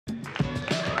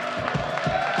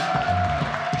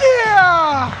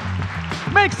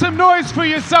Make some noise for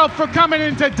yourself for coming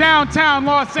into downtown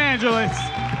Los Angeles.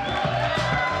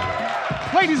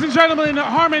 Ladies and gentlemen,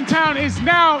 Harmontown is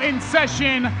now in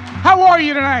session. How are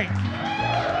you tonight?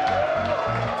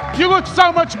 You look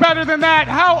so much better than that.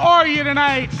 How are you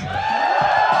tonight? Yeah!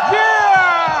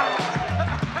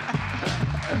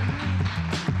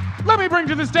 Let me bring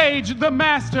to the stage the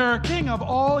master, king of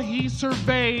all he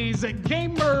surveys,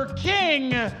 gamer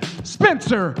king,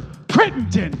 Spencer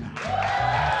Crittenden.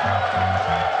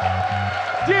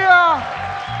 Yeah!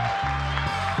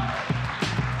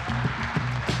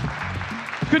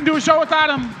 Couldn't do a show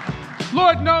without him.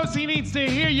 Lord knows he needs to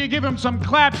hear you give him some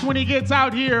claps when he gets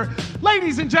out here.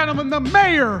 Ladies and gentlemen, the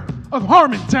mayor of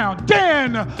Harmontown,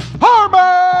 Dan Harmon!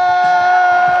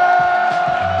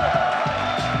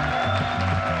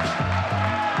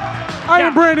 I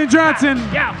am Brandon Johnson.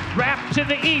 Yeah, rap to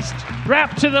the east,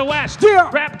 rap to the west, Yeah.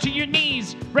 rap to your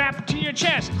knees, rap to your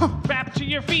chest, rap to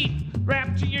your feet,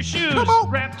 rap to your shoes, Come on.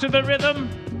 rap to the rhythm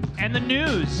and the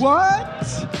news. What?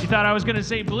 You thought I was gonna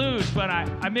say blues, but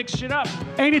I mixed shit up.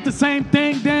 Ain't it the same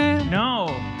thing, Dan? No.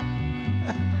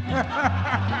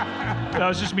 That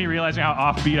was just me realizing how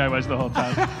offbeat I was the whole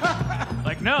time.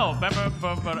 Like, no, but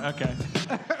okay.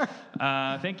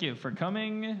 Thank you for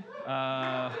coming.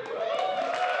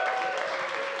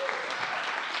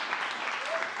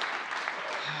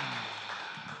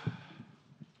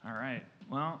 All right,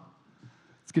 well.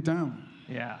 Let's get down.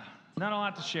 Yeah, not a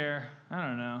lot to share. I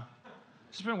don't know.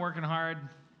 Just been working hard.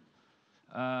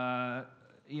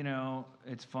 You know,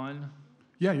 it's fun.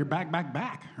 Yeah, you're back,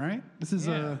 right? This is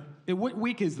Yeah. what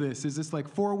week is this? Is this like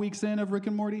 4 weeks in of Rick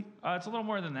and Morty? It's a little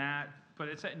more than that,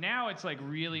 but now it's like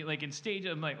really like in stage.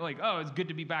 I'm like oh, it's good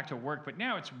to be back to work, but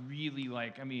now it's really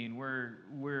like I mean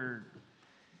we're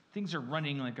things are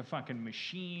running like a fucking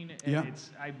machine, and Yeah.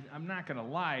 I'm not gonna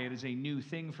lie, it is a new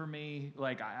thing for me.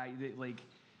 Like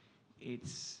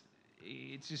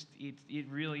it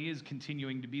really is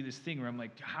continuing to be this thing where I'm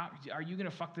like, how are you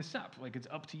gonna fuck this up? Like it's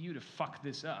up to you to fuck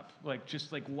this up. Like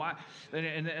just like why?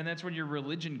 And that's when your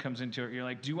religion comes into it. You're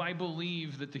like, do I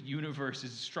believe that the universe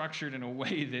is structured in a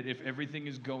way that if everything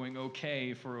is going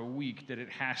okay for a week, that it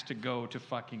has to go to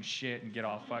fucking shit and get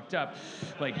all fucked up?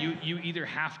 Like you either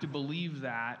have to believe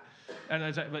that, and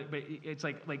it's like, but it's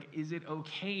like, is it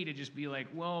okay to just be like,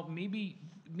 well, maybe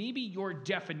your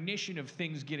definition of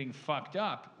things getting fucked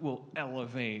up will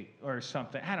elevate or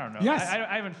something. I don't know. Yes.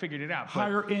 I haven't figured it out.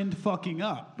 Higher end fucking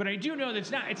up. But I do know that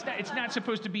it's not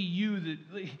supposed to be you that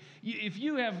if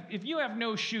you have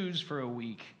no shoes for a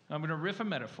week. I'm gonna riff a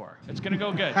metaphor. It's gonna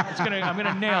go good. I'm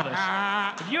gonna nail this.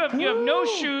 If you have no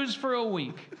shoes for a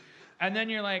week. And then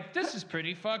you're like, this is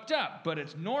pretty fucked up, but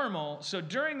it's normal. So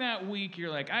during that week,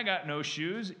 you're like, I got no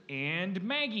shoes, and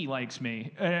Maggie likes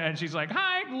me. And she's like,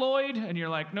 hi, Lloyd. And you're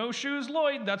like, no shoes,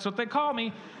 Lloyd. That's what they call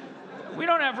me. We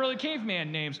don't have really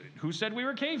caveman names. Who said we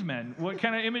were cavemen? What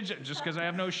kind of image? Just because I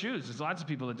have no shoes. There's lots of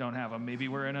people that don't have them. Maybe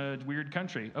we're in a weird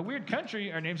country. A weird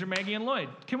country? Our names are Maggie and Lloyd.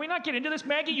 Can we not get into this,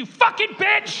 Maggie? You fucking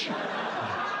bitch!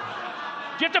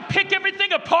 You have to pick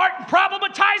everything apart and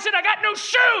problematize it? I got no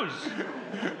shoes!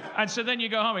 And so then you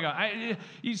go home and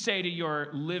you say to your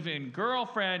live-in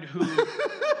girlfriend who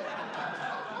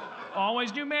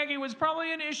always knew Maggie was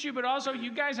probably an issue, but also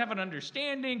you guys have an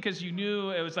understanding because you knew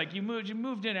it was like you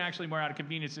moved in actually more out of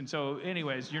convenience. And so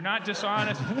anyways, you're not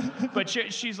dishonest. But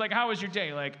she's like, how was your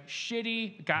day? Like,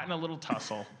 shitty, got in a little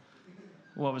tussle.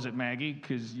 What was it, Maggie?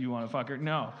 Because you want to fuck her?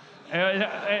 No.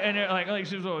 And like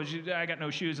she was, I got no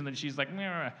shoes. And then she's like,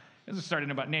 meh. This is starting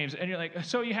about names. And you're like,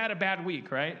 so you had a bad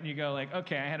week, right? And you go like,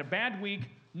 okay, I had a bad week.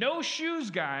 No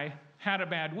shoes guy had a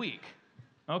bad week.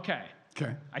 Okay.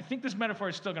 Okay. I think this metaphor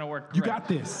is still going to work. You great. got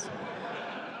this.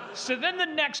 So then the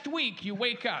next week you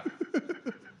wake up.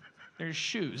 There's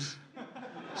shoes.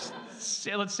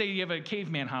 Let's say you have a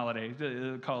caveman holiday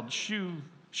called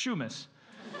Shoemas.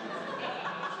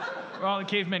 All the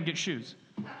cavemen get shoes.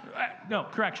 No,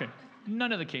 correction.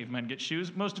 None of the cavemen get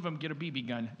shoes. Most of them get a BB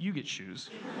gun. You get shoes.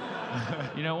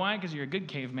 You know why? Because you're a good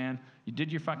caveman. You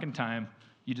did your fucking time.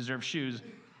 You deserve shoes.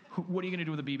 What are you going to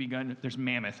do with a BB gun? There's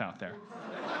mammoth out there.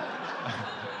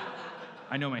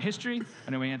 I know my history.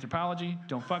 I know my anthropology.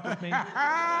 Don't fuck with me.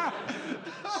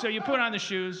 So you put on the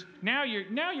shoes. Now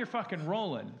you're fucking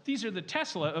rolling. These are the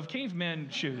Tesla of cavemen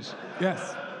shoes.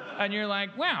 Yes. And you're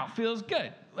like, wow, feels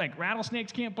good. Like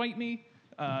rattlesnakes can't bite me.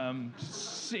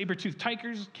 Saber-toothed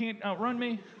tigers can't outrun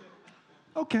me.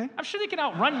 Okay. I'm sure they can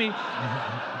outrun me.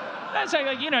 That's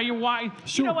like you're why.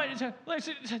 Sure. You know what?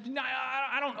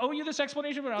 I don't owe you this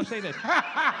explanation, but I'll say this.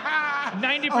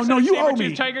 90% of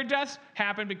saber-toothed tiger deaths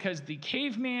happen because the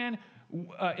caveman,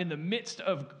 in the midst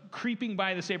of creeping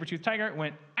by the saber-toothed tiger,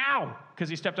 went, ow, because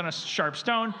he stepped on a sharp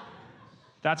stone.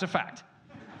 That's a fact.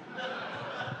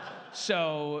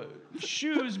 So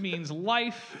shoes means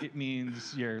life. It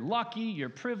means you're lucky, you're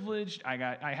privileged.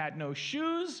 I had no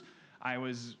shoes.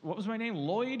 What was my name?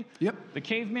 Lloyd? Yep. The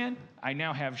caveman. I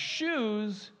now have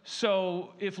shoes.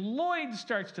 So if Lloyd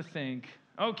starts to think,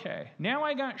 okay, now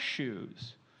I got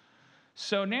shoes.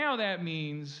 So now that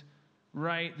means,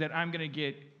 right, that I'm going to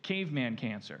get caveman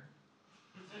cancer.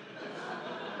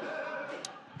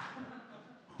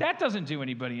 That doesn't do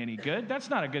anybody any good. That's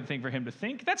not a good thing for him to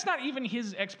think. That's not even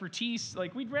his expertise.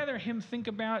 Like, we'd rather him think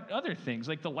about other things.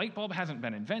 Like, the light bulb hasn't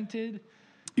been invented.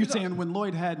 You're saying when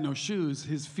Lloyd had no shoes,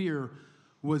 his fear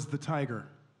was the tiger,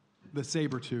 the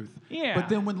saber tooth. Yeah. But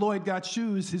then when Lloyd got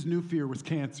shoes, his new fear was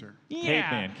cancer. Yeah.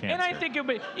 Caveman cancer. And I think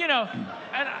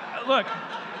look,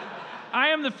 I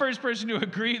am the first person to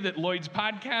agree that Lloyd's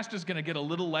podcast is going to get a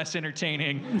little less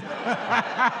entertaining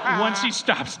once he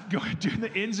stops doing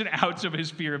the ins and outs of his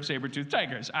fear of saber-toothed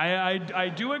tigers.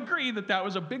 I do agree that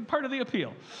was a big part of the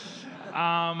appeal.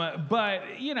 But,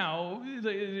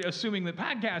 assuming that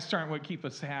podcasts aren't what keep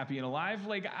us happy and alive,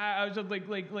 like, I was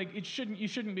like, you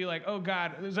shouldn't be like, oh,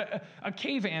 God, there's a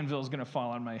cave anvil is going to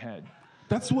fall on my head.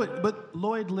 But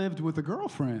Lloyd lived with a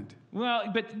girlfriend.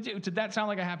 Well, but did that sound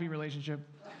like a happy relationship?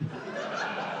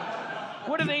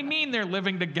 What do they mean they're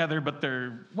living together, but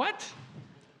they're, what?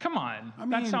 Come on.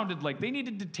 That sounded like they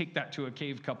needed to take that to a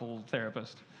cave couple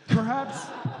therapist.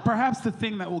 Perhaps the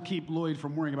thing that will keep Lloyd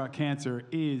from worrying about cancer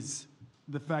is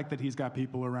the fact that he's got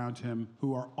people around him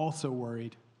who are also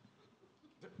worried.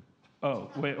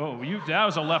 Oh, wait, that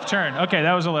was a left turn. Okay,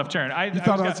 that was a left turn. You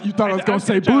thought I was going to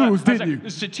say blues, didn't you?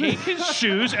 To take his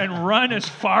shoes and run as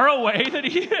far away that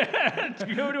he had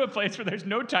to go to a place where there's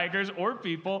no tigers or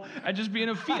people and just be in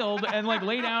a field and like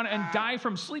lay down and die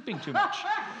from sleeping too much.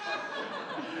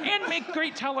 And make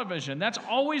great television. That's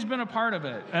always been a part of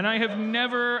it. And I have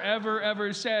never, ever,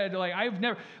 ever said, like, I've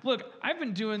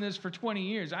been doing this for 20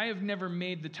 years. I have never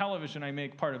made the television I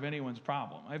make part of anyone's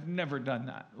problem. I've never done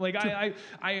that. Like,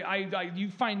 you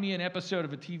find me an episode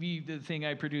of a TV thing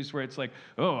I produce where it's like,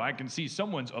 oh, I can see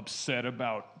someone's upset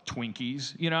about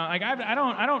Twinkies. Like, I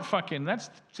don't fucking, that's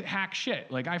hack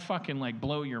shit. Like, I fucking, like,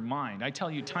 blow your mind. I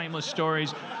tell you timeless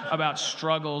stories about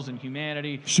struggles and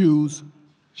humanity. Shoes.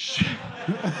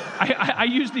 I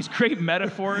use these great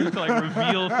metaphors to like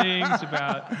reveal things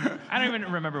about. I don't even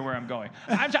remember where I'm going.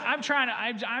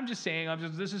 I'm just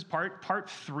saying. This is part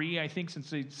 3. I think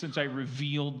since I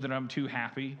revealed that I'm too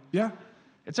happy. Yeah.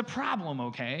 It's a problem,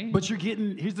 okay? But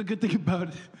here's the good thing about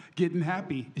getting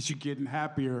happy is you're getting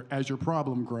happier as your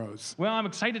problem grows. Well, I'm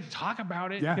excited to talk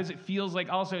about it because it feels like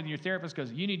also your therapist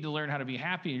goes, you need to learn how to be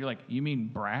happy. And you're like, you mean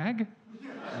brag?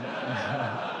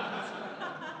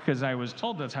 Because I was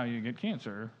told that's how you get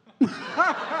cancer.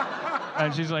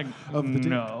 And she's like,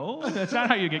 no, that's not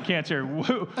how you get cancer.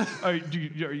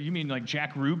 You mean like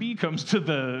Jack Ruby comes to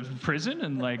the prison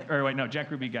and like, or wait, no, Jack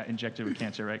Ruby got injected with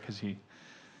cancer, right? Because he,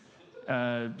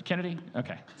 Kennedy?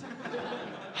 Okay.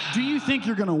 Do you think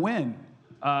you're going to win?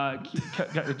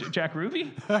 Jack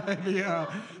Ruby?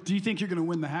 Yeah. Do you think you're going to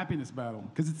win the happiness battle?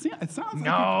 Because it sounds like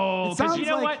no. Because you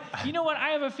know what? You know what? I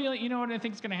have a feeling. You know what I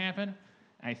think is going to happen?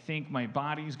 I think my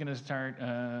body's going to start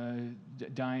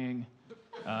dying.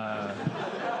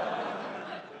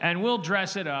 And we'll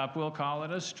dress it up. We'll call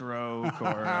it a stroke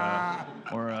or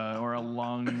a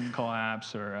lung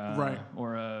collapse or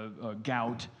a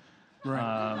gout.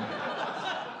 Right.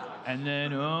 And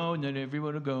then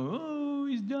everyone will go, oh,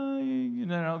 he's dying.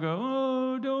 And then I'll go,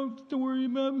 oh, don't worry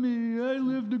about me. I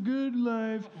lived a good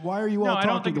life. Why are you all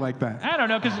talking like that? I don't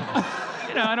know, because,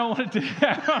 I don't want to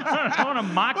I don't want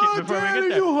to mock it before we get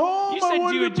there. You home? You said I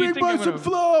wanted to bring by some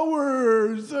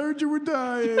flowers. I heard you were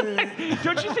dying.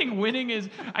 Don't you think winning is,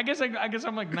 I guess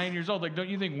I'm like 9 years old. Like, don't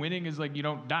you think winning is like you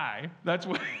don't die? That's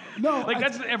what, no,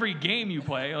 that's every game you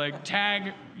play. Like,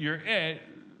 tag, you're it,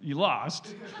 you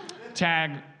lost.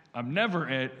 Tag, I'm never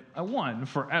it, I won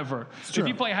forever. If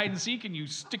you play hide and seek and you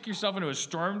stick yourself into a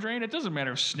storm drain, it doesn't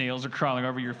matter if snails are crawling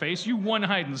over your face. You won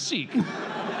hide and seek.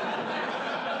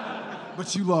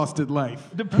 But you lost at life.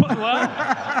 Well,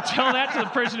 tell that to the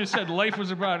person who said life was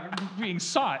about being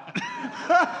sought.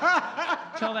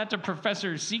 Tell that to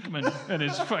Professor Seekman and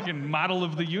his fucking model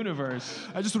of the universe.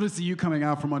 I just want to see you coming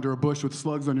out from under a bush with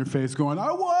slugs on your face going,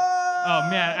 I won! Oh,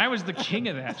 man, I was the king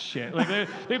of that shit. Like,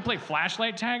 they play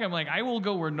flashlight tag. I'm like, I will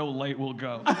go where no light will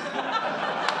go.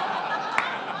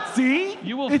 See?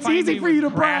 You will it's find easy me for with you to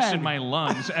brass brag. in my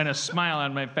lungs and a smile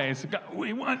on my face.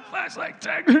 We won flashlight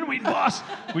tag and we lost.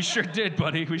 We sure did,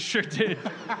 buddy. We sure did.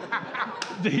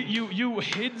 You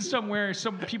hid somewhere.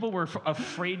 Some people were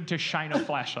afraid to shine a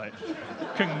flashlight.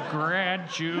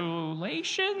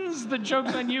 Congratulations. The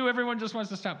joke's on you. Everyone just wants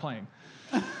to stop playing.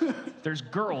 There's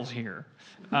girls here.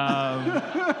 Yeah,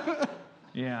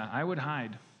 I would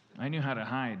hide. I knew how to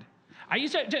hide. I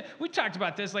used to, we talked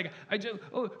about this, like, you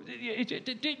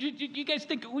guys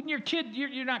think when you're a kid,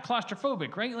 you're not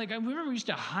claustrophobic, right? Like, I remember we used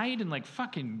to hide in, like,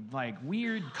 fucking, like,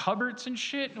 weird cupboards and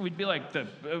shit, and we'd be like, the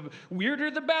weirder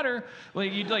the better.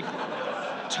 Like, you'd, like,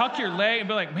 tuck your leg and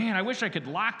be like, man, I wish I could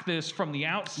lock this from the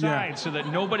outside so that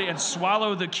nobody, and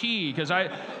swallow the key, because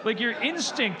like, your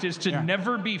instinct is to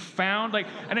never be found, like,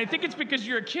 and I think it's because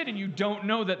you're a kid and you don't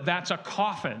know that that's a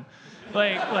coffin.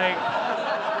 Like,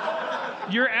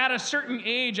 you're at a certain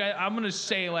age, I'm going to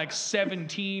say like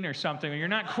 17 or something, and you're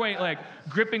not quite like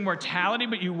gripping mortality,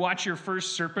 but you watch your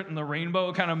first Serpent in the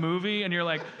Rainbow kind of movie, and you're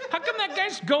like, how come that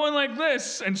guy's going like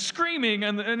this and screaming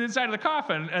and inside of the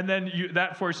coffin? And then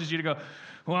that forces you to go,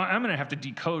 well, I'm going to have to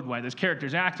decode why this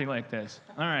character's acting like this.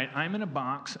 All right, I'm in a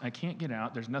box. I can't get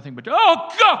out. There's nothing but,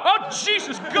 oh, God! Oh,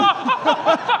 Jesus! God! Oh, fuck!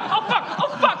 Oh, fuck!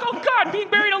 Oh, fuck! Oh, God! Being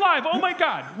buried alive! Oh, my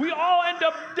God! We all end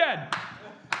up dead.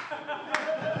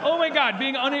 Oh, my God!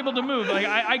 Being unable to move. Like,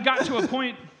 I got to a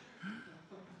point...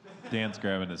 Dan's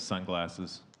grabbing his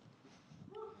sunglasses.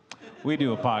 We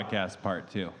do a podcast part,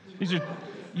 too. These are...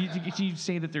 You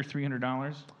say that they're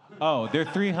 $300? Oh, they're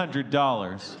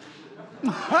 $300.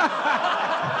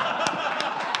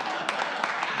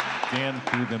 Dan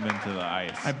threw them into the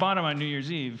ice. I bought them on New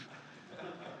Year's Eve.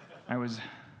 I was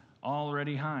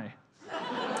already high.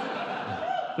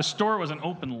 The store wasn't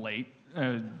open late.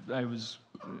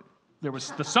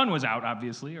 The sun was out,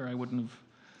 obviously, or I wouldn't have.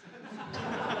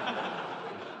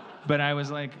 But I was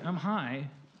like, I'm high.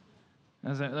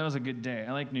 That was a good day.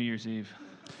 I like New Year's Eve.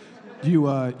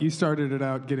 You started it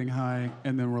out getting high,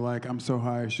 and then were like, I'm so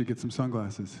high, I should get some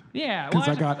sunglasses. Yeah. Because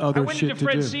I got other shit to do. I went into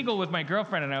Fred Siegel with my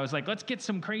girlfriend, and I was like, let's get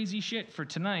some crazy shit for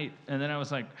tonight. And then I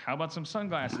was like, how about some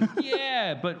sunglasses?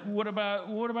 Yeah, but what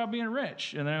about being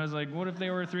rich? And then I was like, what if they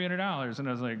were $300? And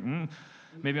I was like,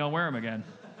 maybe I'll wear them again.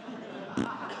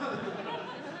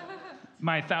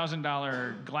 My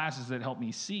 $1,000 glasses that help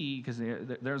me see, because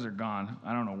theirs are gone.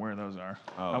 I don't know where those are.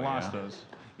 I lost those.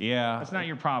 Yeah. That's not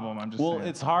your problem, I'm just saying. Well,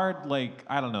 it's hard, like,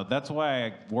 I don't know. That's why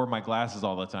I wore my glasses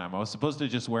all the time. I was supposed to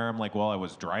just wear them, like, while I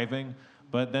was driving,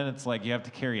 but then it's like you have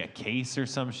to carry a case or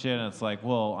some shit, and it's like,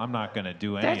 well, I'm not going to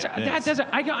do any of this.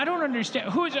 I don't understand.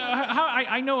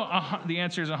 I know the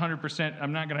answer is 100%.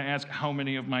 I'm not going to ask how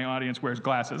many of my audience wears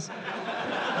glasses.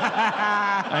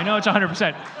 I know it's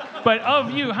 100%. But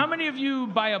of you, how many of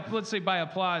you, let's say by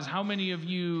applause, how many of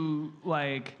you,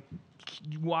 like,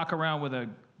 walk around with a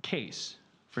case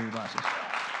for your glasses?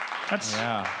 That's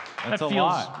a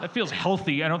lot. That feels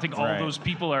healthy. I don't think all those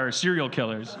people are serial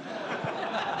killers.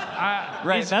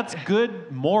 That's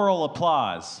good moral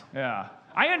applause. Yeah.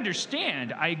 I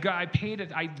understand. I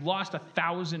lost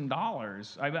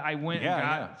 $1,000. I went and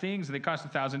got things that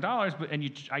cost $1,000, but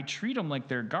I treat them like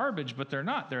they're garbage, but they're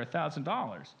not. They're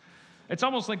 $1,000. It's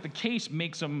almost like the case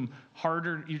makes them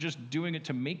harder. You're just doing it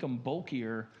to make them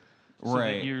bulkier, so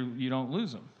that you don't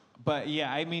lose them. But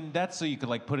yeah, I mean, that's so you could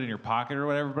like put it in your pocket or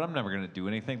whatever, but I'm never going to do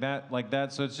anything like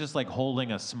that. So it's just like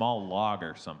holding a small log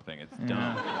or something. It's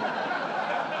dumb.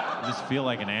 I just feel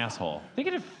like an asshole. They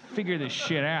got to figure this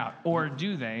shit out. Or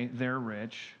do they? They're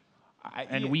rich,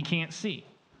 and we can't see.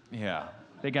 Yeah.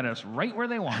 They got us right where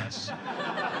they want us.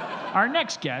 Our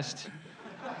next guest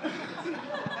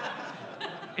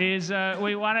is,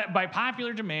 we want it, by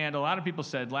popular demand, a lot of people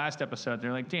said last episode,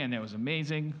 they're like, Dan, that was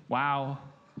amazing. Wow.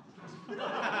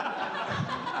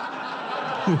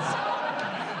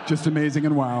 Just amazing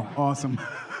and wow. Awesome.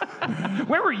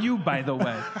 Where were you, by the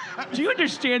way? Do you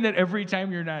understand that every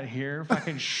time you're not here,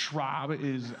 fucking Schrab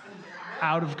is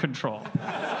out of control?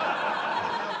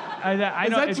 I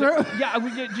know. Is that true? Yeah.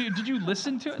 Did you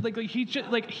listen to it? Like he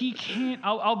can't.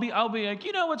 I'll be like,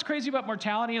 you know what's crazy about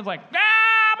mortality? It's like,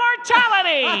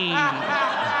 mortality.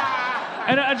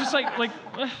 And I just like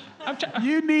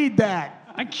you need that.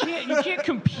 I can't. You can't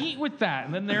compete with that.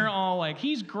 And then they're all like,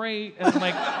 he's great. And I'm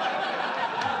like,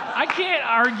 I can't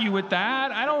argue with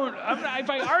that. If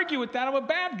I argue with that, I'm a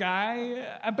bad guy.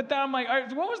 But then I'm like,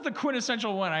 what was the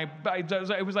quintessential one? I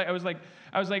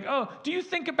was like, oh, do you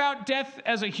think about death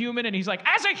as a human? And he's like,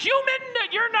 as a human?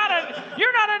 You're not an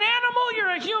animal. You're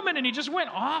a human. And he just went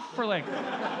off for like,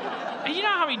 you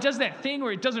know how he does that thing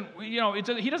where it doesn't,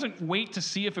 he doesn't wait to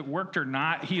see if it worked or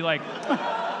not. He like.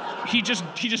 he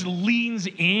just leans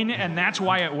in, and that's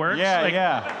why it works.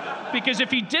 Yeah. Because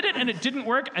if he did it and it didn't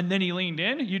work, and then he leaned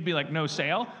in, you'd be like, no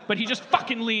sale. But he just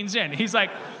fucking leans in. He's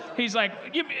like,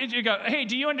 you go, hey,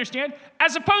 do you understand?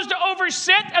 As opposed to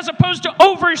oversit, as opposed to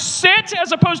oversit,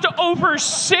 as opposed to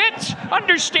oversit.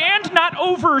 Understand, not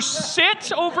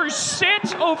oversit,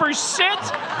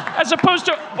 as opposed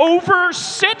to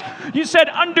oversit. You said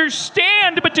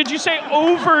understand, but did you say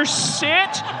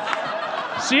oversit?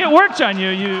 See, it worked on you.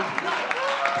 Yeah.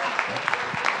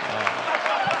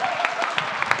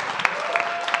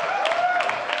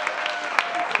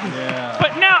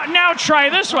 But now try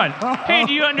this one. Hey,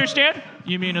 do you understand?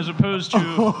 You mean as opposed to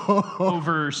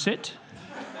oversit?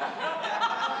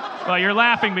 Well, you're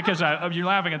laughing because you're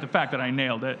laughing at the fact that I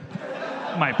nailed it.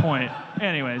 My point.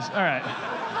 Anyways, all right.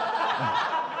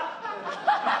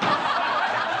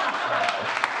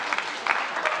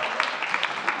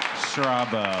 Schrab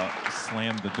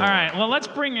slammed the door. All right, well, let's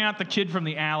bring out the kid from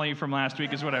the alley from last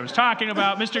week is what I was talking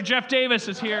about. Mr. Jeff Davis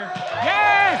is here.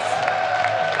 Yes!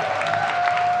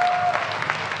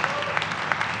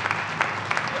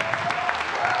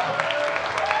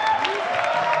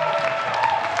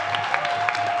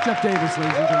 Jeff Davis,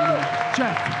 ladies and gentlemen.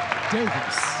 Jeff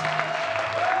Davis.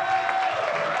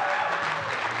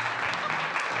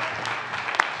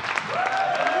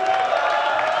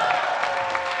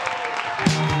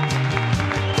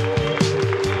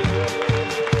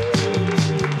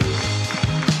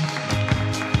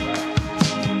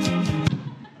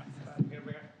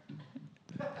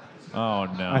 Oh,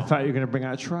 no. I thought you were going to bring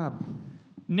out Schrab.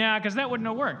 Nah, because that wouldn't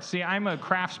have worked. See, I'm a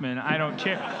craftsman. I don't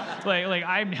care. Like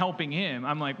I'm helping him.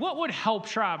 I'm like, what would help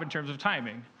Schrab in terms of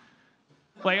timing?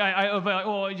 Like, I was like,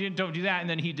 well, you don't do that. And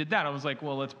then he did that. I was like,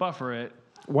 well, let's buffer it.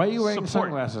 Why are you wearing Support.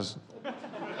 sunglasses?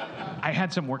 I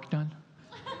had some work done.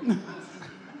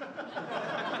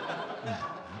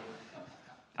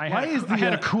 I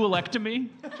had a coolectomy.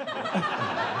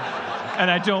 And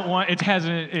I don't want, it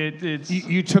hasn't, it's...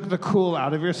 You took the cool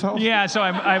out of yourself? Yeah, so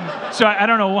I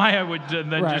don't know why I would then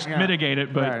just mitigate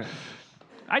it, but... Right.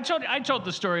 I told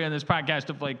the story on this podcast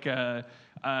of like, I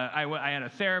had a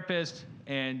therapist,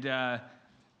 and and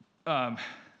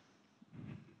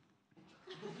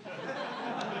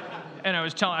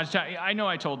I know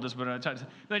I told this, but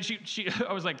then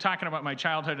I was like talking about my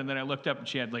childhood, and then I looked up and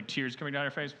she had like tears coming down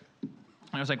her face. And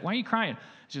I was like, why are you crying?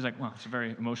 She's like, well, it's a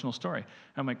very emotional story. And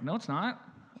I'm like, no, it's not.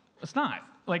 It's not.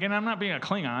 Like, and I'm not being a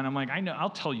Klingon. I'm like, I know, I'll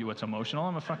tell you what's emotional.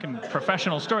 I'm a fucking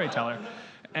professional storyteller.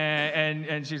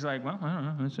 And she's like, well, I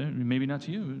don't know. It's, maybe not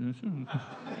to you.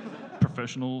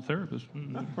 Professional therapist.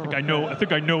 I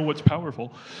think I know what's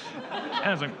powerful. And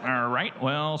I was like, all right,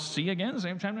 well, see you again,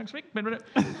 same time next week.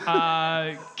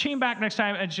 Came back next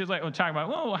time, and she was like, talking about,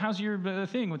 whoa, how's your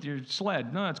thing with your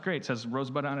sled? No, that's great. It says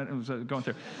Rosebud on it. It was going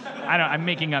through. I'm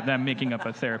making up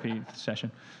a therapy session.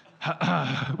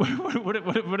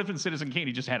 What if in Citizen Kane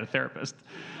he just had a therapist?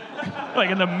 Like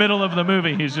in the middle of the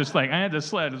movie, he's just like, I had this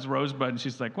sled, it's Rosebud, and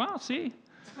she's like, well, see.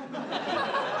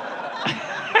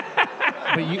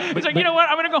 He's like, you know what?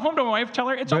 I'm gonna go home to my wife, tell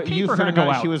her it's okay for her to go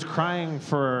out. She was crying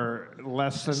for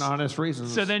less than honest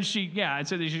reasons. So then she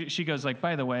goes like,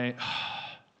 by the way,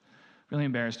 really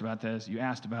embarrassed about this. You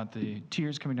asked about the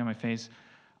tears coming down my face.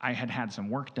 I had some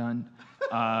work done,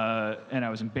 and I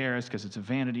was embarrassed because it's a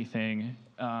vanity thing.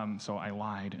 So I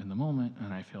lied in the moment,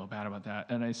 and I feel bad about that.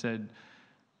 And I said,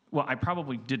 well, I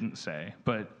probably didn't say,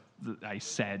 but I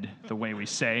said the way we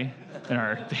say in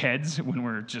our heads when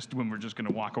we're just going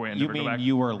to walk away and never go back.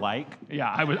 You were like? Yeah,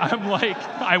 I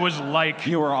was like.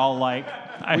 You were all like?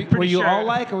 Were you all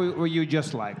like, or were you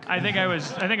just like? I think I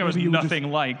was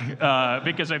nothing like,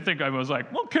 because I think I was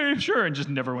like, okay, sure, and just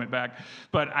never went back.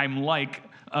 But I'm like,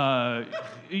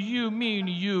 you mean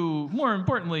you, more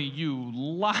importantly, you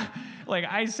lie. Like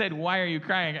I said, why are you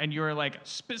crying? And you were like,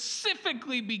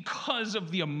 specifically because of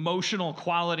the emotional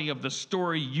quality of the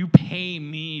story you pay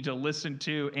me to listen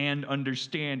to and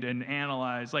understand and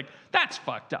analyze. Like, that's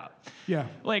fucked up. Yeah.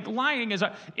 Like, lying is,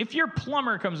 if your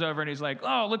plumber comes over and he's like,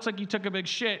 oh, looks like you took a big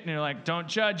shit, and you're like, don't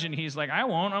judge, and he's like, I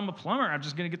won't, I'm a plumber, I'm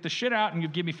just gonna get the shit out, and you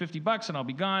give me $50 and I'll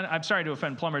be gone. I'm sorry to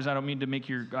offend plumbers, I don't mean to make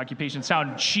your occupation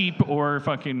sound cheap or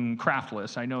fucking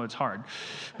craftless. I know it's hard.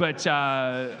 But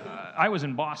I was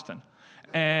in Boston.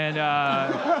 And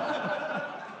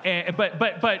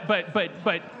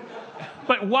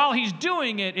but while he's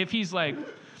doing it, if he's like,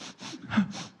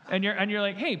 and you're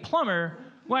like, hey plumber,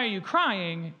 why are you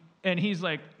crying? And he's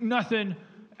like, nothing.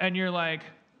 And you're like,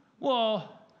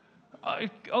 well,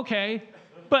 okay,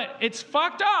 but it's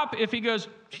fucked up if he goes,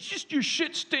 just your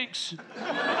shit stinks.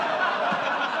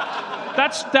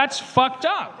 That's fucked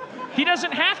up. He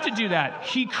doesn't have to do that.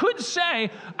 He could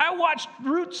say, I watched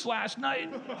Roots last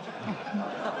night.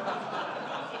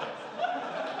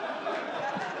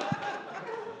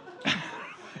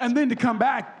 And then to come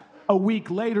back a week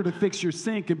later to fix your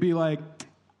sink and be like,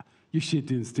 your shit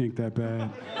didn't stink that bad.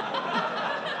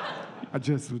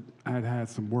 I'd had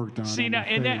some work done. See, on now, my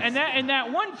in face.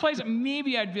 that one place,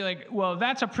 maybe I'd be like, well,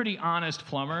 that's a pretty honest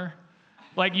plumber.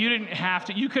 Like, you didn't have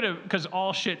to, you could have, because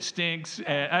all shit stinks.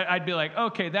 I'd be like,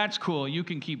 okay, that's cool. You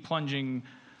can keep plunging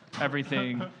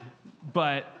everything.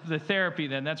 But the therapy,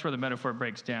 then, that's where the metaphor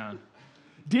breaks down.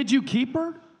 Did you keep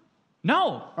her?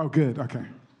 No. Oh, good. Okay.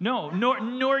 No,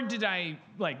 nor did I,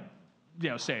 like,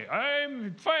 say,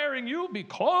 I'm firing you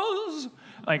because,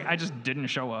 like, I just didn't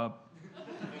show up.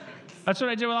 That's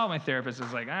what I did with all my therapists.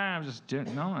 It's like, I'm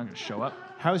not going to show up.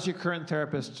 How's your current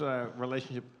therapist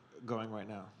relationship going right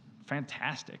now?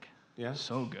 Fantastic. Yeah?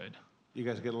 So good. You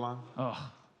guys get along?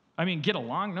 Oh, I mean, get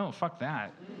along? No, fuck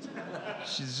that.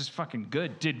 She's just fucking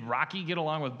good. Did Rocky get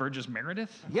along with Burgess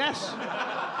Meredith? Yes.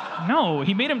 No,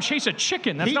 he made him chase a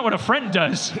chicken. That's not what a friend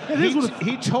does.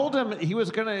 He told him he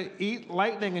was going to eat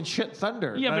lightning and shit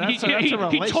thunder. Yeah, but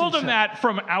he told him that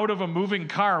from out of a moving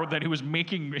car that he was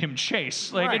making him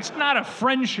chase. Like, Right. It's not a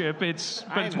friendship, but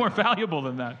it's more valuable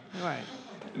than that. Right.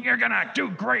 You're gonna do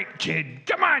great, kid.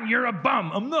 Come on, you're a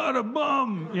bum. I'm not a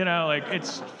bum.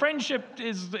 It's friendship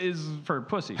is for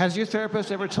pussies. Has your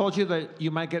therapist ever told you that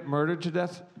you might get murdered to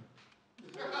death?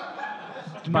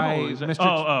 By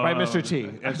Mr. T.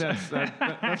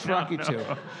 That's Rocky too.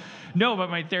 No, but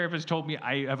my therapist told me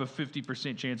I have a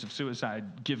 50% chance of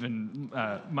suicide given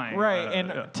my... Right,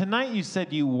 and tonight you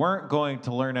said you weren't going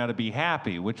to learn how to be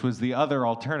happy, which was the other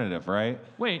alternative, right?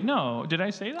 Wait, no. Did I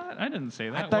say that? I didn't say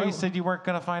that. I thought you said you weren't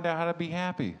going to find out how to be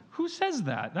happy. Who says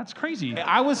that? That's crazy.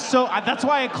 That's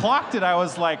why I clocked it. I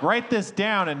was like, write this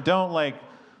down and don't,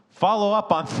 follow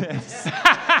up on this.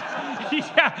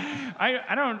 Yeah,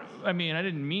 I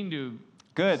didn't mean to...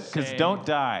 Good, because don't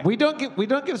die. We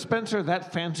don't give Spencer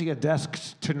that fancy a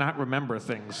desk to not remember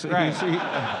things. Right.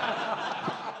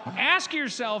 Ask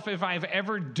yourself if I've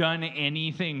ever done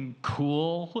anything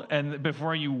cool, and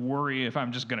before you worry if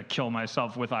I'm just going to kill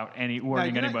myself without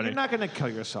worrying anybody. You're not going to kill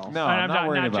yourself. No, I'm not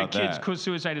worried about that. Kids,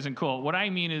 suicide isn't cool. What I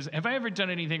mean is, have I ever done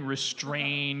anything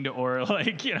restrained or I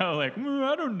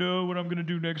don't know what I'm going to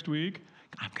do next week?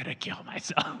 I'm going to kill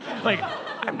myself.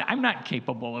 I'm not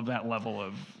capable of that level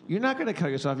of... You're not going to kill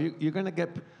yourself. You're going to get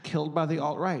killed by the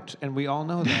alt-right, and we all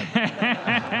know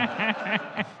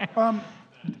that.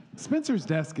 Spencer's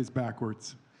desk is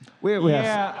backwards.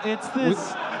 It's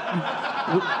this...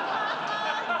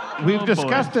 We've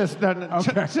discussed this.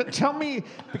 Okay. Tell me,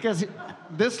 because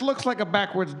this looks like a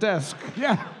backwards desk.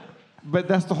 Yeah. But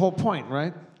that's the whole point,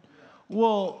 right?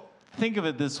 Well, think of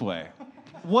it this way.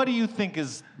 What do you think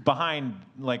is behind,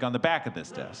 on the back of this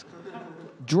desk?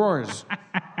 Drawers.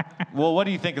 Well, what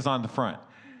do you think is on the front?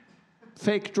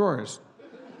 Fake drawers.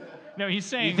 No, he's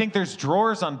saying... You think there's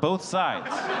drawers on both sides?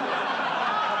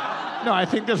 No, I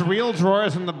think there's real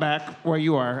drawers in the back where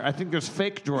you are. I think there's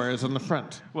fake drawers in the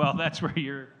front. Well, that's where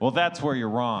you're... Well, that's where you're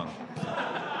wrong.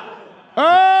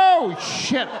 Oh,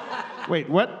 shit. Wait,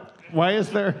 what? Why is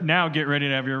there... Now get ready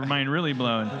to have your mind really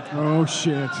blown. Oh,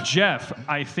 shit. Jeff,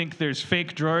 I think there's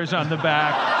fake drawers on the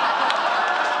back.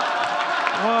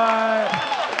 What?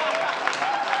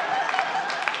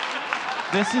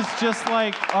 This is just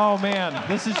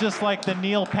this is just like the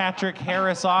Neil Patrick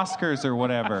Harris Oscars or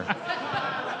whatever.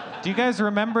 Do you guys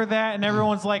remember that? And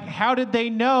everyone's like, how did they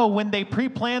know when they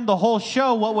pre-planned the whole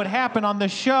show what would happen on the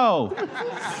show?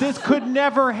 This could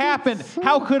never happen.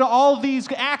 How could all these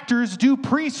actors do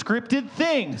pre-scripted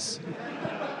things?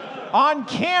 On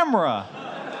camera.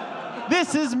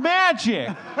 This is magic.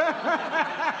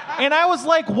 And I was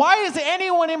like, why is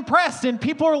anyone impressed? And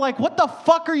people are like, what the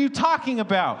fuck are you talking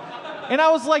about? And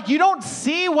I was like, you don't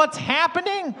see what's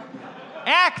happening?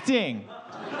 Acting.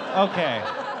 Okay.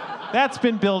 That's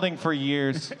been building for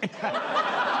years.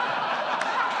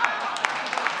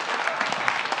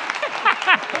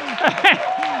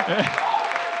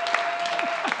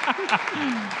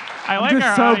 I'm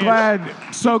just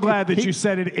so glad that you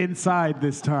said it inside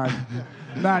this time,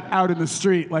 not out in the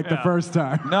street like the first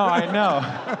time. No, I know.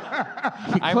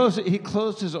 He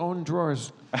closed his own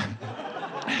drawers.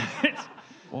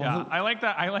 Yeah, I like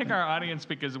that. I like our audience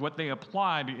because what they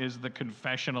applaud is the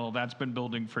confessional that's been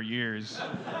building for years.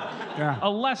 Yeah. A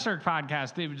lesser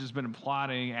podcast, they've just been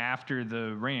applauding after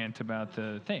the rant about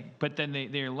the thing. But then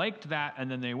they liked that,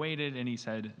 and then they waited, and he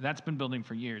said, that's been building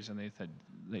for years. And they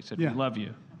said, Yeah. we love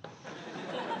you.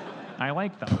 I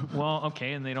like them. Well,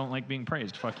 okay, and they don't like being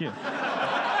praised. Fuck you.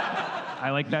 I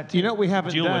like that too. You know what we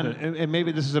haven't Deal done, with it. and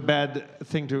maybe this is a bad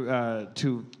thing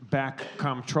to back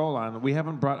comptrol on. We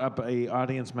haven't brought up a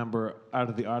audience member out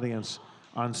of the audience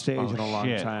on stage in a long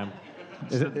shit. time.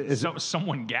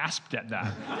 Someone gasped at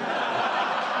that.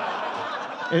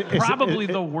 Is- Probably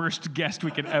is- the worst guest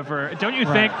we could ever. Don't you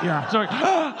think? yeah. So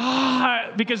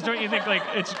because don't you think like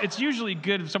it's usually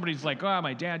good if somebody's like, oh,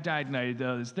 my dad died and I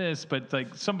was this, but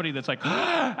like somebody that's like,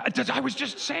 I was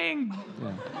just saying,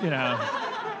 you know,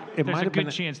 It there's might a have good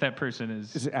been. chance that person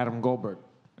is. Is it Adam Goldberg?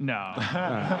 No,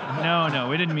 no,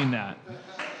 we didn't mean that.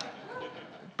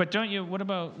 But don't you? What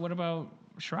about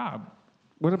Schrab?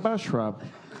 What about Schrab?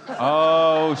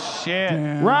 Oh shit!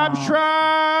 Rob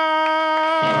Schrab!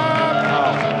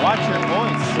 Oh, watch your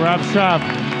voice. Rob Schrab.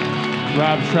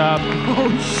 Rob Schrab. Oh,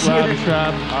 shit. Rob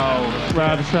Schrab. Oh,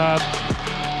 Rob Schrab.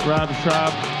 Rob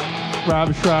Schrab.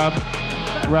 Rob Schrab.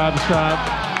 Rob Schrab.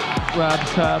 Rob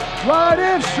Schrab. What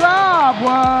if Schraub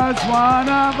was one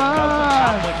of that's a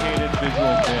us? complicated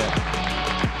visual bit.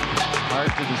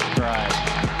 Hard to describe.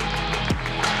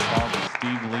 Called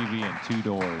Steve Levy and Two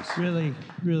Doors.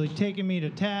 Really taking me to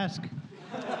task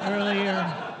earlier.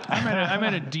 I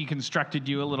might have deconstructed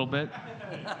you a little bit.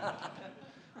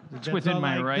 It's within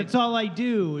my right. That's all I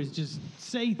do is just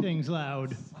say things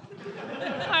loud.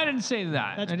 I didn't say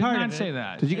that. That's I did part not of it. say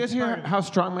that. Did you guys hear how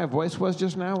strong my voice was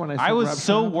just now when I said I was Rob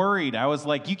so Schrab? worried. I was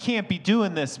like, you can't be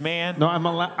doing this, man. No, I'm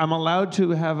allowed to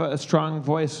have a strong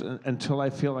voice until I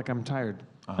feel like I'm tired.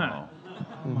 Oh.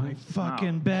 My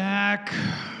fucking back.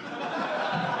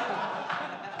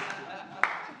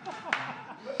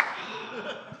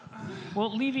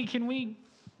 Well, Levy, can we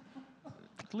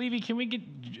get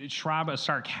Schrab a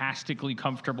sarcastically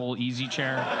comfortable easy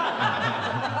chair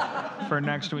for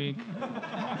next week?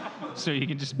 So he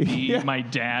can just be Yeah, my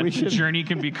dad. we The should- journey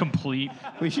can be complete.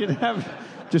 We should have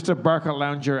just a Barca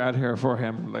lounger out here for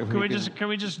him. Like Can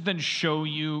we just then show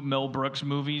you Mel Brooks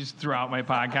movies throughout my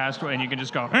podcast, and you can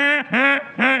just go, now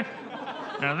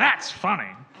that's funny.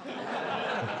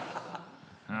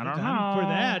 I don't know. For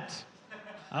that,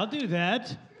 I'll do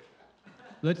that.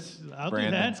 I'll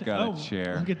Brandon's do that. got a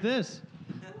chair. Look at this.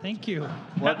 Thank you.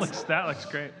 That looks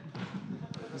great.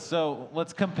 So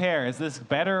let's compare. Is this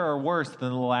better or worse than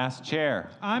the last chair?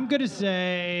 I'm gonna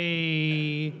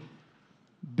say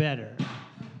better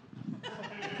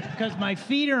because my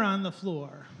feet are on the floor.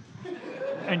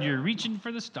 And you're reaching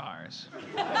for the stars.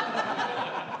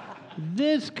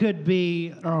 This could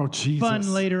be Oh, Jesus.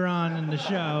 fun later on in the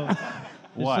show.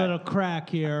 This What? little crack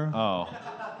here Oh.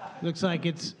 looks like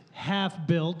it's half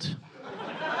built.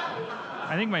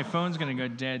 I think my phone's gonna go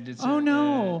dead. Oh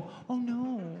no! Oh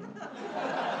no!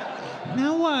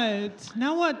 Now what?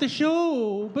 Now what? The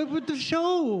show! But with the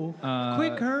show!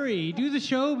 Quick, hurry! Do the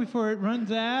show before it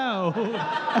runs out.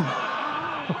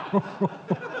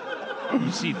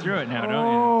 You see through it now, don't you?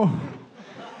 Oh.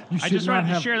 You I should just not wanted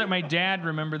to have. share that my dad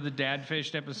remembered the Dad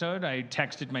Fished episode. I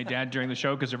texted my dad during the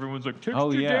show because everyone's like, text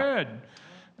Oh, your yeah.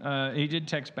 dad. He did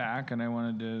text back, and I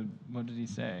wanted to. What did he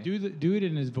say? Do it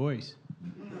in his voice.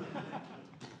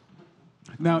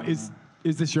 Now, is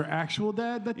this your actual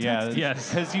dad that Yeah. texted? Yes.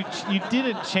 Because you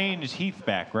didn't change Heath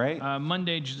back, right?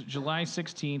 Monday, July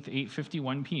 16th,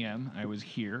 8:51 p.m. I was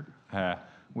here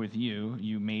with you.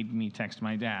 You made me text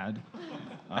my dad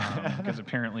because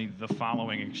apparently the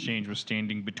following exchange was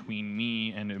standing between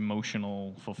me and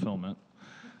emotional fulfillment.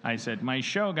 I said, my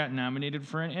show got nominated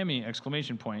for an Emmy, !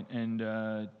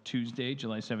 And Tuesday,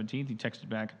 July 17th, he texted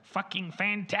back, fucking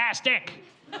fantastic.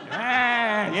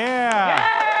 Yeah.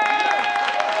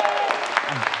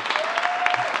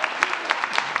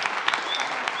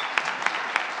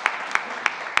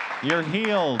 You're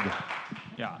healed.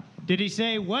 Yeah. Did he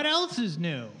say what else is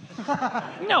new?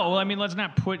 No, I mean, let's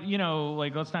not put,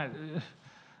 let's not,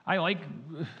 I like,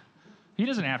 he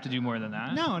doesn't have to do more than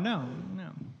that. No.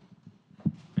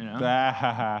 You know?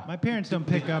 My parents don't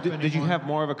pick up anymore. Did you have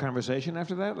more of a conversation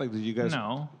after that? Like, did you guys?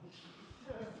 No.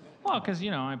 Well, because,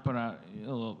 I put out a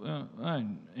little,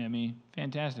 Emmy,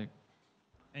 fantastic.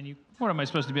 And you What am I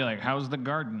supposed to be like? How's the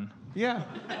garden? Yeah.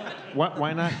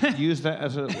 Why not use that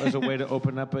as a way to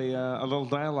open up a little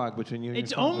dialogue between you and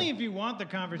It's your father? only if you want the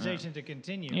conversation to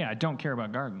continue. Yeah, I don't care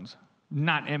about gardens.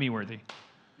 Not Emmy worthy.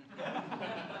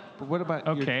 But what about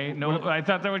Okay, your, no, I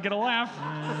thought that would get a laugh.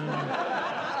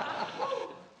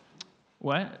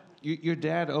 What? your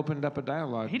dad opened up a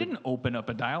dialogue. He didn't open up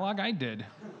a dialogue. I did.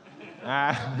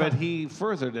 But he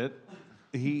furthered it.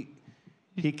 He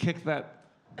kicked that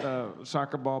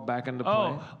soccer ball back into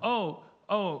play.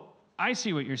 Oh, I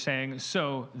see what you're saying.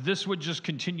 So this would just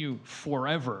continue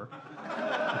forever.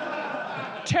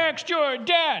 Text your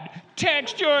dad.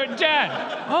 Text your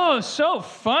dad. Oh, so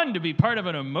fun to be part of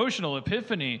an emotional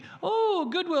epiphany. Oh,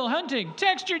 Goodwill Hunting.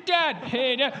 Text your dad.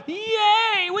 Hey, Dad.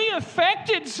 Yay, we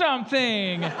affected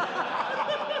something.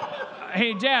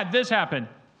 Hey, Dad, this happened.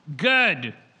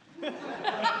 Good.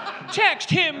 Text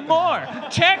him more.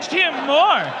 Text him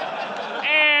more.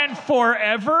 And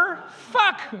forever,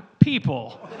 fuck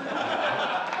people.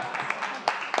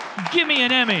 Give me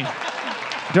an Emmy.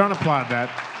 Don't applaud that.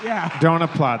 Yeah. Don't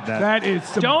applaud that. That is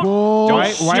some Don't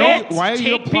why are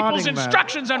you take people's applauding that?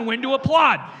 instructions on when to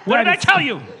applaud. What That did I is- tell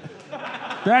you?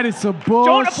 That is some bullshit.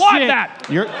 Don't applaud that.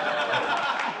 You're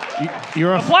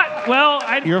a Applaud.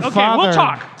 Well, Your okay, father- we'll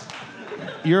talk.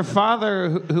 Your father,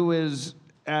 who is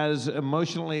as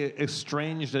emotionally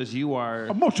estranged as you are.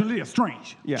 Emotionally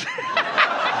estranged. Yeah.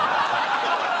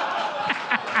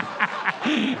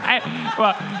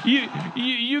 Well,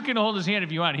 you can hold his hand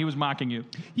if you want. He was mocking you.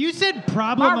 You said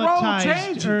My role problematized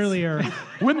changes. earlier.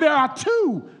 When there are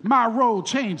two, my role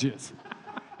changes.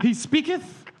 He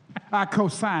speaketh, I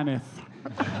co-signeth.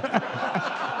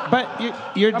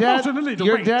 But your Emotionally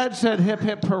deranged. dad said hip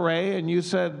hip hooray, and you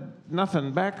said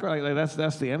nothing back. Like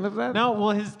that's the end of that. No,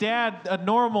 well, his dad, a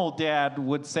normal dad,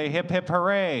 would say hip hip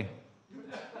hooray.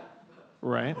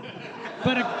 Right.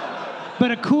 But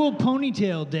a cool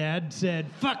ponytail dad said,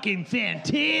 fucking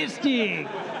fantastic.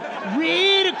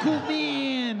 Radical,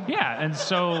 man. Yeah, and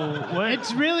so what?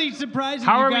 It's really surprising.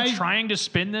 How you are guys, we trying to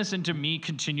spin this into me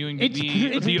continuing to It's be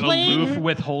it's the playing- aloof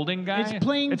withholding guy? It's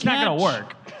playing It's catch. not going to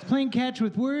work. It's playing catch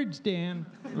with words, Dan.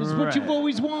 It's what Right. you've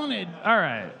always wanted. All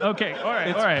right. Okay. All right.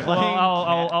 It's All right. Well, playing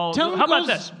I'll Tell him how about goes-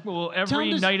 this? Well, tell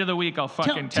every him to- night of the week, I'll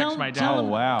fucking text my dad. Oh,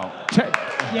 wow.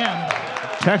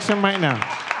 Yeah. Text him right now.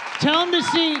 Tell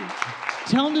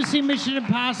him to see Mission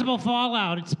Impossible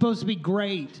Fallout. It's supposed to be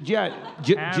great. Yeah.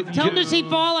 Tell him to see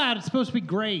Fallout. It's supposed to be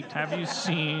great. Have you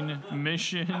seen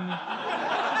Mission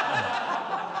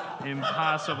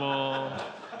Impossible?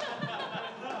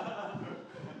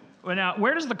 Well, now,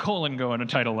 where does the colon go in a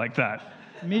title like that?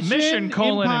 Mission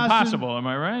colon impossible. Am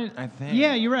I right? I think.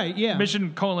 Yeah, you're right. Yeah.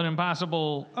 Mission colon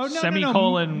impossible. Oh, no,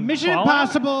 semicolon. Mission Fallout?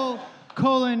 Impossible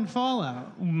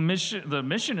Fallout. The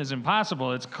mission is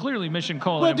impossible. It's clearly mission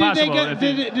colon Well, did they impossible. go?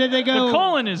 If you- Did they go? The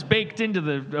colon is baked into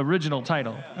the original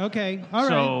title. Okay. All right.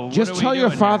 So what Just are we tell your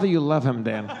doing father here? you love him,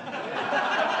 Dan.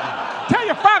 Tell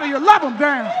your father you love him,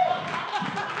 Dan.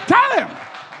 Tell him.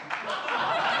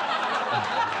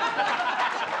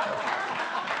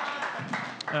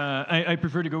 I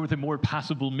prefer to go with a more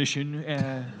possible mission.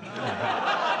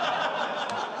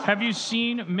 Have you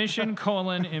seen Mission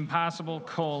colon Impossible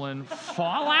colon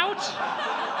Fallout?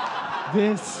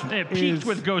 This It peaked is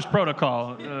with Ghost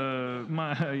Protocol.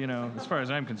 As far as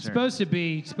I'm concerned. supposed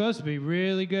to be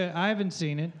really good. I haven't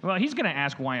seen it. Well, he's going to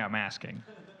ask why I'm asking.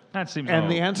 That seems. And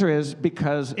the low. answer is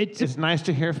because It's it's nice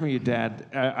to hear from you, Dad.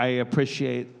 I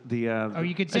appreciate the Oh,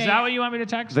 you could say. Is that what you want me to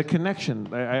text? the connection.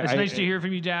 It's nice to hear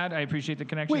from you, Dad. I appreciate the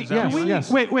connection. Wait, Is that can what we, you yes.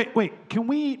 wait. Can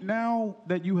we, now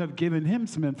that you have given him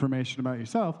some information about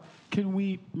yourself, can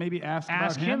we maybe ask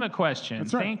Ask about him a question.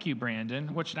 That's right. Thank you,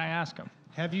 Brandon. What should I ask him?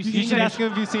 Have you You seen should it? ask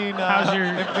him if you've seen How's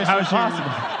your Mission Impossible?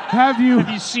 Have you Have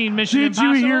you seen Mission did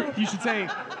Impossible? you hear? You should say,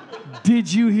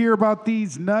 did you hear about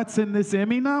these nuts in this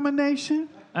Emmy nomination?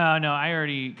 Oh no, I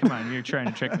already. Come on, you're trying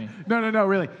to trick me. No,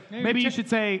 really. Maybe you should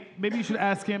say. Maybe you should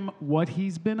ask him what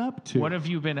he's been up to. What have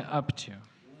you been up to?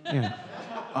 Yeah.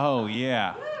 Oh,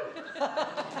 yeah.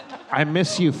 I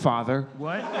miss you, Father.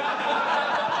 What?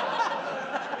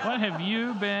 What have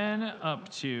you been up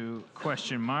to?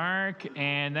 Question mark.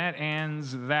 And that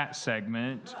ends that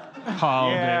segment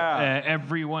called Yeah.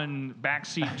 Everyone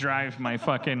Backseat Drive My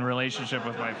Fucking Relationship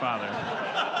with My Father.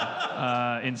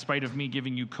 In spite of me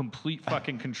giving you complete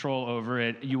fucking control over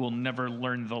it, you will never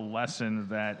learn the lesson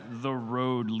that the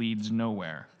road leads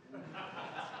nowhere.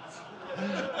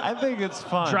 I think it's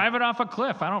fun. Drive it off a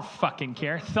cliff. I don't fucking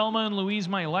care. Thelma and Louise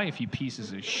my life, you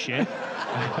pieces of shit.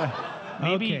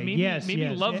 Maybe Okay, yes.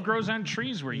 love grows on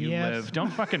trees where you Yes. live.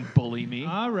 Don't fucking bully me.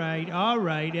 All right.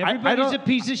 Everybody's don't- a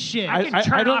piece of shit. I can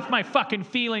turn don't- off my fucking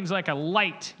feelings like a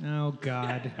light. Oh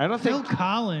God. I don't Phil think.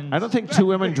 Collins. I don't think two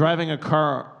women driving a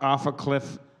car off a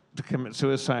cliff to commit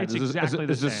suicide It's is exactly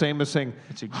the the same. same as saying,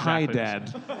 It's "Hi, exactly the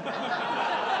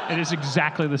Dad." It is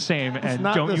exactly the same, and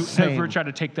not don't the you same. ever try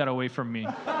to take that away from me.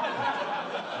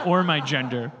 Or my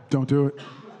gender. Don't do it.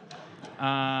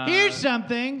 Here's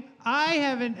something I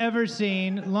haven't ever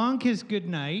seen. Long Kiss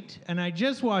Goodnight, and I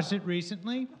just watched it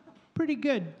recently. Pretty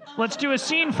good. Let's do a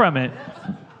scene from it.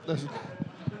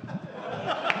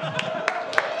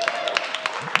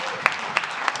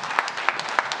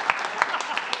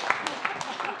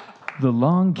 The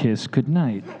Long Kiss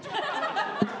Goodnight.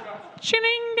 Ching!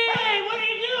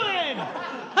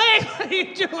 are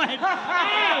you doing?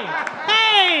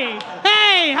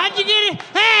 Hey, how'd you get it?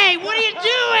 Hey, what are you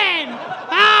doing?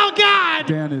 Oh, God.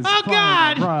 Dan is oh,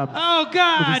 God. Rob Oh,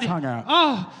 God. with his tongue out.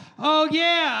 Oh,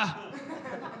 yeah.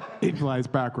 He flies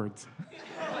backwards.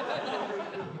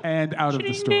 And out of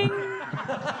the store.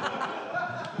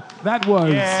 That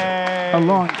was Yay. A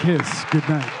Long Kiss. Good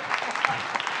night.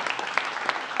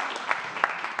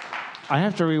 I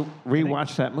have to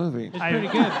rewatch that movie. It's pretty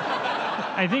good.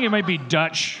 I think it might be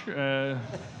Dutch.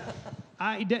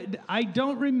 I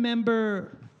don't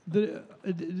remember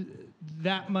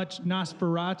that much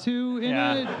Nosferatu in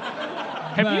it.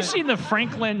 Have you seen the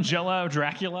Frank Langella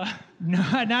Dracula?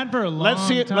 No, not for a long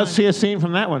time. Let's see a scene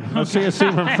from that one. Let's see a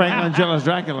scene from Frank Langella's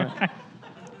Dracula.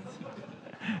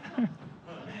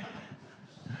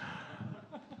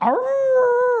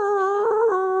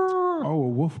 Oh, a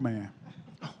Wolfman.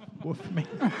 Wolfman.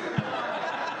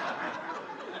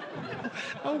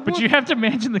 But you have to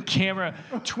imagine the camera.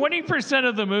 20%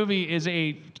 of the movie is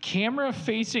a camera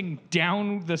facing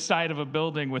down the side of a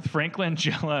building with Frank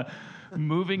Langella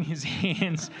moving his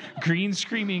hands, green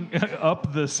screaming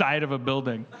up the side of a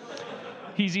building.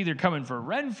 He's either coming for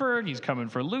Renford, he's coming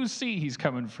for Lucy, he's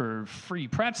coming for free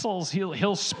pretzels.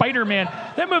 He'll Spider-Man.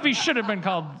 That movie should have been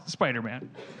called Spider-Man.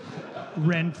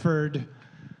 Renford.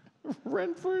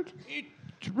 Renford?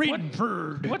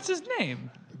 Renford. What's his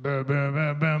name? Oh,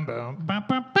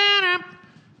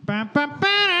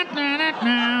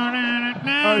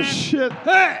 shit.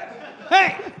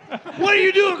 Hey! What are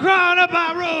you doing crawling up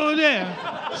our road there?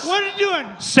 What are you doing?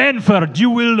 Sanford, you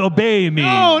will obey me.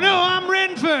 Oh, no, I'm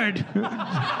Renford.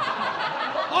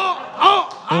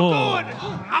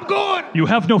 I'm going. You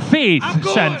have no faith, I'm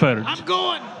going. Sanford. I'm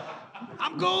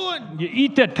going. You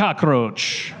eat that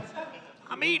cockroach.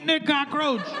 I'm eating a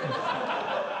cockroach.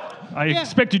 I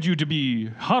expected you to be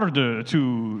harder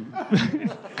to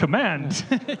command.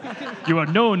 You are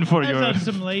known for your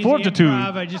Some lazy fortitude.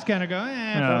 improv. I just kind of go,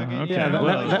 fuck it. Okay. Yeah,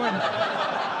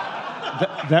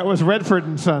 That was Redford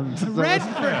and Sons.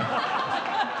 Redford.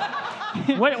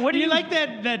 What Do you like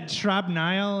that Schrab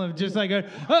Nile of just like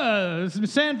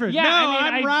Sanford? Yeah,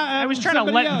 no, I was trying to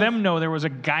somebody let else. them know there was a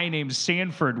guy named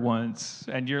Sanford once,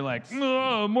 and you're like,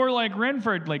 oh, more like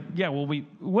Renford. Like, yeah, well,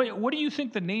 what do you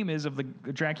think the name is of the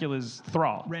Dracula's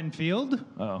thrall? Renfield?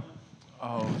 Oh,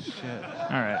 shit.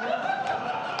 all right.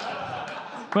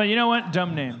 Well, you know what?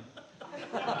 Dumb name.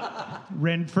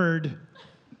 Renford.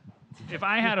 If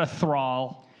I had a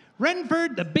thrall,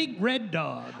 Renford, the big red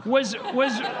dog.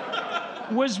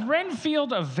 was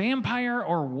Renfield a vampire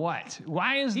or what?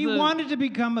 Why is He wanted to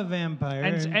become a vampire.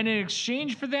 And in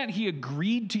exchange for that, he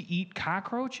agreed to eat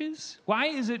cockroaches? Why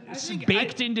is it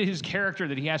baked into his character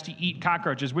that he has to eat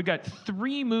cockroaches? We got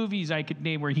 3 movies I could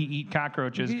name where he eat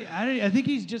cockroaches. I think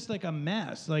he's just like a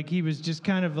mess. Like he was just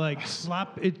kind of like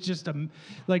It's just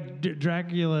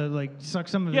Dracula like sucked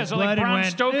some of his So blood like and Bram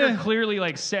went, Stoker "Eh." clearly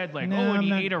like said like, No, oh, and I'm he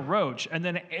not- ate a roach. And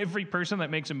then every person that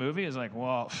makes a movie is like,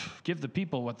 well, give the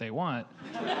people what they want.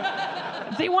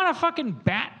 If they want a fucking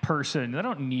bat person, they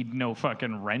don't need no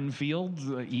fucking Renfield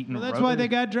eating Well, that's roach. why they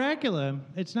got Dracula.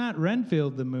 It's not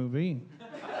Renfield the movie.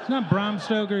 It's not Bram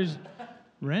Stoker's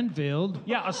Renfield.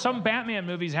 Yeah, some Batman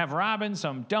movies have Robin,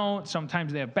 some don't.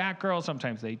 Sometimes they have Batgirl,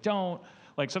 sometimes they don't.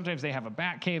 Like, sometimes they have a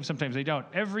Batcave, sometimes they don't.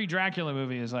 Every Dracula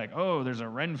movie is like, oh, there's a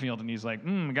Renfield, and he's like,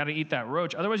 gotta eat that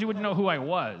roach. Otherwise, you wouldn't know who I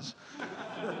was.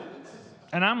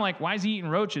 And I'm like, why is he eating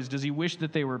roaches? Does he wish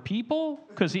that they were people?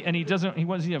 Was he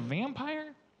a vampire?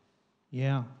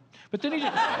 Yeah. But then he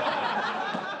just...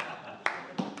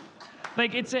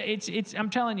 Like, it's I'm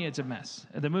telling you, it's a mess.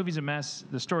 The movie's a mess.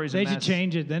 The story's a They mess. should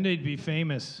change it. Then they'd be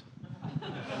famous.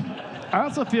 I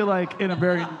also feel like in a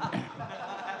very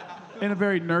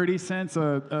nerdy sense,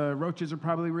 roaches are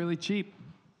probably really cheap.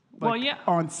 Well, yeah.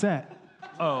 On set.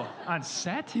 Oh, on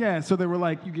set? Yeah, so they were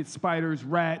like, you get spiders,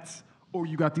 rats, or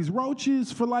you got these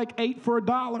roaches for like $8 for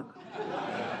 $1.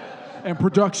 And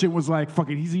production was like,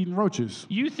 fucking, he's eating roaches.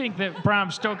 You think that Bram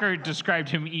Stoker described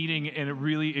him eating a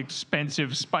really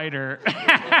expensive spider.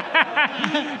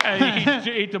 And he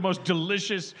ate the most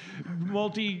delicious,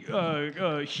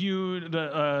 multi-hued,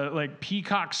 like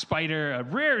peacock spider, a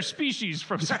rare species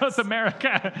from South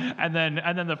America. And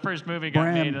then the first movie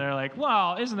got made, and they're like,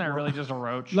 well, isn't that really just a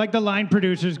roach? Like the line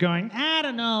producers going, I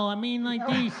don't know. I mean, like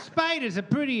these spiders are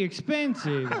pretty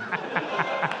expensive.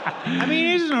 I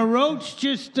mean, isn't a roach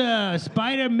just a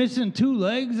spider missing 2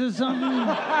 legs or something?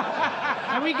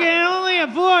 And we can only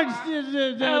afford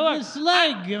this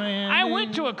leg, man. I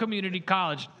went to a community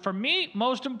college. For me,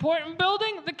 most important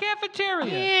building, the cafeteria.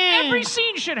 Yeah. Every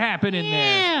scene should happen in there.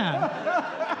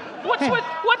 Yeah.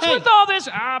 What's with all this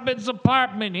Abed's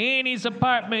apartment, Annie's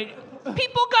apartment?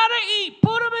 People gotta eat.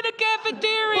 Put them in a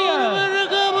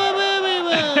cafeteria.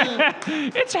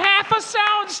 It's half a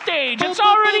sound stage. It's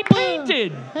already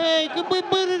painted. Hey, can we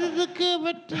put it in the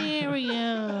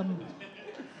cafeteria?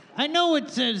 I know it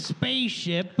says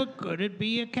spaceship, but could it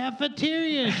be a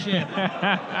cafeteria ship?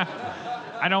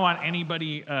 I don't want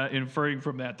anybody inferring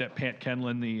from that Pat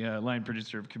Kenlin, the line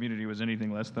producer of Community, was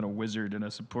anything less than a wizard and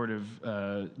a supportive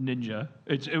ninja.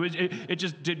 It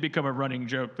just did become a running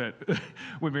joke that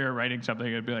when we were writing something,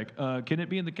 it'd be like, "Can it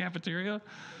be in the cafeteria?"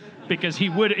 Because he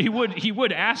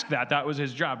would ask that. That was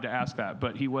his job to ask that,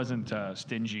 but he wasn't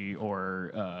stingy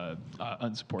or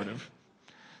unsupportive.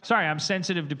 Sorry, I'm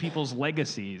sensitive to people's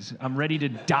legacies. I'm ready to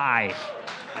die.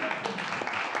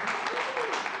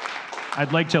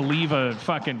 I'd like to leave a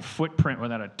fucking footprint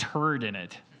without a turd in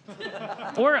it.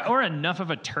 Or enough of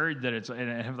a turd that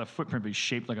and have the footprint be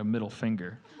shaped like a middle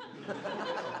finger.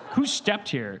 Who stepped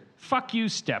here? Fuck you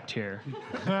stepped here.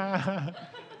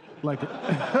 Like,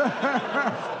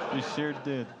 You sure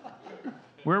did.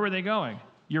 Where were they going?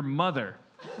 Your mother.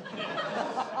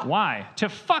 Why? To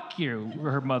fuck you,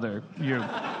 her mother. You.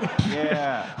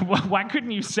 Yeah. Why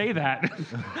couldn't you say that?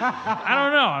 I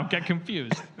don't know. I'm getting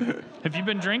confused. Have you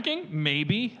been drinking?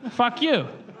 Maybe. Fuck you.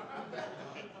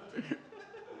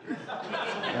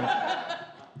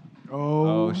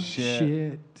 Oh,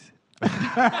 shit.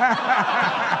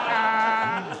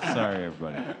 Sorry,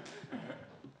 everybody.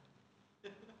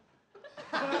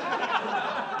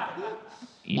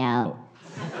 Yo.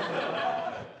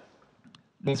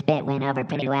 This bit went over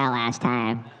pretty well last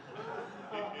time.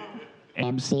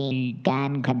 MC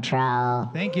Gun Control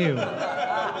Thank you.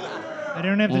 I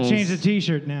don't have to change the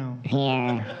t-shirt now.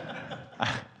 here.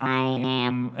 I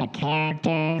am a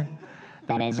character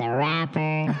that is a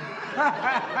rapper.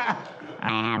 I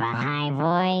have a high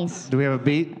voice. Do we have a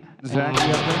beat? Zach, you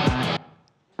up there?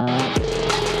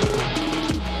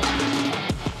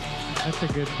 That's a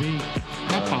good beat.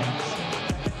 Okay.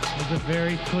 It's a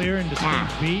very clear and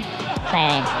distinct beat.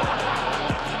 Play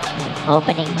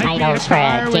opening Might be titles for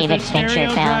car a with David a Fincher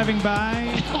stereo film. driving by,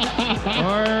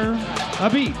 or a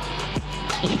beat.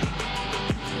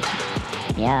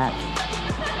 Yeah.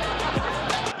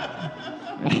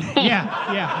 Yeah.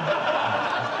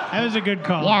 That was a good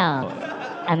call. Yo,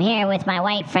 I'm here with my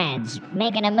white friends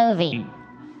making a movie.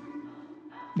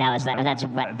 That's what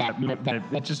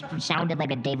It just sounded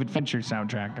like a David Fincher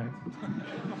soundtrack.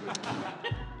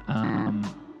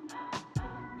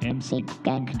 MC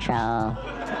Gun Control.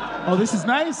 oh, this is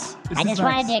nice. This I is just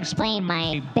nice. wanted to explain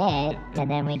my bit, and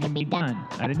then we can be done.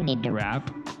 I didn't need to rap.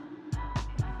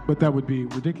 But that would be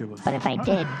ridiculous. But if I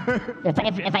did, if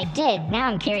I did, now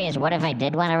I'm curious. What if I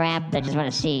did want to rap? I just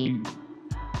want to see.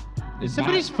 Is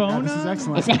somebody's Yeah, phone this is on?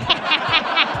 excellent.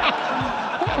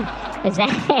 Is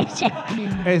that?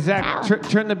 Hey, Zach,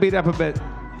 turn the beat up a bit.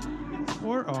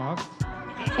 Or off?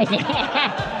 That's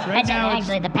now it's-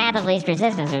 actually the path of least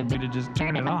resistance would be To just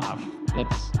turn it off.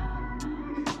 It's.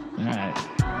 All right.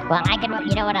 Well, I can.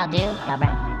 You know what I'll do? I'll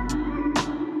rap.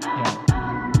 Yeah.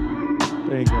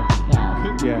 There you go.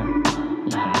 Yeah. Yeah.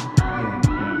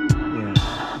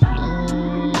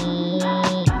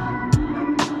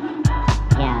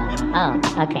 Yeah. Oh,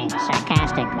 okay.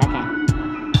 Sarcastic. Okay.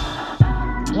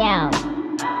 Yo.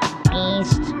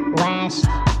 East, west.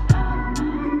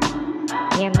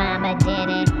 Your mama did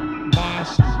it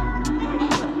best.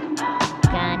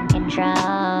 Gun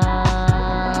control.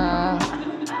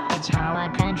 That's how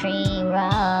Our country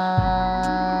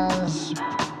rolls.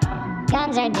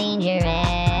 Guns are dangerous.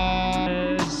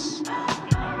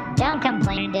 Don't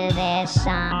complain to this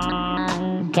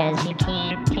song, 'cause you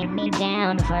can't pin me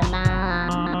down for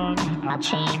long. I'll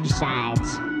change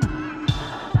sides.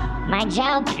 My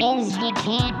joke is you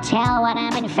can't tell what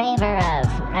I'm in favor of.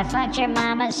 I fucked your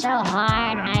mama so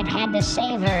hard I'd had to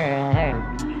savor her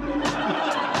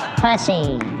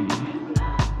pussy.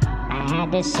 I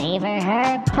had to savor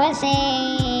her pussy.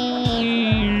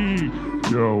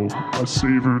 Yo, I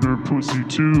savored her pussy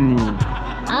too.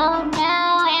 Oh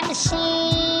no, MC.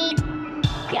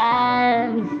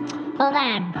 Hold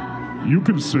on. You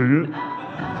can say it.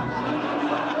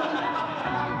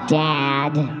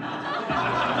 Dad.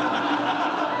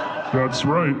 That's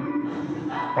right.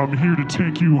 I'm here to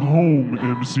take you home,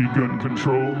 MC Gun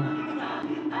Control.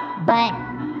 But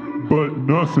But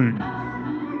nothing.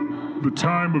 The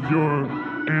time of your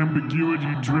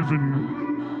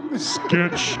ambiguity-driven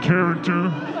sketch character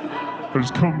has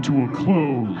come to a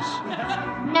close.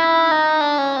 no.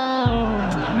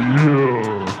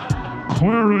 Yeah.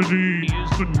 Clarity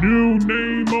It's the new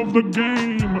name of the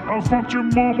game. I fucked your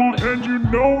mama and you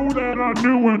know that I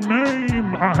knew her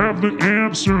name. I have the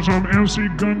answers. I'm MC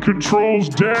Gun Control's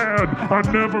dad. I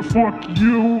never fuck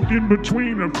you in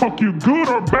between and fuck you good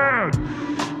or bad.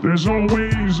 There's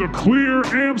always a clear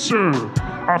answer.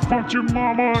 I fucked your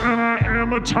mama and I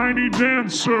am a tiny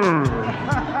dancer.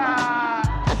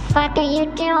 The fuck are you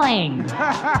doing?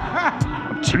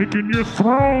 I'm taking your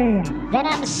throne. Then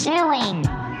I'm suing.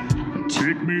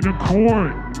 Take me to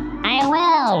court. I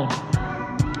will.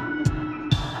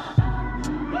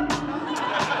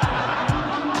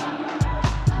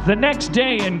 The next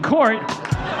day in court,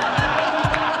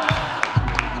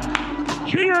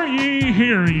 Hear ye,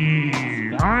 hear ye.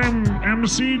 I'm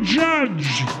MC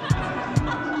Judge.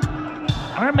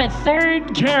 I'm a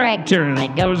third character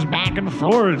that goes back and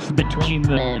forth between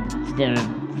the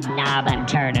knob I'm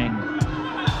turning.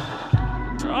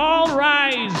 all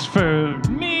rise for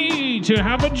me to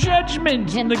have a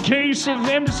judgment in the case of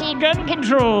MC Gun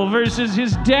Control versus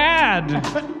his dad.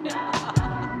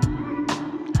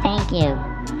 Thank you,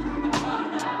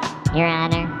 Your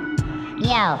Honor.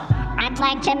 Yo, I'd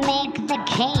like to make the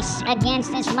case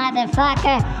against this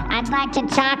motherfucker. I'd like to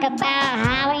talk about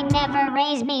how he never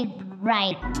raised me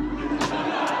right.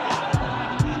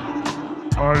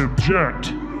 I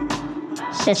object.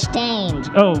 Sustained.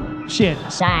 Oh, shit.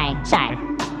 Sorry.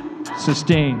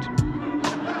 Sustained.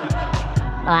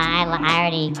 Well, I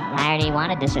already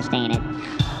wanted to sustain it.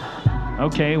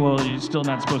 Okay, well, you're still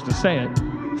not supposed to say it.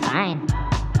 Fine.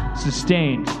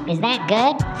 Sustained. Is that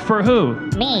good? For who?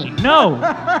 Me. No.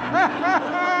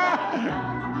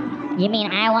 You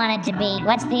mean I want it to be,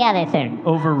 what's the other thing?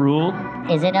 Overruled?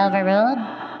 Is it overruled?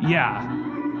 Yeah.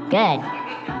 Good.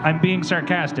 I'm being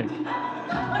sarcastic.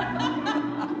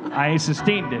 I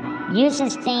sustained it. You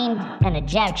sustained an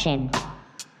ejection,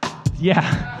 Yeah.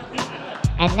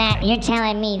 and that you're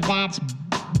telling me that's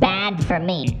bad for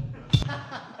me.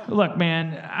 Look,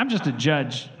 man, I'm just a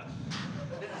judge.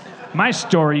 My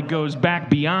story goes back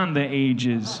beyond the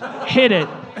ages. Hit it.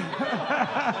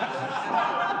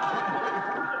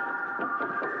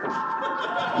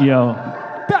 Yo,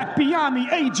 Back beyond the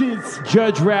ages.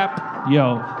 Judge rap.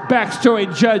 yo.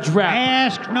 Backstory judge rap.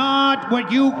 Ask not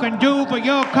what you can do for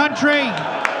your country.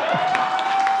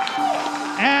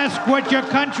 Ask what your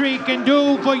country can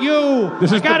do for you.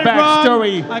 This is I got the it wrong.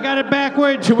 backstory I got it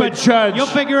backwards. to a but judge. You'll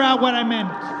figure out what I meant.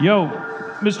 Yo,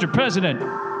 Mr. President,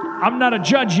 I'm not a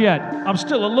judge yet. I'm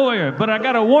still a lawyer, but I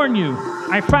gotta warn you,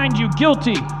 I find you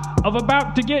guilty of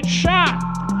about to get shot.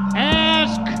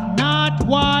 Ask not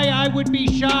why I would be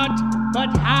shot,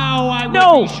 but how I would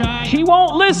No, be shot. he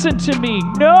won't listen to me.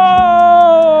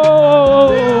 No!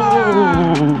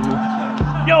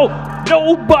 No,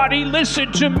 nobody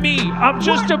listen to me. I'm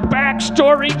just a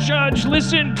backstory judge.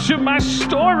 Listen to my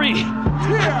story.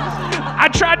 I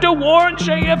tried to warn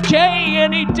JFK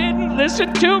and he didn't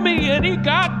listen to me and he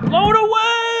got blown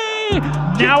away.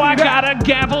 Now I got a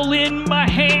gavel in my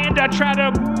hand. I try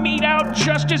to mete out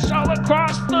justice all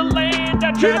across the land.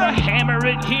 I try to hammer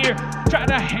it here, try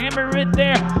to hammer it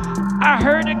there. I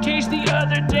heard a case the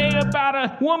other day about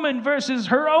a woman versus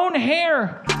her own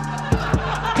hair.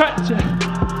 Cut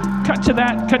to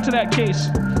that case.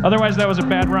 Otherwise, that was a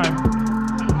bad rhyme.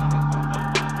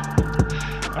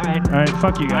 All right,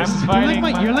 fuck you guys.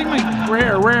 You're like my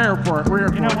Rare for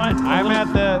it. You know what? I'm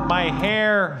at my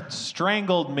hair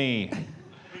strangled me,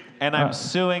 and I'm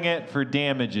suing it for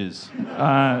damages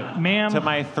Ma'am. to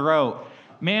my throat.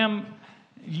 Ma'am,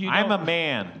 I'm a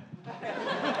man.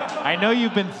 I know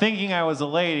you've been thinking I was a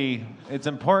lady. It's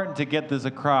important to get this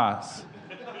across.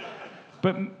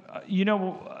 But,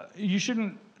 you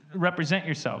shouldn't represent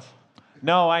yourself.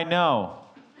 No, I know.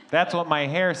 That's what my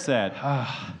hair said.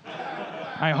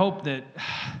 I hope that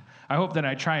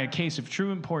I try a case of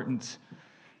true importance.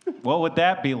 What would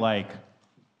that be like?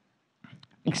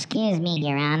 Excuse me,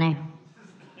 Your Honor.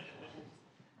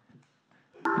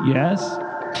 Yes?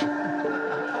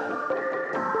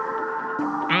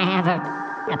 I have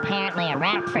apparently a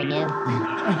rap for you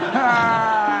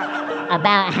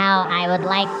about how I would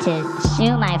like to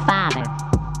sue my father.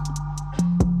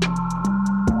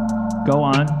 Go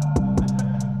on.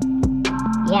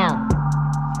 Yo,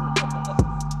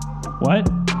 What?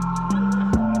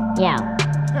 yo,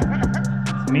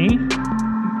 Me?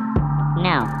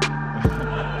 no,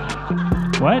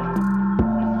 What?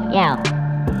 yo,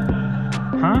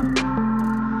 Huh?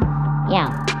 yo,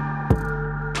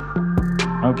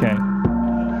 Okay.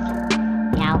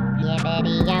 yo,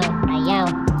 yippity yo, yo,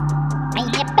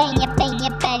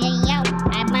 yippity yo,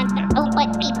 I'm on the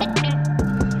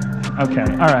Okay.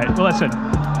 All right. Well, listen.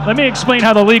 Let me explain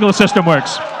how the legal system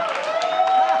works.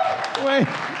 Wait.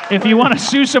 If you want to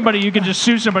sue somebody, you can just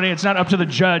sue somebody. It's not up to the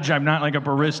judge. I'm not like a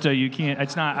barista. You can't.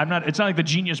 It's not like the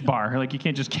Genius Bar. Like you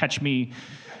can't just catch me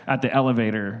at the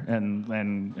elevator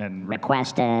and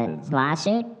Request a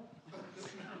lawsuit?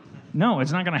 No,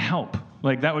 it's not going to help.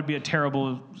 Like that would be a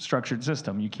terrible structured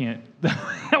system. You can't.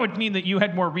 That would mean that you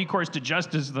had more recourse to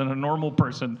justice than a normal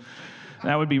person.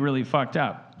 That would be really fucked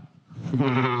up.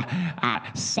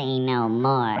 Say no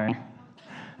more.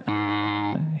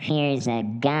 Here's a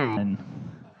gun.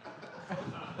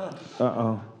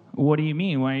 Uh-oh. What do you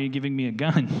mean? Why are you giving me a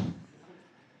gun?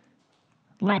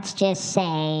 Let's just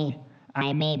say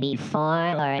I may be for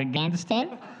or against it,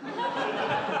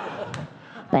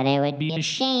 but it would be a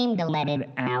shame to let it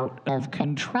out of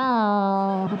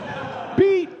control.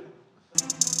 Beat.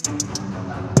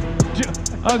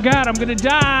 Oh God, I'm gonna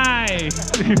die.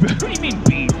 What do you mean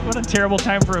beat? What a terrible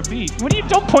time for a beat.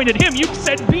 Don't point at him. You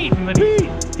said beat, and then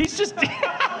he's just.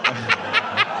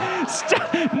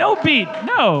 No beat.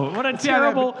 No. What a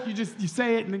terrible. You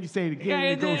say it and then you say it again.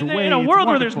 And it goes away. In a It's world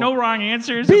where there's wonderful. no wrong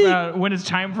answers about when it's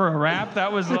time for a rap,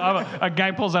 that was a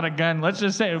guy pulls out a gun. Let's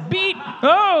just say beat.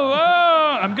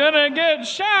 Oh, I'm gonna get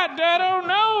shot. I don't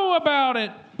know about it.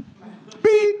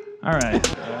 Beat. All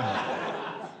right.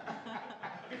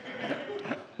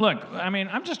 Look, I mean,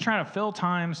 I'm just trying to fill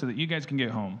time so that you guys can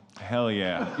get home. Hell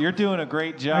yeah. You're doing a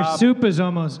great job. Our soup is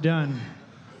almost done.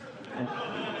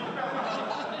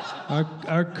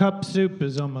 Our cup soup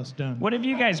is almost done. What have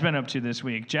you guys been up to this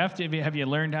week? Jeff, have you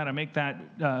learned how to make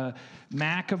that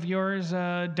Mac of yours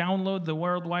download the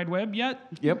World Wide Web yet?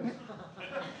 Yep.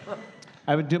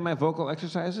 I've been doing my vocal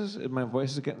exercises, and my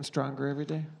voice is getting stronger every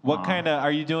day. What kind of,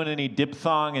 are you doing any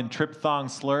diphthong and triphthong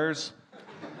slurs?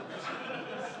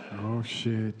 Oh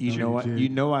shit. You know what? You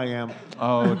know I am.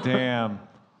 Oh, damn.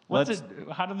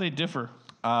 How do they differ?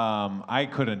 I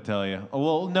couldn't tell you.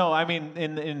 Well, no, I mean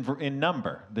in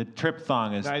number. The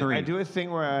triphthong is 3. I do a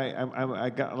thing where I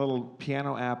got a little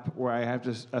piano app where I have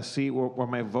to see where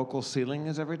my vocal ceiling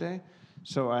is every day.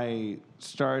 So I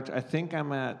think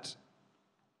I'm at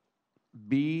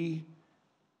B4,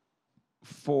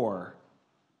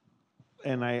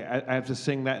 and I have to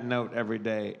sing that note every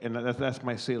day, and that's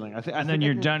my ceiling. And then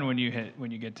you're done when you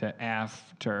get to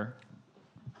after.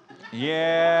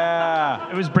 Yeah.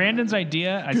 It was Brandon's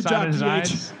idea. I saw it in his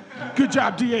eyes. Good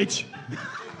job, DH.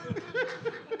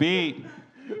 Beat.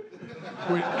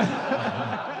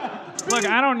 Look,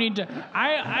 I don't need to.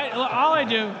 All I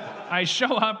do, I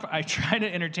show up. I try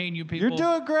to entertain you people. You're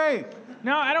doing great.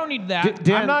 No, I don't need that.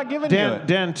 I'm not giving you it.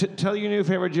 Dan, tell your new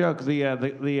favorite joke,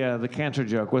 the cancer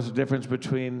joke. What's the difference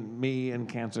between me and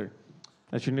cancer?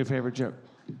 That's your new favorite joke.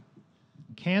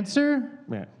 Cancer?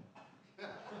 Yeah.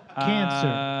 Cancer.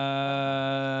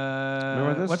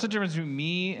 Remember this? What's the difference between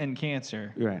me and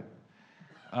cancer? You're right.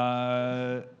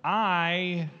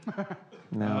 I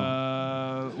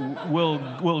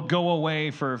will go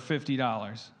away for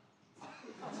 $50.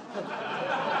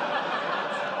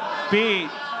 Beat.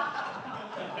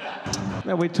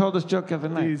 No, we told this joke the other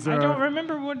night. I don't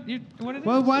remember what it is.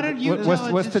 Well, why don't you tell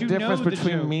it What's the since you difference know the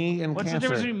between joke? me and What's cancer? the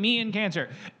difference between me and cancer?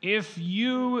 If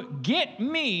you get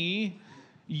me,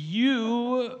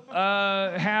 you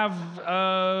have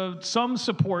some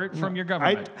support from your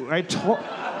government.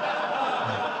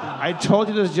 I told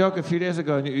you this joke a few days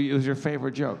ago, and it was your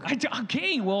favorite joke.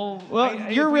 Okay, well,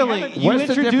 You What's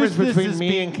the difference introduced this between as me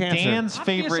being and cancer? Dan's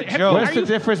favorite Obviously. joke. What's the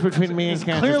difference between me and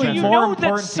cancer? clearly Spencer? more know that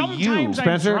important to you. sometimes I'm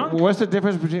Spencer, drunk. what's the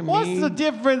difference between What's me? the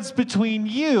difference between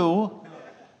you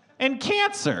and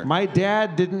cancer? My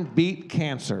dad didn't beat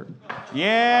cancer.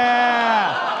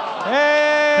 Yeah.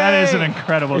 Hey. That is an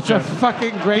incredible It's joke. a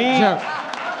fucking great joke.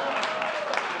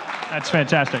 That's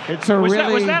fantastic. It's a was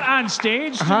really- that on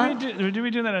stage? Huh? Did we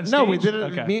do that on stage? No, we did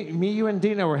it. Okay. Me, you, and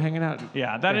Dino were hanging out.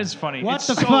 Yeah, that is funny. What it's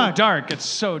the so fuck? dark. It's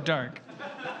so dark.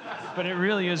 But it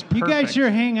really is perfect. You guys sure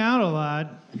hang out a lot.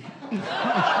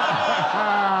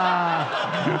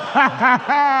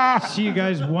 See you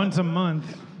guys once a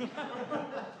month.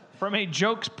 From a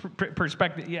jokes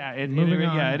perspective, yeah, Moving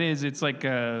on. it is. It's like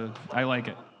I like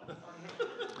it.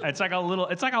 It's like a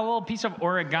little piece of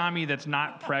origami that's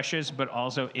not precious, but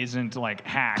also isn't like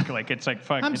hack. Like it's like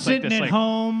fuck. I'm it's sitting like this, at like,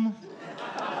 home,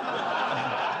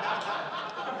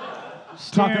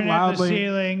 Talking staring at the loudly.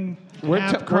 ceiling, We're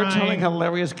half telling crying.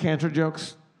 hilarious cancer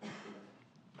jokes.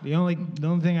 The only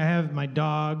thing I have is my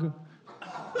dog.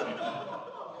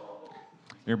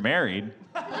 You're married.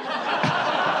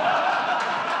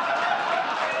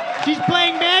 She's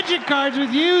playing magic cards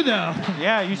with you, though.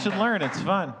 Yeah, you should learn. It's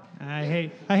fun. I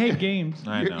hate games.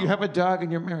 I know. You have a dog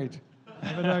and you're married. I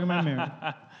have a dog in my marriage.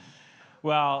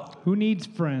 Well, Who needs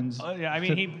friends? yeah, I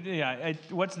mean,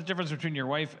 what's the difference between your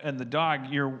wife and the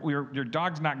dog? Your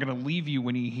dog's not going to leave you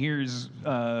when he hears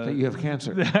That you have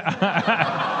cancer.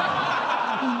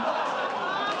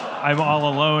 I'm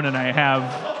all alone and I have.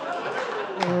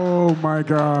 Oh my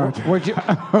God. We're just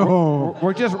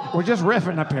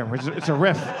riffing up here. It's a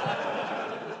riff.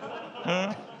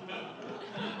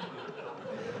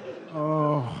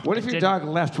 What if your dog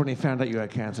left when he found out you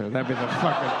had cancer? That'd be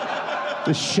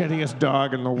the shittiest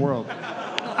dog in the world.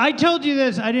 I told you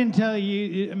this. I didn't tell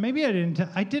you. Maybe I didn't.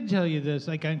 I did tell you this.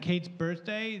 Like on Kate's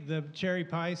birthday, the cherry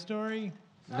pie story.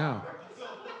 No.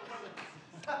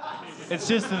 It's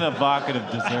just an evocative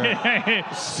dessert.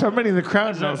 Somebody in the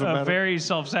crowd knows a about it. very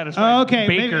self-satisfied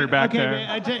baker back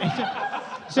there.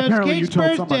 So Apparently it's Kate's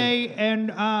you told birthday,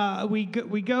 and we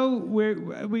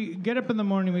get up in the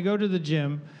morning. We go to the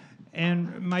gym,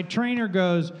 and my trainer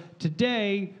goes,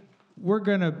 "Today we're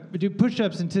gonna do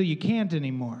push-ups until you can't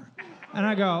anymore." And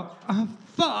I go, "Oh,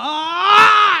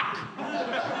 fuck!"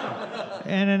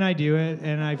 And then I do it,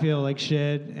 and I feel like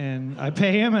shit, and I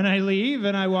pay him, and I leave,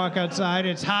 and I walk outside.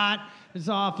 It's hot. It's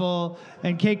awful.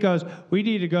 And Kate goes, "We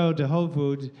need to go to Whole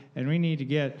Foods, and we need to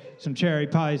get some cherry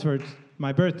pies for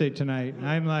my birthday tonight." And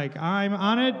I'm like, "I'm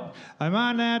on it. I'm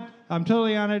on that. I'm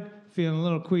totally on it. Feeling a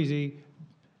little queasy.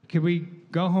 Could we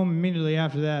go home immediately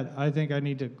after that? I think I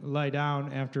need to lie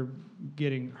down after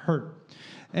getting hurt."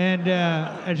 And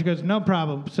she goes, "No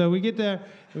problem." So we get there,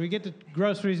 we get the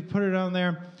groceries, put it on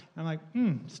there. I'm like,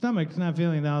 stomach's not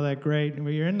feeling all that great. And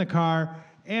we're in the car,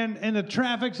 and the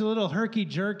traffic's a little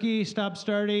herky-jerky,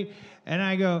 stop-starty. And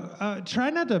I go,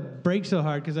 try not to brake so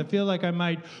hard, because I feel like I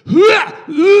might... And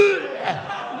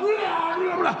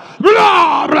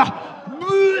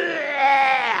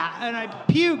I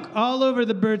puke all over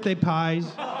the birthday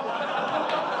pies.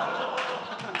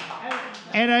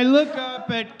 And I look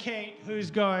up at Kate,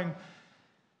 who's going...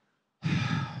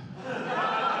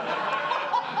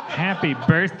 Happy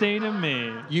birthday to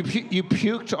me. You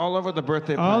puked all over the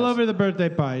birthday pies. All over the birthday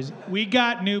pies. We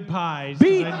got new pies.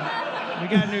 We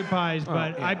got new pies,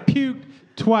 but I puked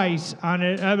twice on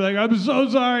it. I'm like, "I'm so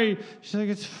sorry." She's like,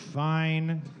 "It's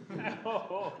fine." It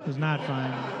was not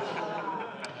fine.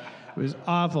 It was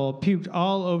awful. Puked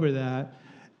all over that.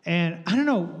 And I don't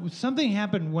know, something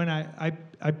happened when I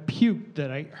puked that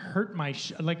I hurt my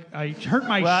shoulder. I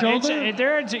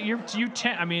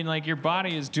mean, like your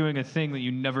body is doing a thing that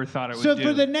you never thought it would do. So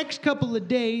for the next couple of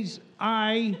days,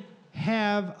 I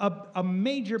have a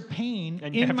major pain in my shoulder.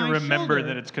 And you have to remember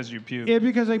that it's because you puked. Yeah,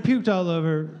 because I puked all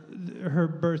over her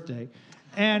birthday.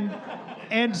 And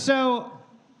so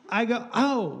I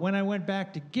go, when I went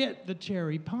back to get the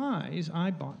cherry pies,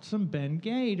 I bought some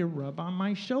Bengay to rub on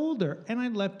my shoulder, and I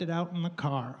left it out in the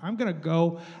car. I'm going to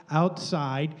go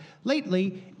outside.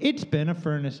 Lately, it's been a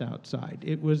furnace outside.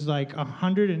 It was like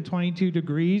 122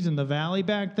 degrees in the valley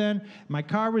back then. My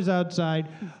car was outside.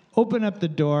 Open up the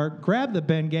door, grab the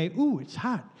Bengay. Ooh, it's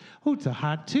hot. Oh, it's a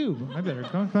hot tube. I better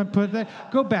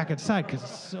go back inside because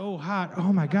it's so hot.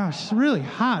 Oh my gosh, it's really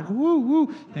hot. Woo,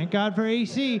 woo. Thank God for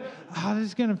AC. Oh, this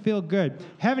is going to feel good.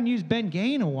 Haven't used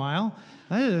Bengay in a while.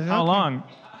 How long?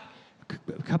 A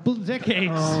couple of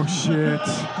decades. Oh, shit.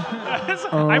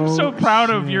 I'm so proud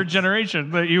of your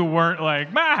generation that you weren't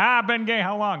like, Bengay,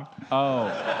 how long? Oh.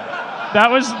 That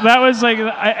was like,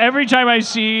 every time I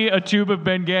see a tube of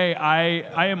Bengay,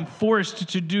 I am forced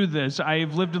to do this.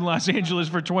 I've lived in Los Angeles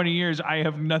for 20 years. I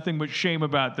have nothing but shame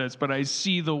about this, but I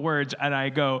see the words and I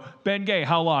go, Bengay,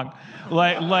 how long?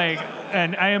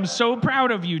 And I am so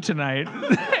proud of you tonight.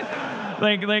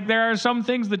 Like there are some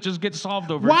things that just get solved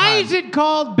over time. Why is it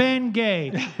called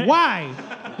Bengay? Why?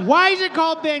 Why is it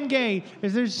called Bengay?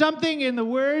 Is there something in the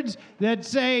words that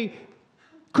say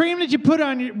cream that you put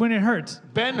on when it hurts?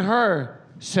 Ben-Hur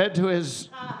said to his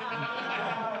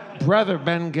brother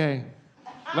Bengay,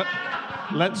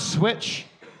 let's switch.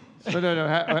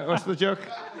 No. What's the joke?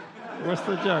 What's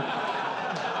the joke?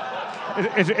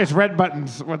 It's red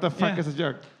buttons. What the fuck is the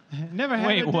joke? Never had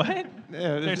Wait, it. what?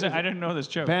 Yeah, I didn't know this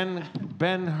joke.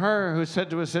 Ben-Hur, who said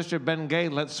to his sister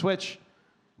Bengay, let's switch.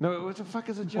 No, what the fuck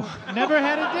is the joke? Never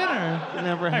had a dinner.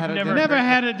 Never had a dinner. Never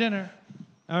had a dinner.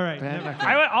 All right.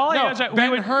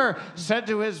 Ben-Hur said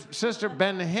to his sister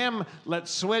Ben-Him,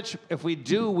 let's switch. If we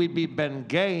do, we'd be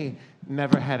Bengay.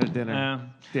 Never had a dinner.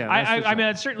 Yeah, I mean,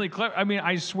 that's certainly clever. I mean,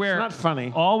 I swear. It's not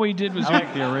funny. All we did was I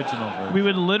like the original version. we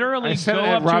would literally said go it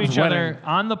at up to Rob's each other wedding.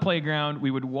 on the playground.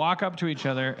 We would walk up to each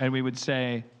other and we would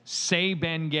say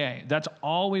Bengay. That's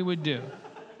all we would do.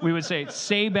 We would say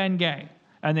Bengay.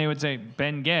 And they would say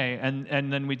Bengay.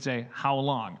 And then we'd say, how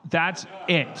long? That's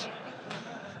it.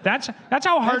 That's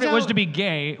how hard it was to be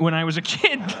gay when I was a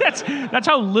kid. That's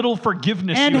how little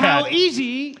forgiveness And you had. how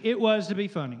easy it was to be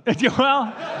funny.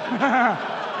 Well,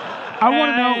 I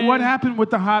want to know what happened with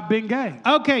the hot Bengay.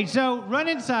 Okay, so run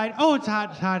inside. Oh, it's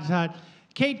hot, it's hot, it's hot.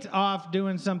 Kate's off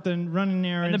doing something, running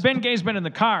errands. and the Bengay's been in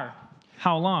the car.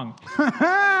 How long?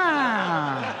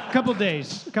 Couple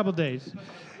days.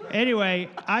 Anyway,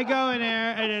 I go in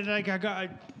there and it's like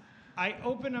I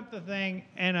open up the thing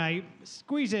and I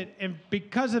squeeze it, and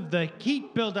because of the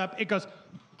heat buildup, it goes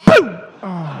boom.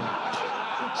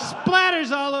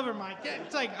 Splatters all over my.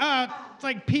 It's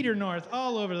like Peter North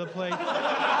all over the place.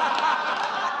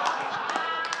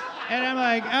 And I'm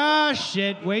like, oh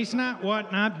shit, waste not,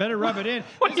 what not, better rub it in.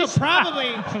 This will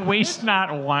probably waste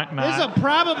not, want not. This will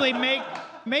probably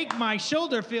make my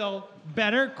shoulder feel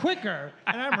better quicker.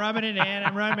 And I'm rubbing it in,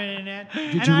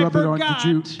 Did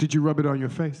you rub it on your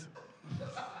face?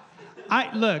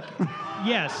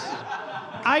 Yes.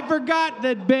 I forgot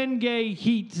that Bengay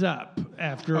heats up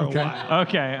after a while.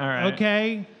 Okay, all right.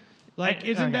 Okay? Like,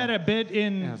 isn't that a bit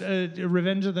in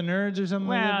Revenge of the Nerds or something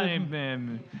like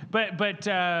that? But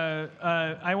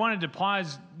I wanted to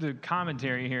pause the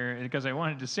commentary here because I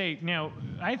wanted to say, now,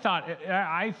 I thought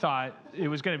it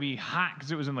was going to be hot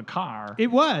because it was in the car.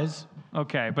 It was.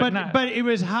 Okay, but it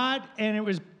was hot and it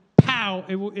was pow.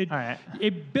 All right.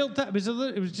 It built up. It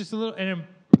was just a little, and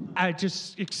I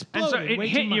just exploded. And so it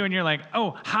hit you, and you're like,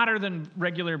 "Oh, hotter than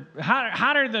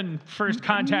first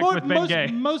contact with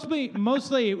Bengay."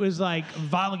 Mostly, it was like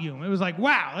volume. It was like,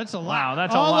 "Wow, that's a lot." Wow,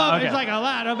 that's a lot. Okay. It's like a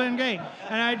lot of Bengay,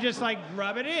 and I just like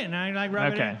rub it in. It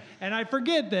in, and I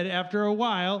forget that after a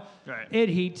while, it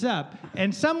heats up,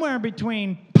 and somewhere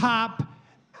between pop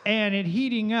and it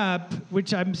heating up,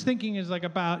 which I'm thinking is like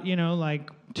about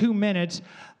 2 minutes.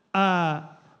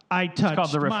 I touched. It's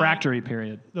called the refractory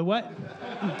period. The what?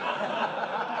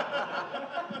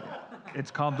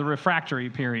 It's called the refractory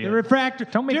period. The refractory.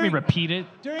 Don't make me repeat it.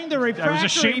 During the refractory. I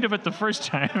was ashamed of it the first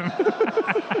time.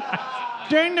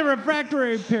 During the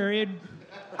refractory period,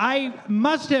 I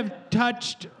must have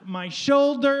touched my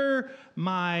shoulder,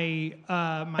 my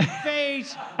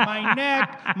face, my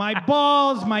neck, my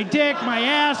balls, my dick, my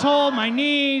asshole, my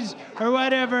knees, or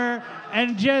whatever,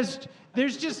 and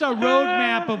there's just a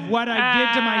roadmap of what I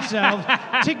did to myself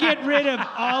to get rid of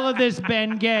all of this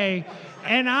Bengay.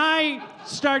 And I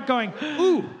start going,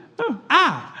 ooh,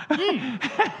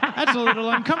 that's a little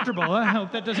uncomfortable. I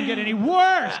hope that doesn't get any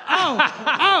worse.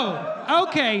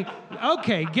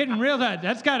 Okay, getting real.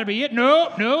 That's got to be it.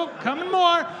 Nope, coming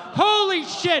more. Holy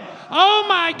shit, oh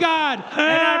my God.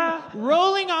 And I'm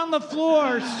rolling on the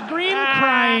floor,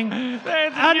 crying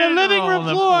on the living room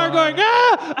floor, going,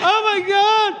 oh my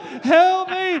God, help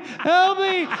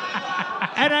me.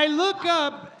 And I look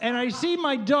up, and I see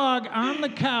my dog on the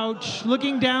couch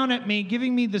looking down at me,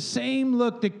 giving me the same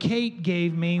look that Kate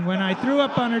gave me when I threw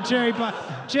up on her cherry pie.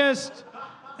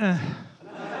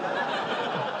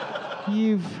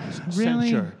 You've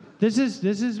really. Censure. This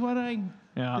is what I.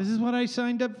 Yeah. This is what I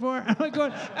signed up for. I'm like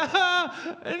going,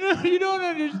 no, you don't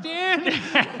understand.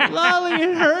 Lolly,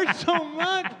 it hurts so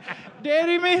much.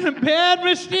 Daddy made a bad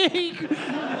mistake.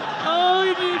 Oh,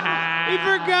 he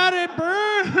forgot it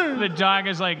burned. The dog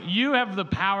is like, you have the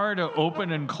power to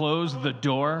open and close the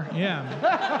door. Yeah.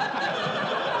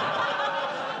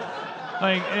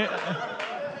 Like,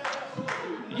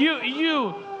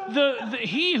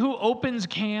 he who opens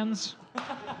cans.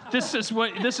 This is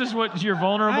what you're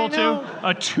vulnerable to?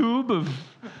 A tube of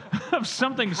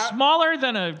something smaller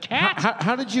than a cat?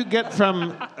 How did you get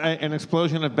from an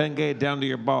explosion of Bengay down to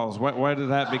your balls? Why did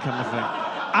that become a thing?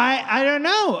 I don't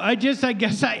know. I guess it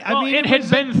had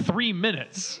been 3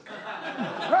 minutes.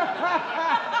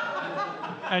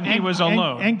 And he was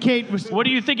alone. And Kate was... What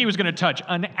do you think he was going to touch?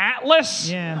 An atlas?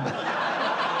 Yeah.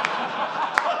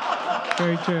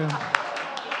 Very true.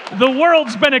 The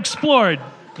world's been explored.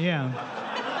 Yeah.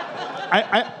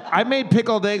 I made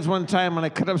pickled eggs one time when I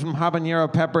cut up some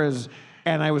habanero peppers,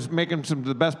 and I was making some of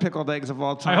the best pickled eggs of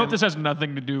all time. I hope this has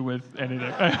nothing to do with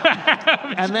anything.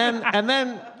 and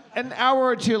then an hour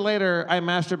or two later, I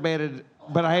masturbated,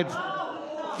 but I had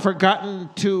forgotten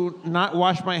to not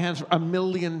wash my hands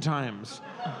 1,000,000 times,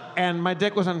 and my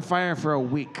dick was on fire for a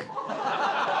week.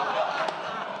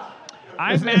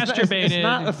 I masturbated. It's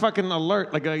not a fucking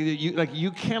alert.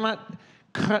 You cannot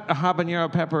cut a habanero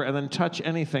pepper and then touch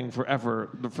anything forever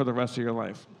for the rest of your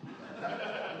life.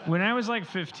 When I was like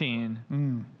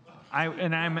 15,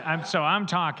 I'm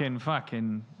talking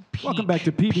fucking peak. Welcome back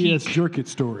to PBS Jerk It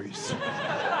Stories.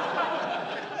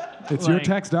 It's your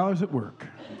tax dollars at work.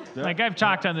 Like I've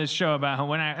talked on this show about how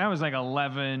when I was like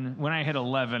 11, when I hit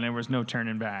 11, there was no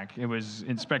turning back. It was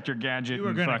Inspector Gadget. You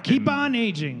were going to keep on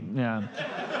aging. Yeah.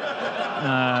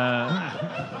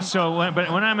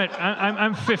 But when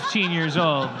I'm 15 years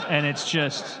old, and it's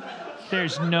just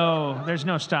there's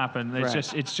no stopping.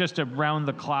 It's just a round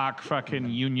the clock fucking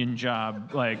union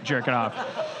job, like jerking off.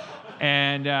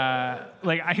 And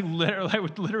like I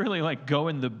would literally like go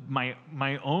in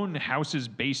my own house's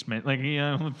basement. Like, you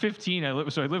know, I'm 15. I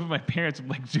live with my parents. I'm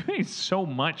like doing so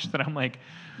much that I'm like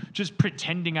just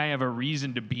pretending I have a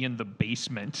reason to be in the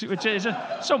basement, which is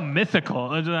just so mythical.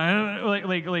 That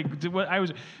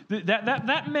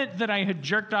meant that I had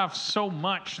jerked off so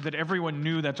much that everyone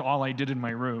knew that's all I did in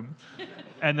my room,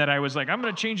 and that I was like, I'm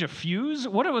gonna change a fuse.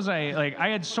 What was I like? I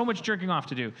had so much jerking off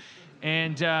to do.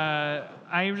 And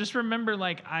I just remember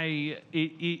like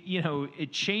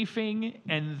it chafing,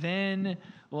 and then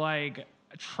like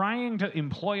trying to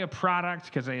employ a product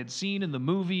because I had seen in the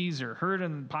movies or heard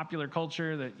in popular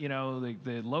culture that, you know,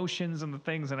 the lotions and the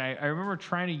things. And I remember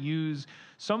trying to use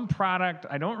some product.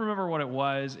 I don't remember what it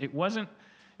was. It wasn't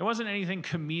anything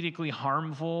comedically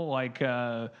harmful like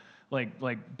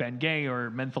Bengay or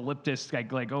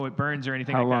mentholyptus, like oh, it burns or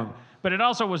anything How like long? that. But it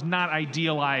also was not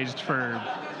idealized for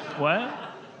what?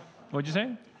 What'd you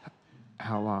say?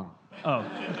 How long? Oh,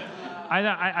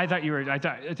 I thought you were.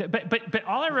 But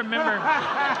all I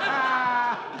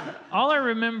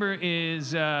remember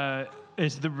is the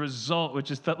result, which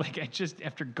is that like I just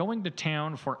after going to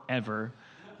town forever,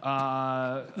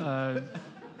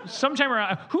 sometime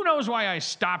around, who knows why I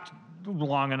stopped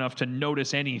long enough to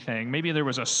notice anything. Maybe there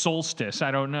was a solstice.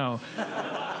 I don't know.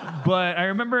 But I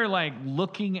remember like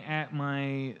looking at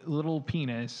my little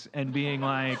penis and being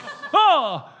like,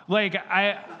 oh, like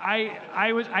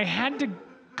I had to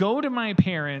go to my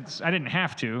parents. I didn't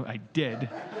have to. I did.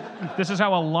 This is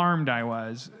how alarmed I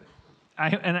was.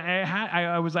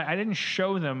 I was like, I didn't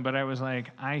show them, but I was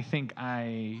like, I think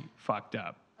I fucked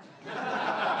up.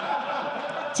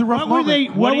 It's a rough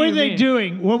moment. What were they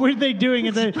doing? What were they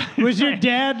doing? Was your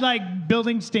dad like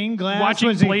building stained glass?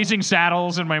 Watching Blazing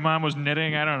Saddles, and my mom was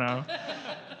knitting. I don't know.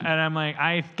 And I'm like,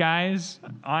 guys,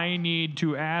 I need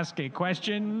to ask a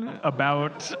question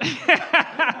about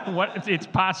what it's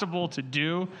possible to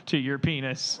do to your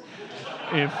penis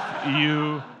if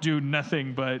you do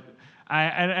nothing but.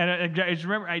 I just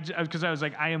remember because I was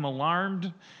like, I am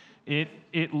alarmed.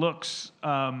 It looks.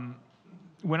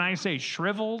 When I say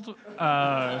shriveled,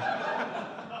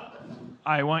 I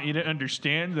want you to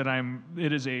understand that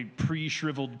it is a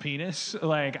pre-shriveled penis.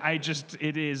 Like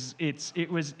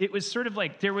it was sort of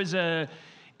like there was I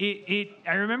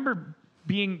remember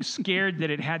being scared that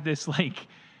it had this like,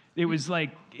 being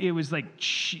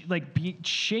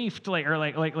chafed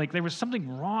like there was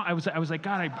something wrong. I was like,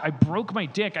 God, I broke my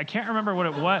dick. I can't remember what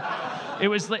it was. It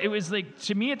was like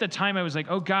to me at the time I was like,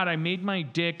 oh God, I made my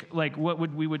dick like what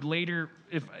we would later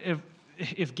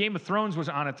if Game of Thrones was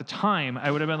on at the time,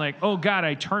 I would have been like, oh God,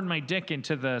 I turned my dick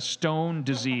into the stone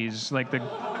disease, like the.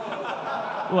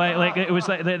 Like it was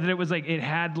like that. It was like it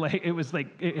had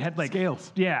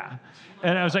Scales. Yeah,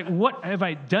 and I was like, what have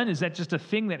I done? Is that just a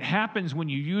thing that happens when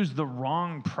you use the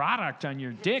wrong product on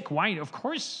your dick? Why? Of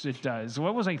course it does.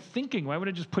 What was I thinking? Why would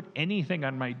I just put anything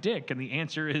on my dick? And the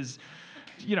answer is,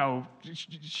 you know,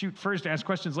 shoot first, ask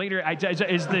questions later.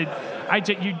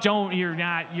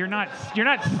 You're not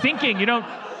thinking. You're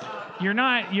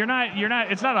not,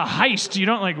 it's not a heist. You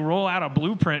don't like roll out a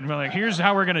blueprint and be like, here's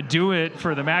how we're going to do it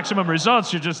for the maximum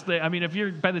results. You're just, I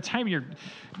mean, by the time you're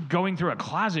going through a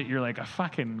closet, you're like a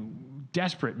fucking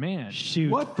desperate man.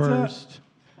 Shoot What, first.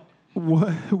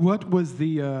 What was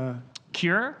the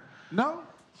Cure? No,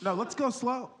 let's go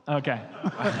slow. Okay.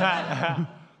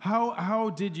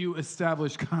 How did you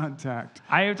establish contact?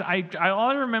 All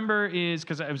I remember is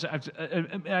because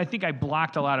I think I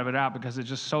blocked a lot of it out because it's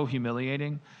just so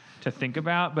humiliating to think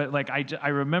about. But like I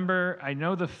remember, I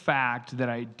know the fact that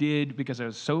I did because I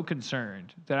was so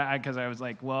concerned because I was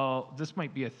like, well, this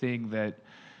might be a thing that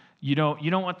you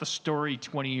don't want the story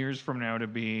 20 years from now to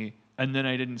be, and then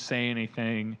I didn't say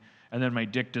anything, and then my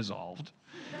dick dissolved.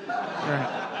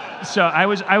 Right. So I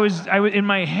was in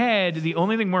my head, the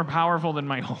only thing more powerful than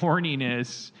my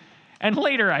horniness, and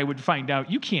later I would find out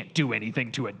you can't do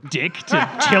anything to a dick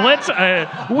to kill it.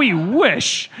 We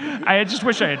wish. I just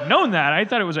wish I had known that. I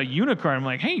thought it was a unicorn. I'm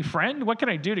like, hey friend, what can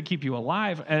I do to keep you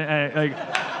alive?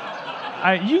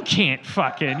 You can't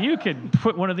you can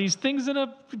put one of these things in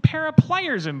a pair of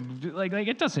pliers and like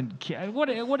it doesn't care. What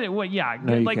yeah.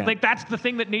 No, like that's the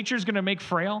thing that nature's gonna make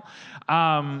frail.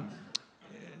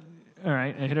 All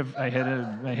right, I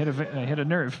hit a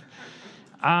nerve.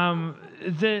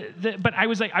 But I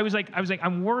was like,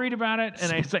 I'm worried about it,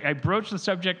 and I broached the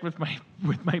subject with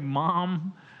my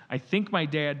mom, I think my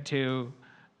dad too,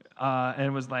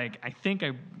 and was like, I think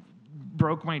I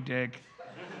broke my dick.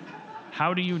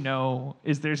 How do you know?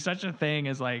 Is there such a thing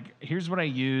as like, here's what I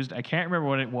used. I can't remember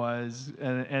what it was,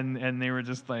 and they were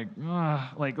just like,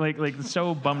 like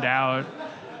so bummed out.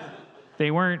 They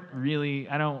weren't really.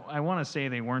 I want to say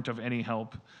they weren't of any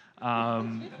help,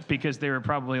 because they were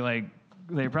probably like,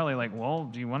 well,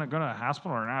 do you want to go to the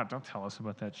hospital or not? Don't tell us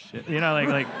about that shit. You know,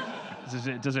 like,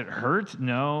 does it hurt?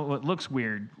 No, it looks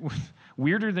weird.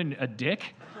 Weirder than a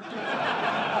dick.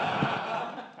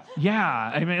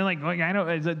 Yeah, I mean, like I know,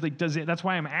 like, does it? That's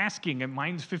why I'm asking. And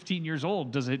mine's 15 years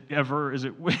old. Does it ever? Is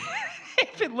it?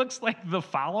 If it looks like the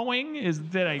following,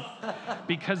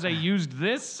 because I used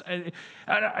this?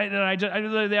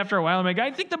 After a while, I'm like,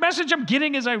 I think the message I'm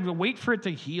getting is I wait for it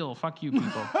to heal. Fuck you,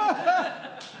 people.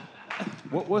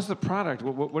 What was the product?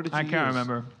 What did you use? I can't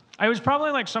remember. I was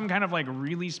probably like some kind of like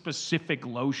really specific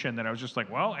lotion that I was just like,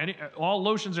 well, all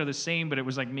lotions are the same, but it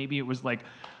was like maybe it was like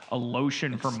a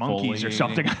lotion for monkeys or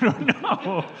something. I don't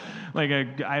know. Like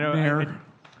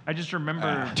I just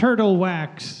remember turtle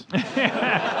wax.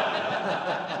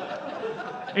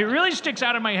 It really sticks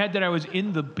out in my head that I was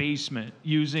in the basement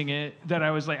using it. That I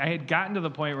was like, I had gotten to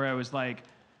the point where I was like,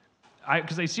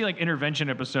 because I see like intervention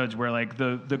episodes where like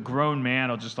the grown man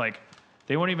will just like,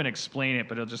 they won't even explain it,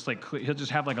 but he'll just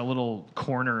have like a little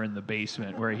corner in the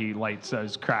basement where he lights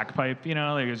his crack pipe, you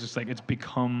know, like it's just like, it's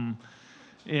become,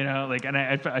 you know, like, and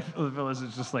I feel it's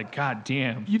just like, God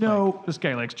damn, you know, like, this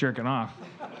guy likes jerking off.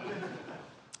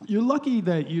 You're lucky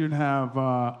that you didn't have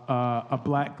a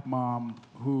black mom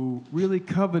who really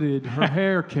coveted her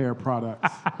hair care products.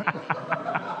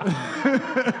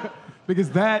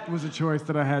 Because that was a choice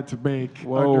that I had to make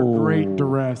under great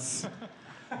duress.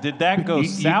 Did that go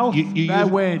south? That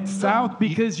went south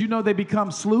because, you know, they become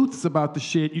sleuths about the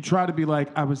shit. You try to be like,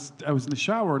 I was in the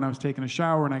shower and I was taking a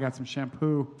shower and I got some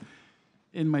shampoo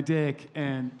in my dick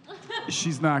and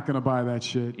she's not going to buy that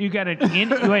shit. You got it in?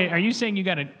 Wait, are you saying you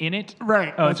got it in it?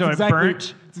 Right. Oh, so it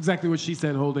burnt? That's exactly what she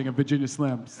said holding a Virginia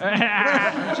Slims.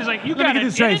 She's like, you Let got me get it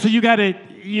this straight. in it? So you got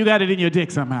it in your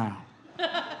dick somehow.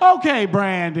 Okay,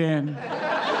 Brandon.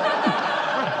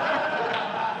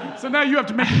 So now you have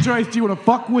to make the choice. Do you want to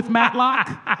fuck with Matlock,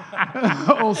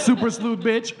 old super sleuth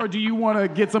bitch, or do you want to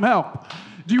get some help?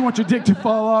 Do you want your dick to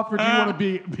fall off, or do you want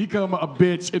to become a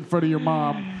bitch in front of your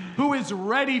mom, who is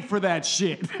ready for that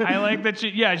shit? I like that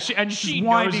she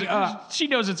knows up. She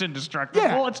knows it's indestructible.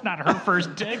 Yeah. It's not her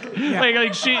first dick. Yeah.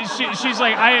 Like she's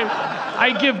like,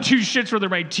 I give two shits whether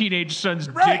my teenage son's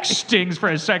dick stings for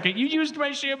a second. You used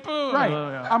my shampoo. Right. Oh,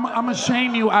 yeah. I'm gonna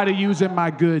shame you out of using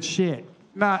my good shit.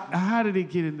 Not how did it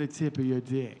get in the tip of your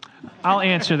dick? I'll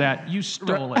answer that. You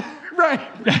stole it. Right.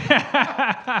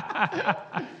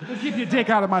 Let's get your dick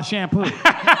out of my shampoo.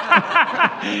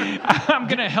 I'm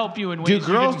gonna help you in ways Do you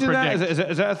girls didn't do that? predict.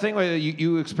 Is that a thing where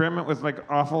you experiment with like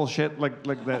awful shit like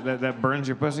that burns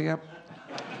your pussy up?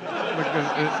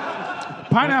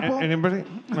 Pineapple. Anybody?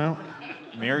 No.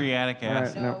 Muriatic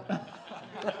acid. No.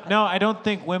 No, I don't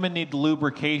think women need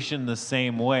lubrication the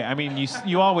same way. I mean,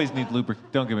 you always need lubrication.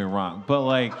 Don't get me wrong, but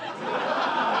like,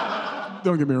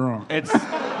 Don't get me wrong.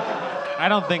 I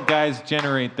don't think guys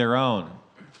generate their own.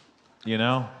 You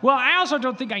know? Well, I also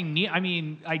don't think I need. I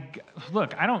mean,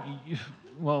 look. I don't.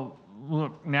 Well,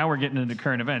 look. Now we're getting into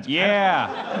current events. Yeah.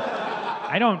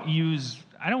 I don't use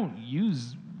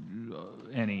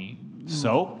any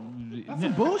Soap? That's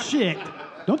some bullshit.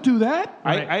 Don't do that.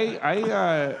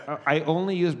 I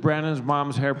only use Brandon's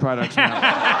mom's hair products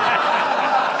now.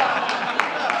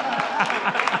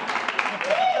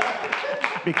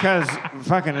 Because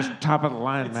fucking it's top of the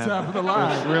line, man. Top of the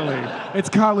line. It's really. It's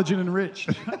collagen enriched.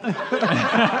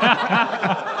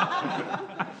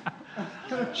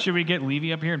 Should we get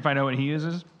Levy up here and find out what he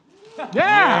uses?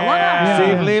 Yeah, why not?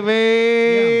 Steve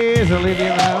Levy. Is a Levy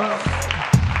in the house?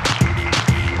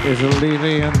 Is a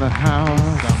Levy in the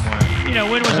house? Somewhere. You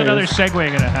know, when was another segue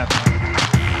gonna happen?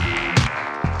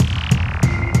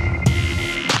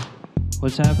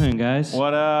 What's happening, guys?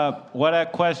 What up?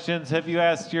 What questions have you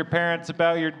asked your parents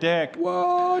about your dick?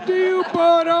 What do you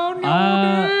put on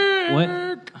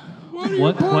your dick?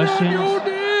 What questions?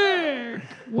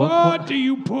 What do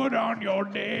you put on your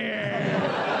dick?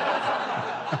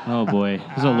 Oh boy,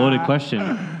 this is a loaded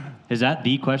question. Is that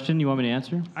the question you want me to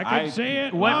answer? I can say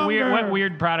it. What longer.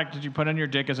 weird product did you put on your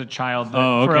dick as a child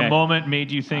that for a moment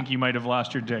made you think you might have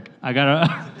lost your dick? I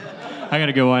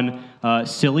gotta go on.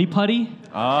 Silly putty?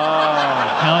 Oh.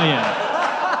 Hell yeah.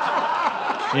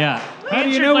 Yeah. How do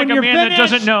you Answered know like when a you're man that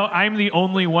finished? doesn't know. I'm the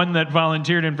only one that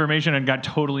volunteered information and got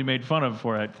totally made fun of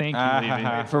for it. Thank you,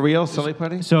 Levy. For real, silly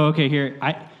putty? So okay, here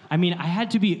I mean I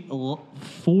had to be 3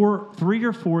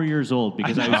 or 4 years old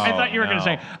because I was. I thought you were going no.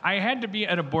 to say I had to be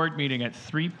at a board meeting at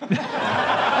 3. Yeah.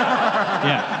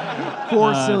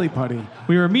 For silly putty.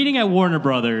 We were meeting at Warner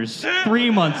Brothers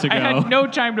 3 months ago. I had no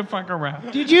time to fuck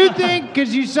around. Did you think,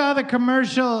 because you saw the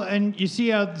commercial and you see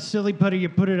how the silly putty, you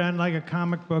put it on like a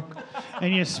comic book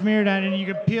and you smear it on and you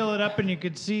could peel it up and you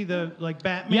could see the like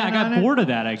Batman Yeah, I got on it? bored of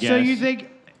that, I guess. So you think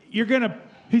you're going to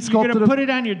put it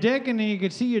on your dick and then you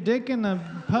could see your dick in the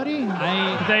putty?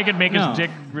 They could make his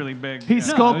dick really big. He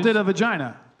sculpted a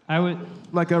vagina. I would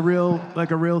like a real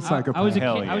psychopath. I was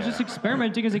just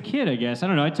experimenting as a kid, I guess. I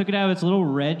don't know. I took it out of its little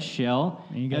red shell.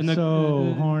 And you got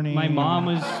so horny. My mom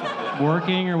was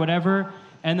working or whatever,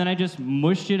 and then I just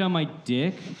mushed it on my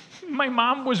dick. My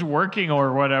mom was working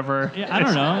or whatever. Yeah, I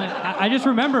don't know. I just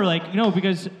remember,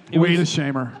 because Way to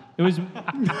shame her. It was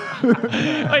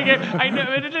I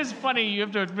know it is funny. You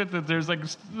have to admit that there's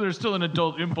still an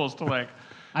adult impulse to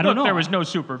I don't know. There was no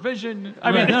supervision.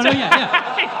 I mean,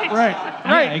 yeah. Right.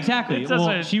 Yeah, exactly.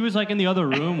 Well, she was in the other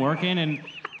room working, and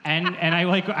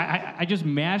I just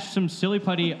mashed some silly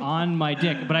putty on my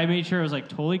dick, but I made sure it was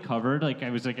totally covered, I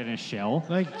was in a shell.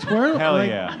 Like twirl? Hell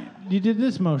yeah. You did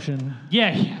this motion.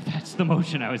 Yeah, that's the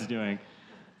motion I was doing.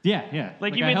 Yeah.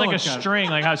 You made a string,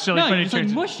 like how silly putty you just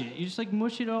turns. mush it. You just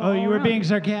mush it all. Oh, you were around. being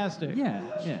sarcastic. Yeah.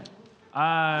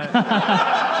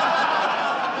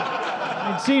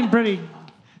 It seemed pretty.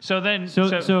 So then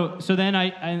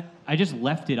I just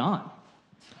left it on.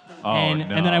 Oh, and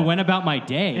then I went about my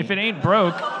day. if it ain't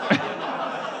broke,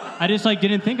 I just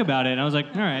didn't think about it, and I was like,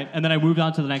 all right. And then I moved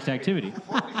on to the next activity.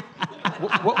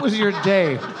 What was your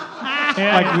day? All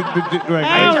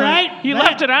right. he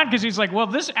left it on because he's like, well,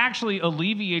 this actually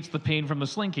alleviates the pain from the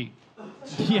slinky.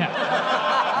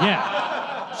 Yeah.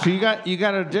 So you got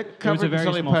a dick covered in very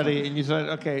silly small putty, thing. and you said,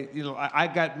 okay, I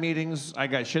got meetings, I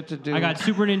got shit to do. I got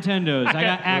Super Nintendos. I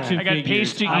got action I got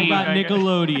figures. paste to I eat. got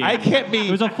Nickelodeon. I can't be.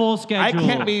 It was a full schedule. I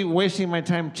can't be wasting my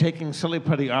time taking silly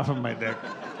putty off of my dick.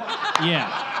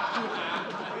 Yeah.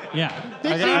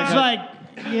 This seems like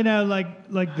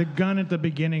the gun at the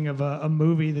beginning of a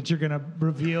movie that you're gonna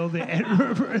reveal the end.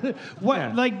 What?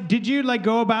 Yeah. Did you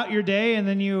go about your day and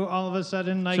then you all of a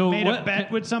sudden made a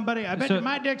bet with somebody? I bet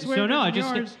my dick's weirder than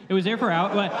yours. It was there for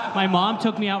out. My mom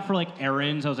took me out for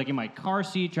errands. I was in my car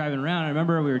seat driving around. I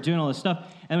remember we were doing all this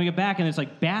stuff, and we get back and it's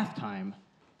bath time.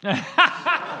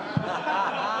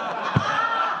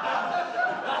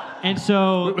 And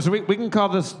so we can call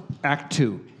this Act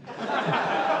 2.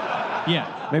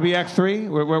 Yeah. Maybe Act 3?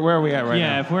 Where are we at right now?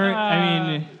 Yeah, if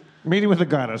we're, Meeting with the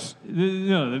goddess.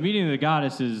 the meeting of the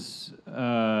goddess is,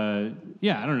 I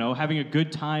don't know, having a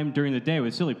good time during the day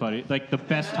with silly putty, the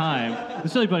best time. The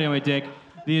silly putty on my dick.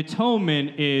 The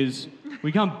atonement is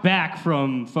we come back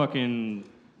from fucking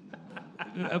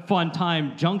a fun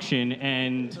time junction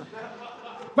and it's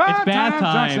bath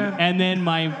time, and then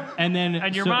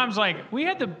your mom's like, we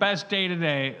had the best day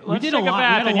today. Let's did take a lot.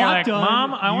 bath. We had a And you're lot like, done.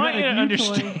 Mom, I You want had you a to new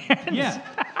understand. Yeah.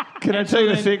 Can I And tell so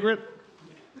you a then- secret?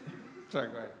 Sorry,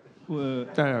 go ahead. No,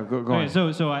 go Okay,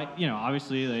 on. so I,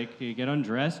 obviously, you get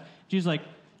undressed. She's like,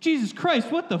 Jesus Christ,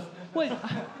 what?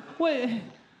 Why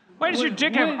does your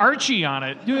dick have Archie on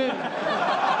it? Yeah.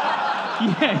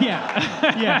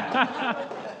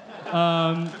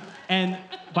 And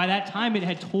by that time, it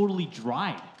had totally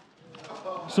dried.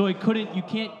 So you couldn't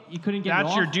get it off.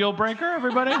 That's your deal breaker,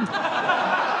 everybody? You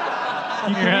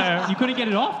couldn't get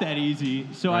it off that easy.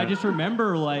 So I just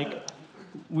remember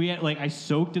we had I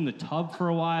soaked in the tub for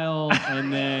a while,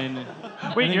 and then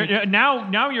Wait,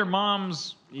 now your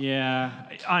mom's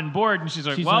on board, and she's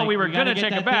like, we were gonna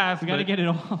take a bath. We gotta get it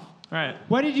off. Right.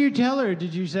 What did you tell her?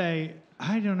 Did you say,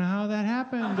 I don't know how that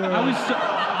happened? Or... I was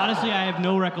honestly, I have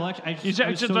no recollection. You said,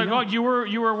 it's just you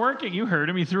were working. You heard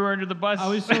him. He threw her under the bus. I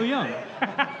was so young.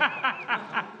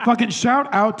 Fucking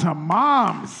shout out to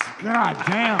moms. God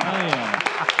damn. Oh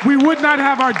yeah. We would not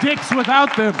have our dicks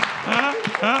without them.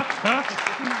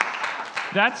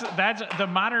 That's the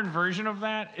modern version of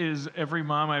that is every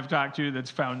mom I've talked to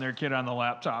that's found their kid on the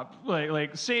laptop,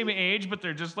 like same age, but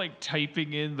they're just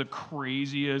typing in the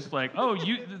craziest,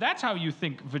 that's how you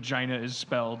think vagina is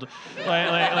spelled,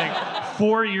 like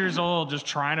 4 years old, just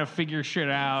trying to figure shit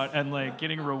out and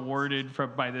getting rewarded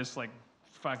by this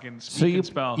fucking speak and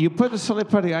spell. You put the silly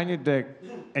putty on your dick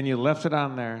and you left it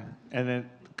on there and it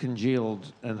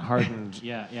congealed and hardened.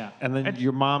 Yeah. And then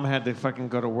your mom had to fucking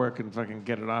go to work and fucking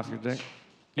get it off your dick.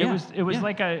 It Yeah. was Yeah.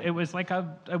 like a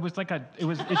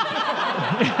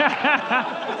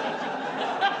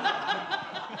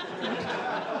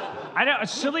I know a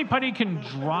silly putty can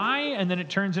dry and then it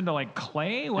turns into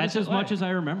clay. That's as much as I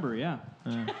remember. Yeah.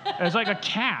 It's like a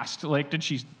cast. Did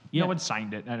she? Yeah. No one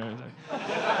signed it. I don't know.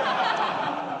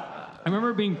 I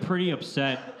remember being pretty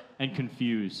upset and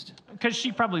confused. Because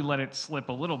she probably let it slip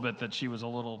a little bit that she was a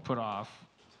little put off.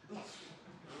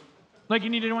 Like, you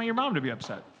didn't want your mom to be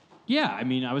upset. Yeah, I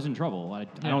mean, I was in trouble. I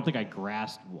don't think I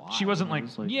grasped why. She wasn't I like,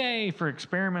 was like, yay for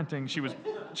experimenting. She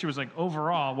was like,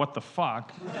 overall, what the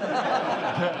fuck?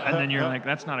 And then you're like,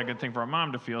 that's not a good thing for a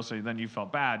mom to feel, so then you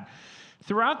felt bad.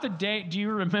 Throughout the day, do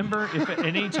you remember if at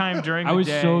any time during the day... I was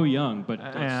so young, but...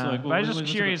 Yeah, like, but I was just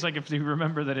curious, like, if you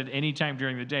remember that at any time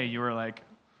during the day, you were like,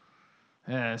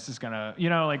 this is gonna... You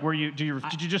know, like, did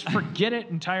you just forget it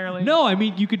entirely? No, I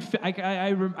mean, you could... I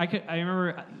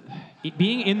remember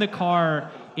being in the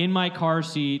car, in my car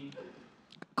seat,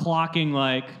 clocking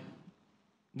like,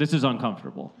 this is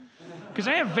uncomfortable. Because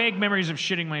I have vague memories of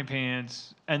shitting my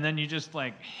pants, and then you just,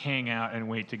 like, hang out and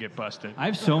wait to get busted. I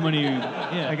have so many...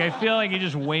 Yeah. Like, I feel like you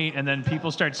just wait, and then people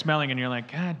start smelling, and you're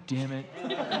like, God damn it.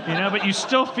 You know, but you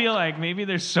still feel like maybe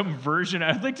there's some version.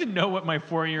 I'd like to know what my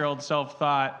 4-year-old self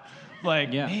thought.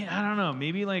 Like, man, I don't know.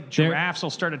 Maybe, like, giraffes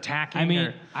will start attacking. I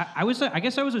mean, I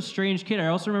guess I was a strange kid. I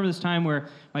also remember this time where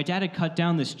my dad had cut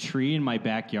down this tree in my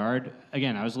backyard.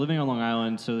 Again, I was living on Long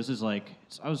Island, so this is like...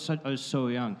 I was so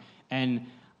young. And...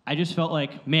 I just felt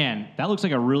like, man, that looks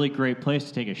like a really great place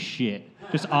to take a shit.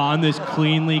 Just on this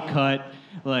cleanly cut,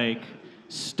 like,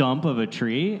 stump of a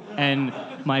tree. And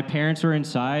my parents were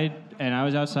inside, and I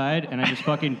was outside, and I just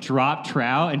fucking dropped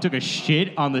trout and took a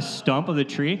shit on the stump of the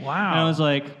tree. Wow. And I was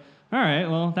like, all right,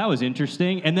 well, that was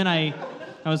interesting. And then I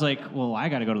was like, well, I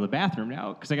got to go to the bathroom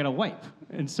now because I got to wipe.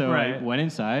 And so I went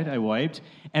inside, I wiped.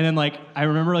 And then, like, I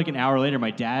remember, like, an hour later,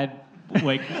 my dad,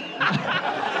 like...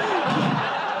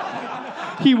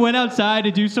 He went outside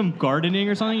to do some gardening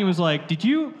or something. He was like, did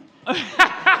you... He was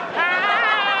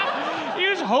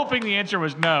hoping the answer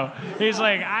was no. He's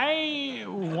like, I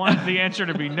want the answer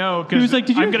to be no because like,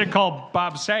 I'm going to call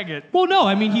Bob Saget. Well, no,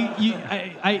 I mean,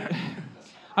 I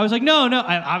was like, no.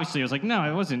 Obviously, I was like,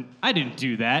 no, I didn't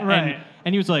do that. Right.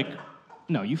 And he was like,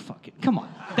 no, you fucking... Come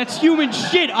on. That's human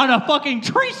shit on a fucking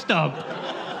tree stump.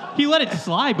 He let it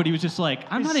slide, but he was just like,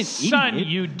 I'm not an Son, idiot.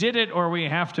 you did it or we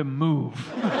have to move.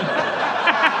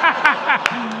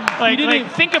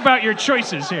 like, think about your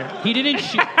choices here. He didn't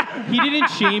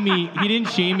shame me. He didn't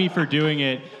shame me for doing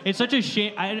it. It's such a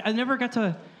shame. I never got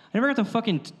to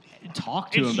fucking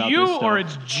talk to him about this stuff. It's you or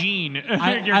it's Gene.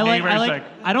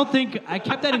 I don't think I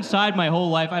kept that inside my whole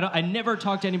life. I never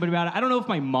talked to anybody about it. I don't know if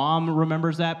my mom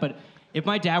remembers that, but if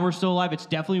my dad were still alive, it's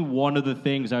definitely one of the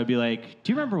things I would be like,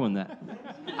 do you remember when that?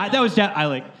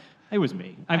 It was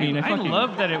me. I mean, I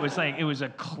love that it was a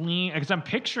clean, because I'm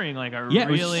picturing like a it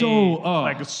was really so,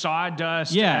 like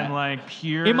sawdust and like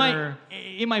pure. In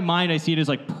my mind, I see it as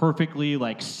like perfectly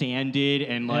like sanded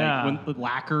and like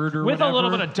lacquered or with whatever. a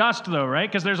little bit of dust though, right?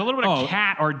 Because there's a little bit of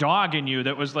cat or dog in you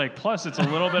that was like. Plus, it's a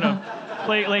little bit of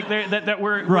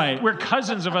we're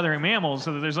cousins of other mammals,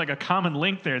 so that there's like a common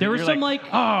link there. There was some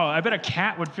like I bet a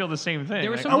cat would feel the same thing.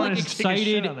 There was some like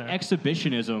excited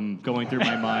exhibitionism going through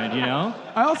my mind, you know.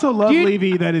 I also love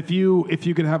Levy that if you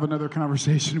could have another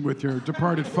conversation with your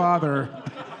departed father,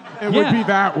 it would be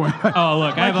that one. Oh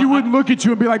look, like he wouldn't look at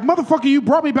you and be like, "Motherfucker, you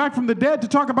brought me back from the dead to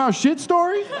talk about shit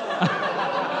stories."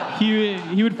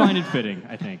 He would find it fitting,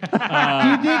 I think. Do you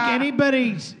think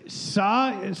anybody saw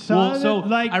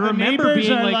like I remember the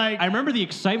being like, I remember the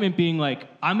excitement being like,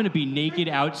 I'm gonna be naked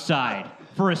outside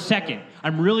for a second.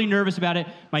 I'm really nervous about it.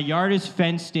 My yard is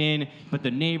fenced in, but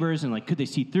the neighbors and like, could they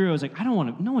see through? I was like, I don't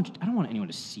want anyone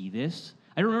to see this.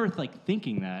 I remember like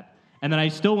thinking that, and then I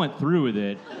still went through with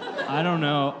it. I don't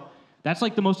know. That's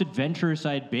like the most adventurous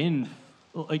I'd been,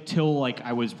 like till like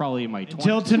I was probably in my 20s.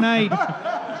 Till tonight.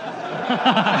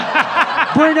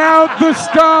 Bring out the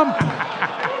stump.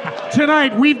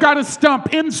 Tonight we've got a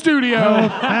stump in studio.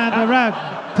 Poop on the rock.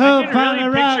 Poop on the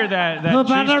rock. Picture that Poop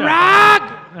on the tree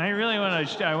rock. I really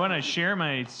want to share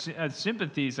my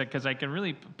sympathies because I can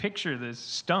really picture this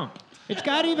stump. It's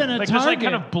got even a like target. Just like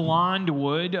kind of blonde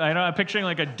wood. I'm picturing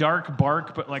like a dark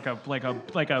bark, but like a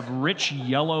rich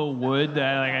yellow wood.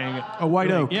 A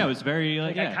white oak. Yeah, it was very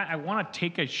like. I want to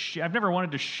take a shit. I've never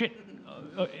wanted to shit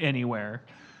anywhere.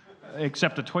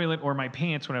 Except the toilet or my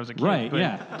pants when I was a kid. Right, but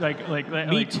yeah.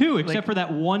 Me too, except for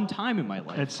that one time in my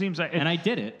life. It seems like... and I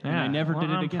did it, and I never did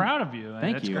it again. I'm proud of you.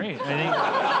 Thank you. That's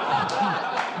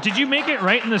great. Did you make it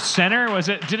right in the center?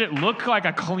 Did it look like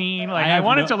a clean... I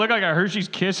want it to look like a Hershey's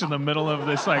Kiss in the middle of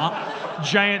this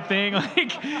giant thing.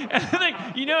 And then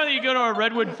you know you go to a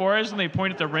redwood forest and they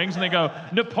point at the rings and they go,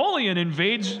 Napoleon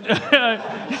invades...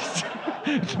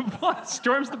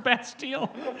 storms the Bastille,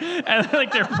 and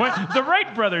the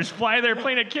Wright brothers fly there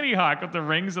playing a kitty hawk with the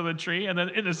rings of the tree, and then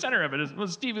in the center of it is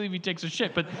Steve Levy takes a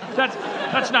shit, but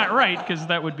that's not right because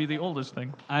that would be the oldest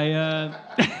thing. I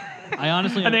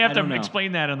honestly and they have to know.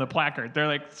 explain that on the placard. They're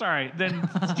like, sorry, then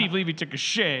Steve Levy took a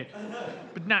shit,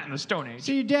 but not in the Stone Age.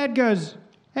 So your dad goes,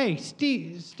 Hey,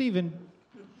 Steven,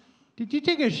 did you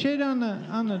take a shit on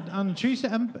the tree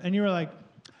stump? And you were like,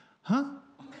 huh?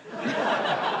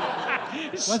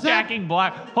 Stacking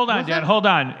block. Hold on, Dad. Hold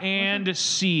on. And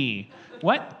C.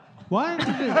 What? What?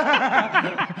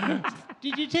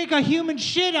 Did you take a human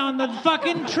shit on the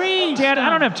fucking tree? Dad, I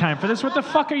don't have time for this. What the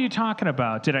fuck are you talking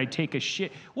about? Did I take a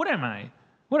shit? What am I?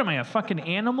 What am I, a fucking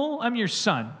animal? I'm your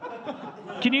son.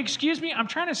 Can you excuse me? I'm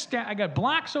trying to stack. I got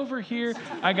blocks over here.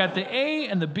 I got the A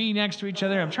and the B next to each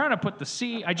other. I'm trying to put the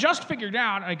C. I just figured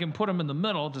out I can put them in the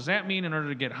middle. Does that mean in order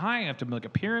to get high, I have to make a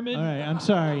pyramid? All right, I'm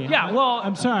sorry. Yeah, well,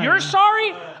 I'm sorry. You're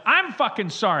sorry? I'm fucking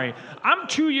sorry. I'm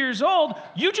 2 years old.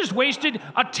 You just wasted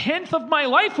 1/10 of my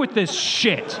life with this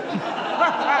shit.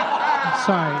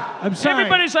 I'm sorry.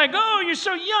 Everybody's like, oh, you're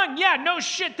so young. Yeah, no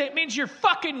shit. That means you're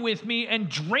fucking with me and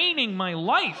draining my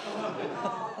life.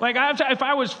 Like, if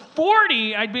I was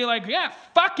 40, I'd be like, yeah,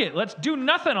 fuck it. Let's do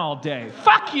nothing all day.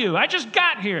 Fuck you. I just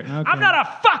got here. Okay. I'm not a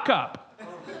fuck up.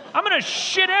 I'm going to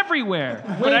shit everywhere.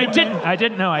 But I didn't. I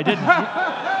didn't. No, I didn't.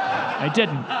 I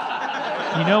didn't.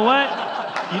 You know what?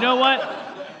 You know what?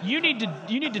 You need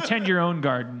to tend your own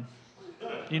garden.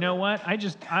 You know what?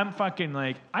 I'm fucking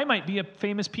like, I might be a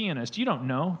famous pianist. You don't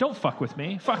know. Don't fuck with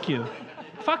me. Fuck you.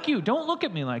 Fuck you. Don't look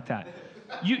at me like that.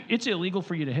 It's illegal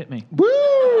for you to hit me. Woo!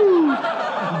 Woo!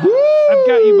 I've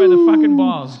got you by the fucking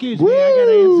balls. Excuse me, I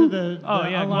gotta answer the Oh,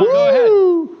 yeah, alarm. go ahead.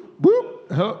 Woo!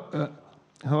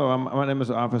 Hello, my name is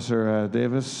Officer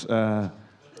Davis.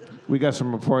 We got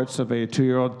some reports of a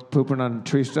 2-year-old pooping on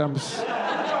tree stumps.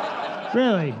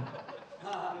 Really?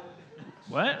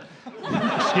 What?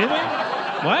 Excuse me?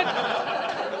 What?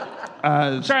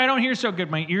 Sorry, I don't hear so good.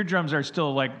 My eardrums are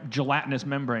still like gelatinous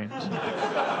membranes.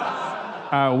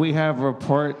 We have a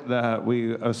report that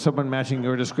someone matching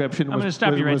your description. I'm going to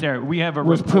stop you right there. We have a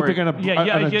was report. pooping on a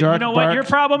yeah, on a you dark know what bark. your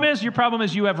problem is? Your problem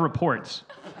is you have reports.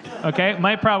 Okay?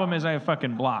 My problem is I have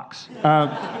fucking blocks. Do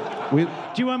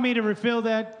you want me to refill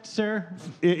that, sir?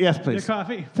 Yes, please. Your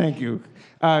coffee? Thank you.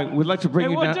 We'd like to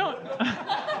bring you down. Don't.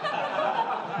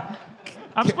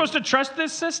 I'm supposed to trust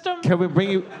this system? Can we bring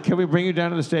you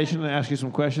down to the station and ask you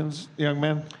some questions, young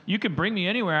man? You can bring me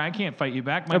anywhere. I can't fight you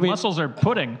back. My muscles are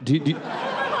pudding. Do you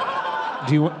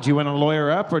want to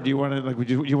lawyer up, or do you want to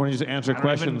you want to just answer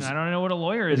questions? I don't know what a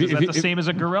lawyer is. Is that the same as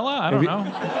a gorilla? I don't know.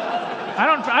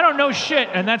 I don't know shit,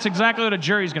 and that's exactly what a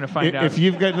jury's going to find out. If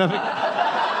you've got nothing,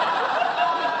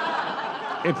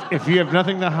 if you have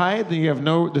nothing to hide, then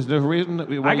there's no reason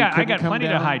that I got plenty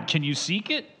to hide. Can you seek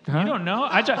it? Huh? You don't know.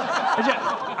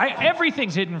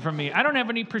 Everything's hidden from me. I don't have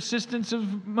any persistence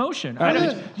of motion.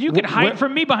 You could hide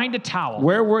from me behind a towel.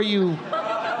 Where were you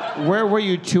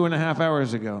 2.5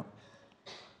 hours ago?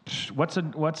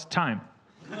 What's time?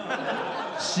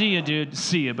 See ya, dude.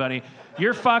 See ya, buddy.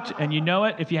 You're fucked, and you know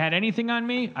it. If you had anything on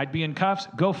me, I'd be in cuffs.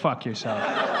 Go fuck yourself.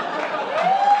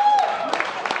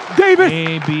 Davis!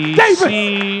 A, B, Davis!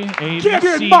 C, A, B, Get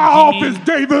C, in my D. office,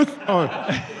 Davis!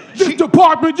 This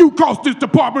department, you cost this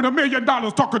department $1 million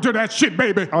talking to that shit,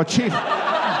 baby. Oh, Chief,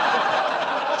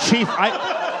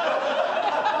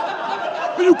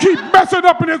 You keep messing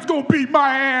up and it's gonna beat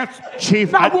my ass.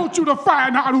 Chief, I want you to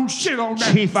find out who shit on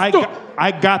that Chief, stuff.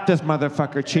 I got this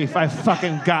motherfucker, Chief. I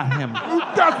fucking got him.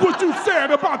 That's what you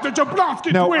said about the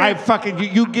Jablonski No, twins. I fucking,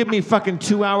 you give me fucking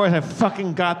 2 hours, I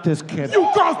fucking got this kid. You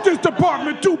cost this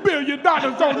department $2 billion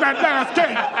on that last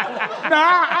case.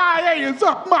 Now IA is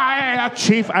up my ass.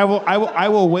 Chief, I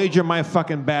will wager my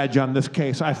fucking badge on this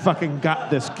case. I fucking got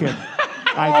this kid.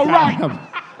 All right. Him.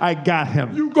 I got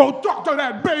him. You go talk to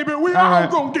that baby. We all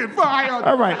gonna get fired.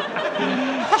 All right.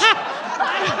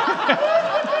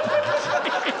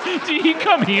 Did he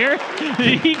come here?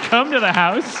 Did he come to the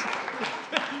house?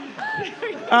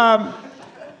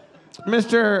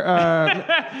 Mr.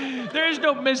 There is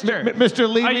no Mr.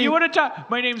 Mr. Levy. You want to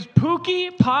talk? My name's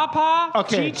Pookie, Papa,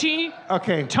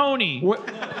 Chi-Chi, Tony.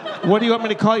 What do you want me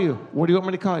to call you?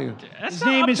 That's His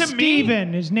name is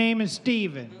Steven. His name is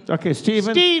Steven. Okay,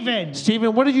 Steven.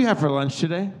 Steven, what did you have for lunch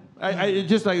today? I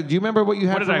just like, do you remember what you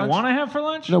had for lunch? What did I want to have for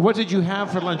lunch? No, what did you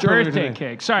have for lunch earlier today?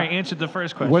 Birthday cake. Sorry, I answered the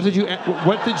first question. What did you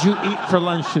eat for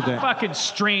lunch today? Fucking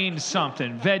strained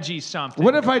something, veggie something.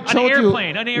 What if I told you?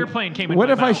 An airplane came in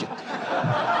my mouth.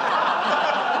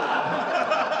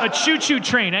 A choo-choo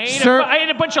train. I ate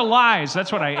a bunch of lies.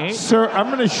 That's what I ate. Sir, I'm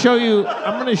going to show you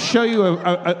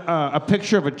a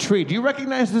picture of a tree. Do you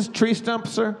recognize this tree stump,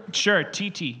 sir? Sure,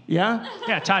 TT. Yeah?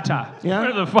 Yeah, Tata. Yeah?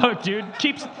 Whatever the fuck, dude.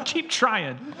 Keep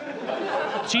trying.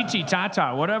 TT,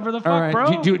 Tata, whatever the fuck, all right.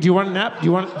 bro. Do you want a nap? Do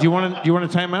you want a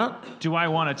timeout? Do I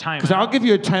want a timeout? Because I'll give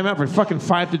you a timeout for fucking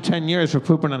 5 to 10 years for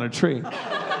pooping on a tree.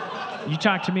 You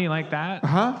talk to me like that?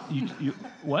 Huh? You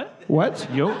what? What?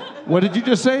 Yo. What did you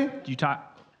just say? You talk.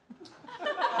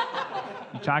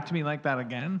 You talk to me like that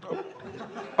again?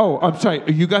 Oh, I'm sorry.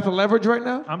 You got the leverage right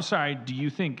now? I'm sorry, do you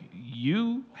think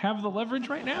you have the leverage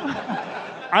right now?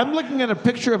 I'm looking at a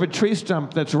picture of a tree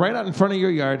stump that's right out in front of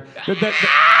your yard.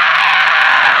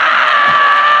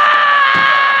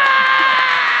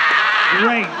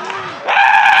 Right.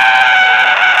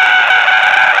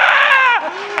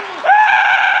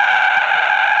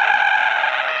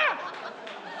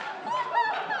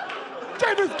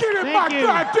 Davis, get in Thank my you.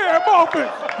 goddamn office.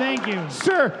 Thank you.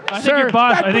 Sir, I think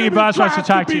your boss wants to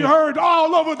talk to be you. heard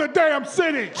all over the damn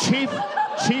city. Chief,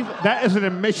 that is an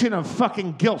admission of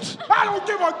fucking guilt. I don't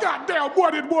give a goddamn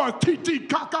what it was. TT,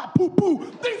 caca, poo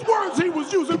poo. These words he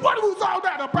was using. What was all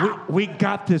that about? We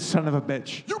got this son of a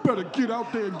bitch. You better get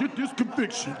out there and get this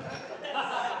conviction.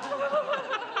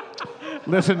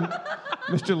 Listen,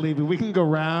 Mr. Levy, we can go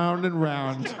round and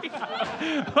round.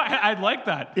 I'd like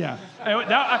that. Yeah.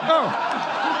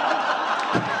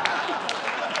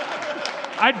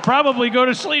 I'd probably go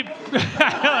to sleep.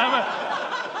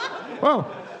 Whoa.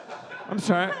 I'm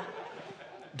sorry.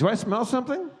 Do I smell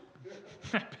something?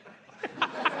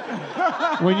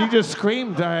 When you just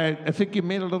screamed, I think you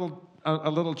made a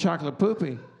little chocolate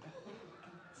poopy.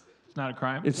 It's not a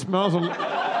crime. It smells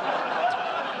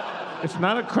It's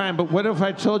not a crime, but what if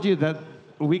I told you that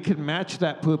we could match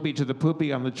that poopy to the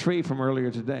poopy on the tree from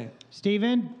earlier today?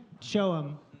 Steven, show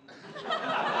him.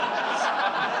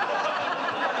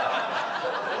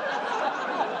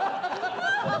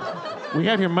 We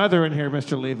have your mother in here,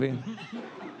 Mr. Levy.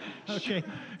 Okay.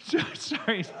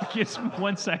 Sorry, just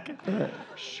 1 second.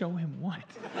 Show him what?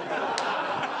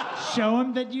 Show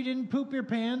him that you didn't poop your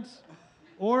pants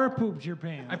or pooped your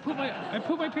pants. I poop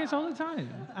my pants all the time.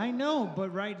 I know, but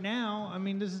right now, I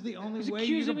mean, this is the only He's way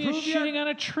you accusing can me of prove shitting on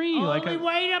a tree. Only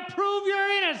way to prove your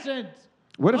innocence.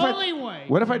 What if Only way.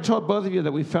 What if I told both of you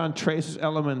that we found trace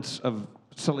elements of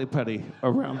silly putty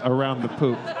around the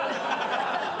poop?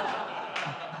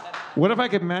 What if I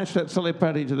could match that silly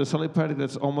putty to the silly putty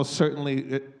that's almost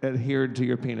certainly adhered to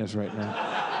your penis right now?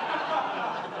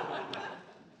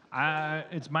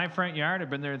 It's my front yard. I've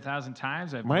been there 1,000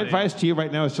 times. My advice to you right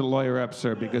now is to lawyer up,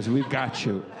 sir, because we've got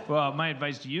you. Well, my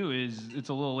advice to you is it's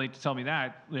a little late to tell me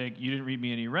that. Like, you didn't read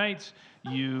me any rights.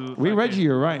 We read you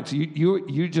your rights.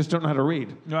 You just don't know how to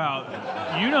read. Well,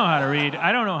 you know how to read.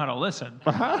 I don't know how to listen.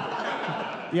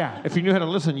 Yeah, if you knew how to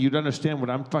listen, you'd understand what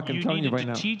I'm fucking telling you right now. You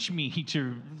needed to teach me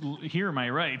to hear my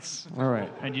rights. All right.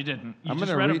 And you didn't. You I'm just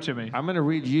gonna read them read to me. I'm going to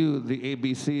read you the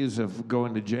ABCs of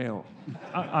going to jail.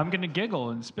 I'm going to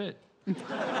giggle and spit.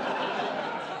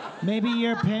 Maybe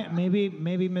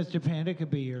maybe Mr. Panda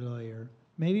could be your lawyer.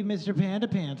 Maybe Mr. Panda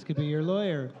Pants could be your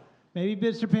lawyer. Maybe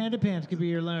Mr. Panda Pants could be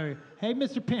your lawyer. Hey,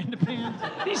 Mr. Panda Pants.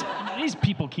 These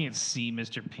people can't see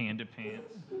Mr. Panda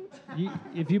Pants.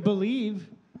 If you believe.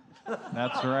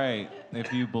 That's right.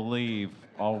 If you believe,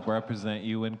 I'll represent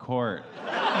you in court.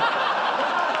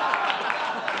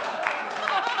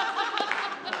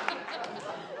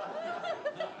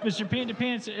 Mr. Panda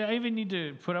Pants, I even need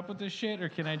to put up with this shit, or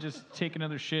can I just take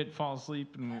another shit, fall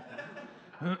asleep, and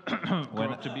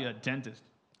grow up to be a dentist?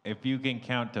 If you can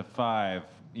count to 5,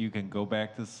 you can go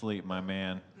back to sleep, my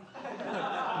man.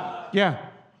 Yeah,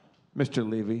 Mr.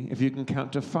 Levy, if you can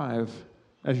count to 5,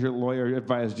 as your lawyer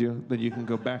advised you, then you can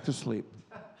go back to sleep.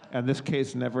 And this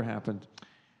case never happened.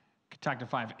 Could talk to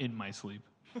 5 in my sleep.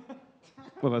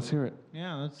 Well, let's hear it.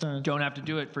 Yeah, that's Don't have to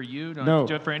do it for you. Don't No. have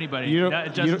to do it for anybody. You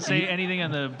It doesn't say anything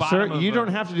on the bottom. Sir, of you don't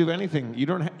have to do anything. You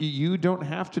don't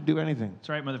have to do anything. That's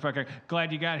right, motherfucker.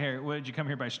 Glad you got here. What, did you come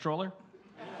here by stroller?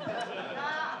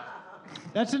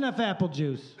 That's enough apple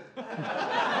juice.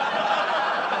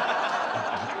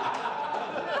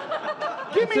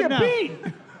 Give me enough. a beat.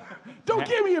 Don't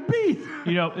give me a beat.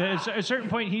 You know, at a certain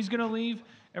point, he's gonna leave.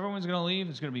 Everyone's gonna leave.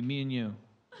 It's gonna be me and you.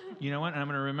 You know what? And I'm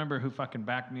gonna remember who fucking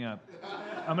backed me up.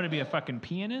 I'm gonna be a fucking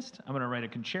pianist. I'm gonna write a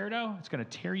concerto. It's gonna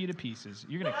tear you to pieces.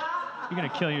 You're gonna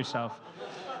kill yourself.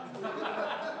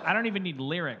 I don't even need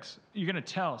lyrics. You're gonna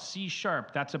tell C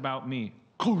sharp. That's about me.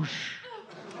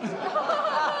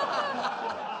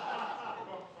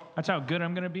 That's how good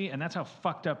I'm gonna be, and that's how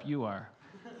fucked up you are.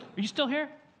 Are you still here?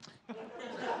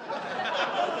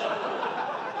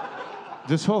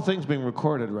 This whole thing's being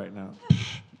recorded right now.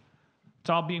 It's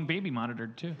all being baby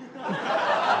monitored too.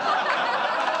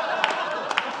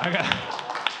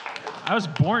 I was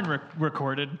born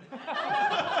recorded.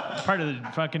 Part of the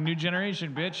fucking new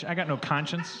generation, bitch. I got no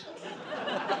conscience.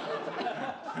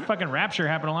 Fucking rapture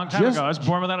happened a long time ago. I was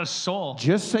born without a soul.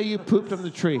 Just say you pooped on the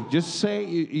tree. Just say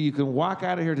you can walk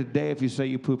out of here today if you say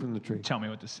you pooped on the tree. Tell me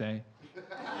what to say.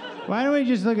 Why don't we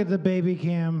just look at the baby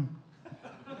cam?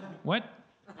 What?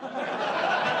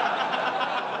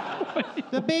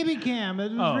 The baby cam.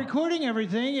 It was recording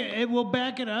everything. It will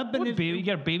back it up. What baby? You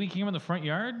got a baby cam in the front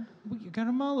yard? We got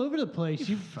them all over the place.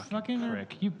 You fucking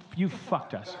prick. You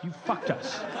fucked us. You fucked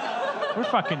us. We're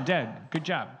fucking dead. Good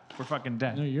job. We're fucking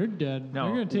dead. No, you're dead. No,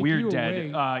 They're gonna take we're you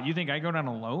dead. away. You think I go down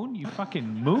alone? You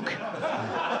fucking mook.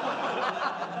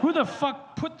 Who the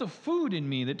fuck put the food in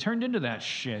me that turned into that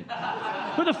shit?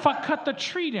 Who the fuck cut the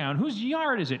tree down? Whose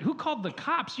yard is it? Who called the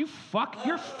cops? You fuck.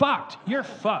 You're fucked. You're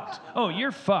fucked. Oh,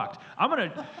 you're fucked.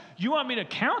 You want me to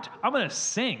count? I'm gonna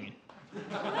sing.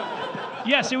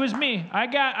 Yes, it was me.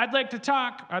 I'd like to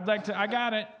talk. I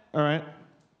got it. All right.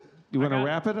 You want to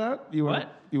wrap it up? You want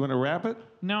to wrap it?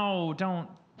 No, don't.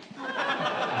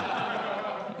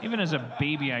 Even as a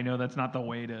baby, I know that's not the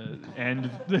way to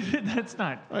end. That's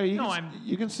not. Oh,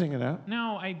 you can sing it out.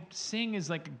 No, sing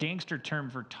is like a gangster term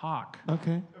for talk.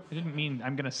 Okay. I didn't mean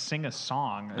I'm gonna sing a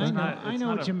song. I know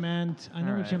what you meant. I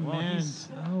know what you meant.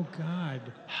 Oh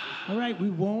God. All right, we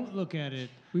won't look at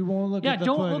it. We won't look at the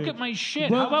don't footage. look at my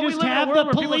shit. Well, How about just we live in a have world the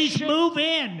where police people move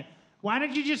in. Why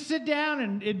don't you just sit down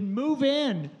and move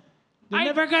in? They're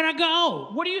never gonna go.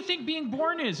 What do you think being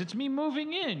born is? It's me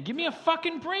moving in. Give me a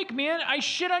fucking break, man. I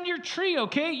shit on your tree,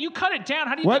 okay? You cut it down.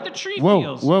 How do you think the tree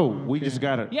feels? Whoa, we just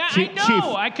got it. Yeah, Chief, I know. Chief,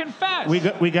 I confess. we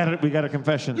got a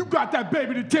confession. You got that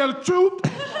baby to tell the truth?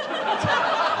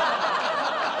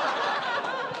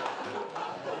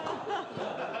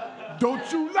 Don't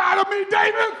you lie to me,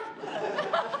 David!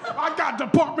 I got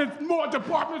more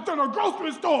departments than a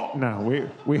grocery store. No,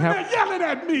 we have. They're yelling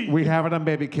at me. We have it on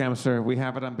baby cam, sir. We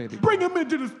have it on baby cam. Bring him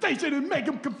into the station and make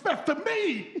him confess to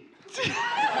me.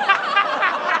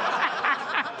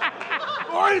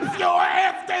 Wipe your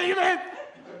ass, David.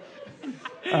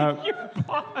 Your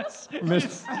boss.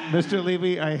 Mr.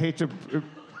 Levy, I hate to.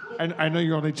 I know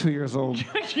you're only 2 years old.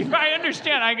 I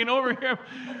understand. I can overhear.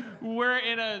 We're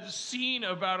in a scene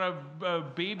about a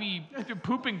baby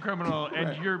pooping criminal,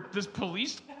 and this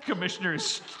police commissioner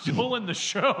is stolen the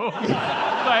show.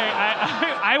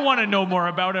 I want to know more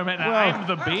about him, and I'm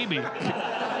the baby.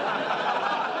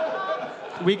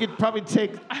 We could probably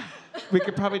take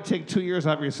 2 years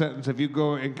out of your sentence if you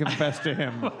go and confess to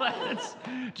him.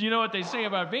 Do you know what they say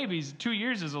about babies? 2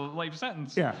 years is a life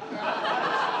sentence. Yeah.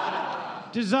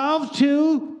 Dissolve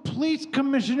to police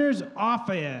commissioner's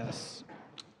office.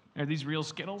 Are these real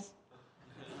Skittles?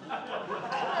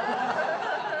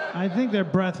 I think they're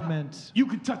breath mints. You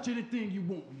can touch anything you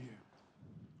want here.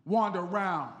 Wander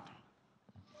around.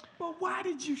 But why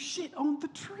did you shit on the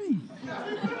tree?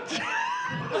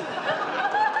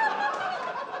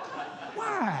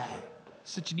 Why?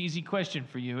 Such an easy question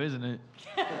for you, isn't it?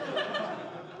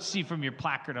 See from your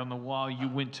placard on the wall, you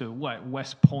went to what,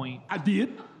 West Point? I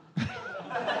did.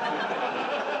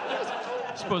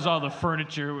 Suppose all the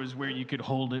furniture was where you could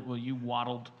hold it while you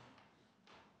waddled.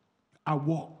 I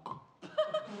walk.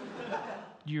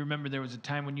 Do you remember there was a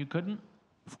time when you couldn't?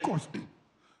 Of course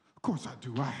I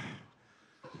do. I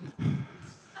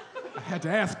had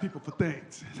to ask people for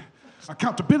things.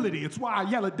 Accountability, it's why I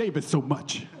yell at David so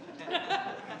much.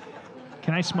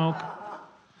 Can I smoke?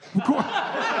 Of course.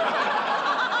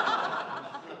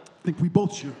 I think we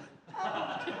both should.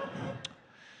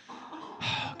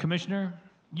 Commissioner,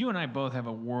 you and I both have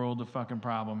a world of fucking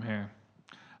problem here.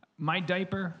 My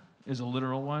diaper is a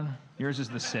literal one. Yours is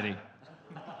the city.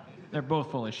 They're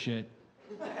both full of shit.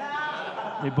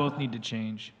 They both need to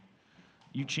change.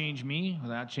 You change me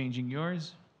without changing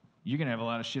yours, you're gonna have a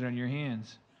lot of shit on your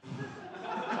hands.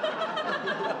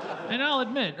 And I'll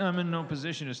admit, I'm in no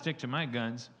position to stick to my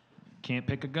guns. Can't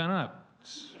pick a gun up.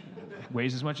 It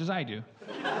weighs as much as I do.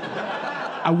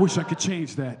 I wish I could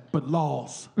change that, but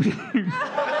laws.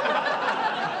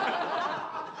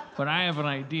 But I have an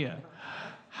idea.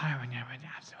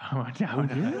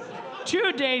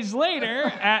 2 days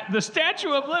later, at the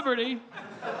Statue of Liberty,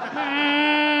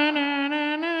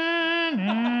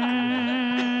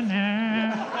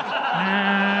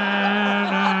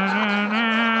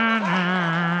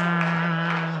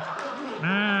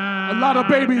 A lot of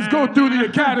babies go through the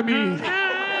academy.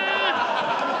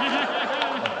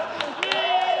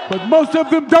 But most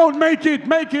of them don't make it.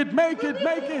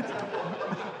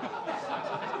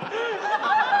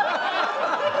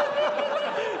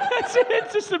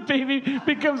 it's just a baby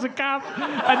becomes a cop,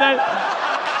 and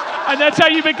that's how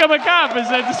you become a cop, is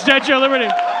at the Statue of Liberty.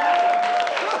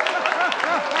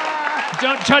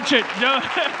 Don't touch it. Don't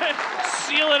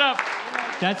seal it up.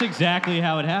 That's exactly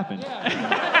how it happened.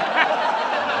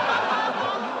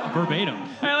 Verbatim.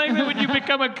 I like that when you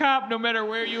become a cop, no matter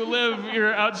where you live,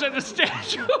 you're outside the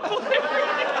Statue of Liberty.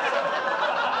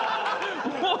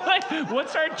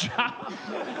 What's our job?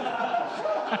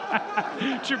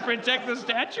 To protect the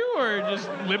statue or just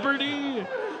liberty?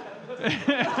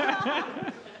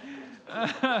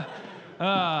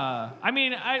 I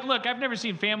mean, look, I've never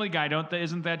seen Family Guy.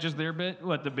 Isn't that just their bit?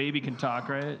 What, the baby can talk,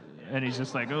 right? And he's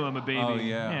just like, oh, I'm a baby. Oh,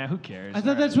 yeah. Yeah, who cares? I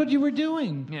thought that's what you were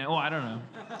doing. Yeah, well, I don't know.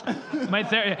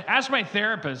 Ask my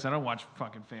therapist. I don't watch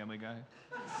fucking Family Guy.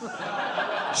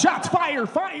 Shots fired,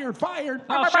 fired, fired.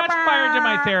 Oh, shots fired to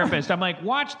my therapist. I'm like,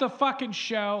 watch the fucking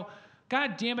show.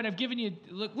 God damn it, I've given you...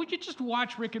 Look, would you just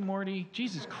watch Rick and Morty?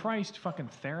 Jesus Christ, fucking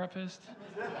therapist.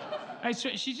 I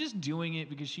swear, she's just doing it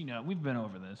because she knows. We've been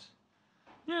over this.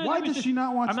 Yeah, Why does she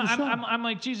not watch the show? I'm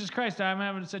like, Jesus Christ, I'm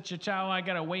having such a child. I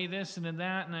got to weigh this and then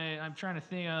that. And I'm trying to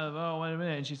think of, wait a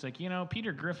minute. And she's like,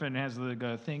 Peter Griffin has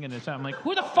the thing in his time. I'm like,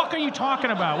 who the fuck are you talking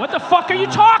about? What the fuck are you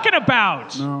talking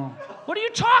about? No. What are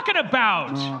you talking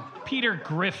about? No. Peter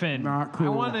Griffin. Not cool. I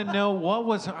want to know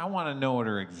what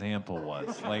her example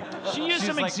was. Like she used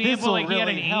some like, example like he had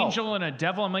an really help. angel and a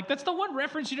devil. I'm like, that's the one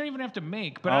reference you don't even have to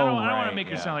make. But I don't want to make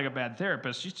her sound like a bad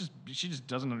therapist. She just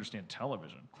doesn't understand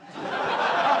television.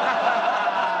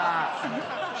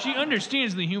 She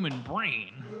understands the human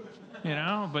brain,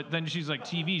 but then she's like,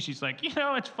 TV, she's like,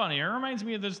 it's funny. It reminds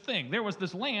me of this thing. There was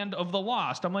this land of the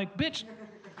lost. I'm like, bitch.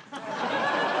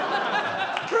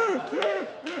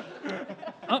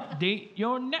 Update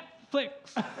your Netflix.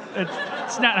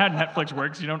 It's not how Netflix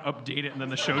works. You don't update it and then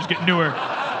the shows get newer.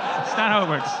 It's not how it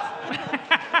works.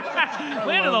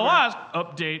 Land of the Lost,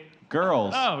 update.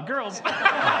 Girls. Oh, girls.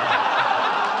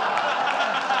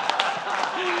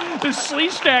 The Slee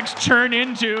Stacks turn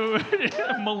into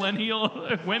millennial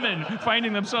women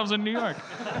finding themselves in New York.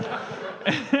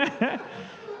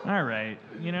 All right.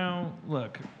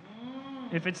 Look,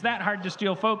 if it's that hard to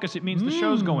steal focus, it means the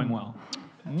show's going well.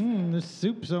 The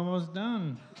soup's almost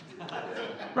done.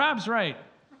 Rob's right.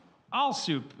 All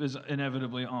soup is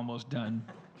inevitably almost done.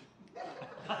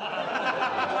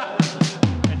 I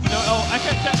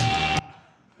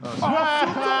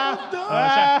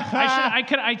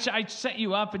set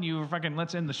you up and you were fucking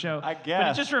let's end the show. I guess.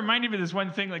 But it just reminded me of this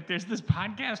one thing. Like, there's this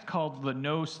podcast called the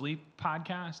No Sleep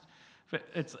Podcast. But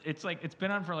it's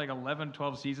been on for like 11,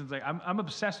 12 seasons. Like I'm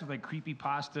obsessed with like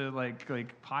creepypasta, like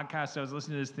podcasts. I was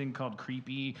listening to this thing called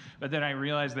Creepy, but then I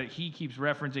realized that he keeps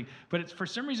referencing. But it's for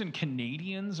some reason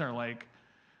Canadians are like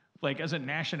as a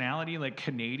nationality, like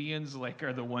Canadians like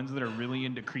are the ones that are really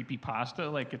into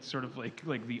creepypasta. Like it's sort of like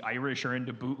the Irish are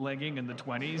into bootlegging in the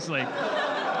 20s. Like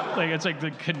it's like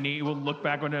the Canadian will look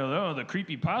back when the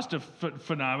creepypasta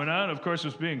phenomenon, of course,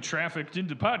 was being trafficked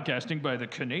into podcasting by the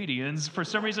Canadians for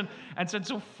some reason. And so it's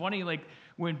so funny, like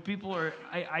when people are,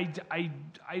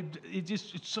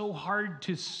 it's so hard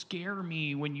to scare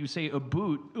me when you say a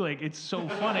boot. Like it's so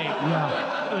funny.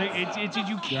 Yeah. Like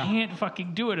you can't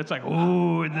fucking do it. It's like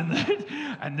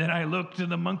and then I looked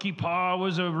and the monkey paw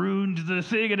was a ruined the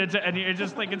thing and you're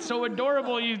just like it's so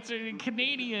adorable. You're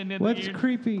Canadian. And What's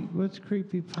creepy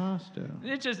pasta?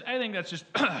 It's just I think that's just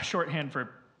shorthand for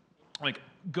like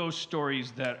ghost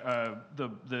stories that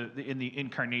in the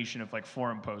incarnation of like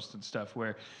forum posts and stuff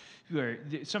where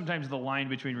sometimes the line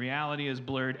between reality is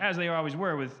blurred, as they always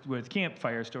were with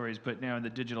campfire stories, but now in the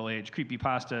digital age,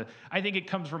 creepypasta, I think it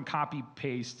comes from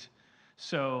copy-paste.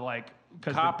 So, like...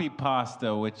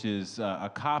 Copypasta, which is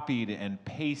a copied and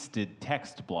pasted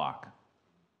text block.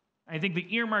 I think the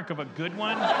earmark of a good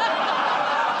one...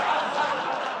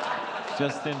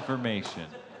 Just information.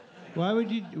 Why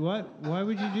would you do that?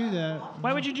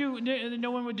 Why would you do...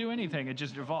 No one would do anything. It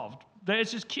just evolved.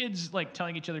 It's just kids like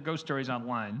telling each other ghost stories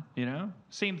online,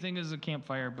 Same thing as a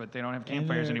campfire, but they don't have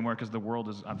campfires anymore because the world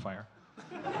is on fire.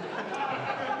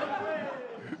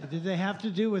 Did they have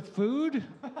to do with food?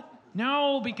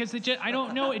 No, because I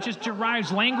don't know. It just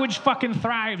derives. Language fucking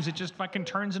thrives. It just fucking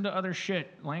turns into other shit.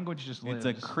 Language just lives.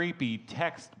 It's a creepy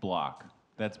text block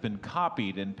that's been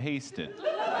copied and pasted.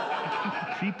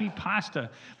 Creepy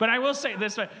pasta. But I will say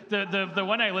this: the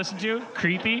one I listened to,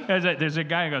 Creepy. There's a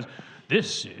guy who goes,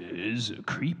 "This is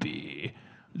Creepy,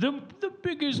 the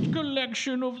biggest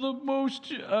collection of the most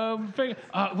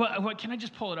can I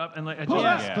just pull it up and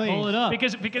Please. Pull it up.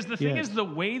 Because the thing is the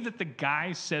way that the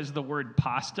guy says the word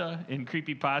pasta in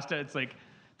Creepypasta, it's like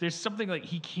there's something like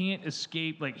he can't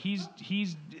escape. Like he's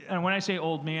and when I say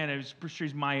old man, I'm sure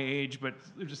he's my age, but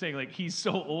I'm just saying like he's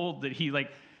so old that he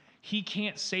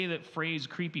can't say that phrase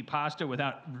creepypasta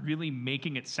without really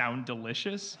making it sound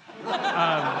delicious.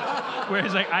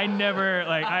 Whereas like I never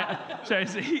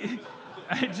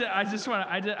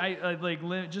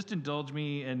just indulge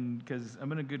me and because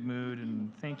I'm in a good mood and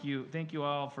thank you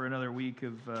all for another week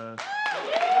of.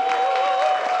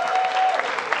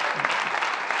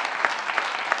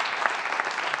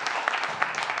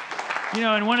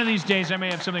 And one of these days I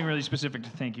may have something really specific to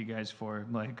thank you guys for,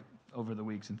 like over the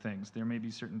weeks and things. There may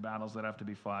be certain battles that have to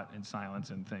be fought in silence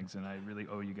and things, and I really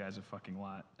owe you guys a fucking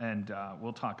lot. And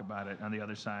we'll talk about it on the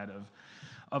other side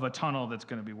of a tunnel that's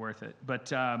going to be worth it.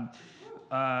 But I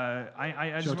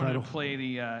just wanted to play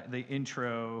the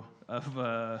intro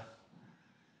of.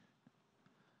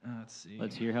 Let's see.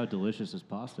 Let's hear how delicious this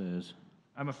pasta is.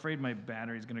 I'm afraid my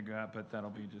battery's going to go out, but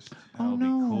that'll be just. That'll be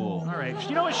cool. All right.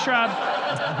 You know what, Schrab?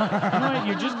 You know what?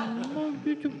 You're just.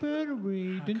 Get your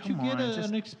battery. Didn't you get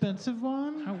an expensive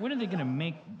one? When are they going to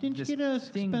make Didn't this you get an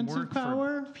thing expensive work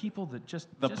power? for people that just.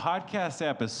 The podcast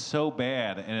app is so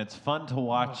bad, and it's fun to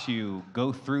watch you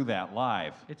go through that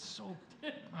live. It's so.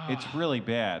 It's really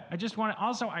bad. I just want to.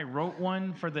 Also, I wrote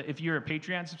one for the. If you're a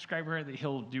Patreon subscriber,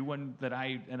 he'll do one that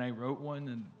I wrote one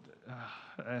and.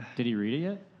 Did he read it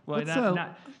yet? Well,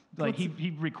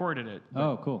 he recorded it.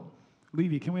 Oh, cool.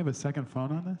 Levy, can we have a second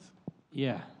phone on this?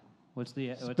 Yeah. What's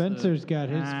the Spencer's got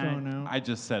his phone out. I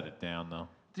just set it down, though.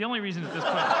 The only reason at this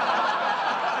point.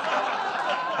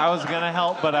 I was going to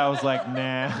help, but I was like,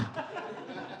 nah.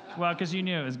 Well, because you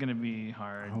knew it was going to be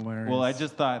hard. Hilarious. Well, I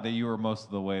just thought that you were most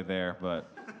of the way there, but...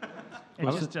 It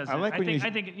just doesn't. I think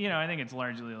I think it's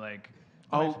largely like.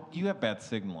 Oh, you have bad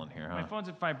signal in here, huh? My phone's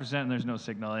at 5% and there's no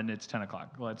signal and it's 10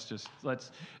 o'clock. It's something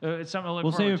to look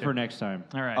We'll forward save it to. for next time.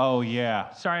 All right. Oh,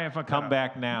 yeah. Sorry if I Come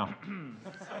back now.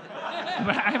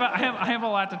 But I have a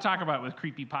lot to talk about with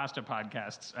creepypasta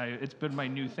podcasts. It's been my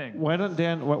new thing. Why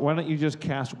don't you just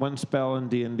cast one spell in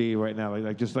D&D right now?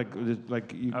 Okay.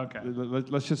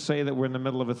 Let's just say that we're in the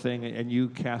middle of a thing and you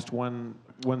cast one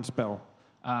spell.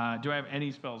 Do I have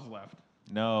any spells left?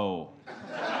 No.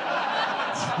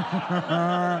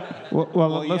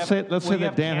 Let's say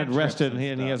that Dan had rested and he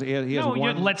has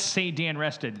one. Let's say Dan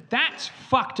rested. That's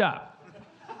fucked up.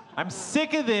 I'm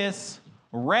sick of this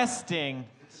resting.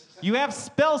 You have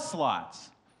spell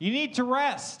slots. You need to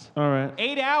rest. All right.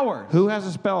 8 hours. Who has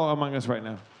a spell among us right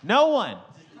now? No one.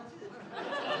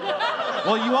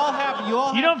 Well, you all have.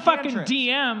 You don't fucking cantrips.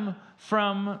 DM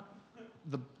from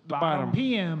the bottom.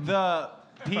 PM. The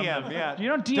PM, yeah. You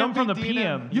don't DM from the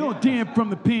PM. You don't DM from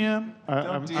the PM.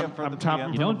 I'm topping You from the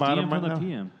don't bottom DM right from the now.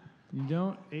 PM. You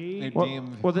don't They eat.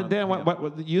 DM Well, then from Dan, PM.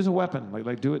 what, use a weapon.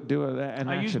 Do an I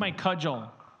action. use my cudgel.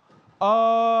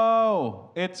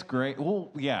 Oh, it's great. Well,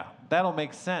 yeah, that'll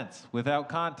make sense without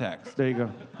context. There you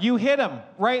go. You hit him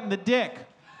right in the dick.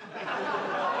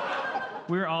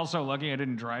 We're also lucky I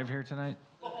didn't drive here tonight.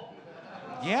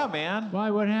 Yeah, man.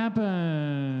 Why? What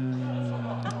happened?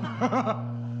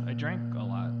 I drank a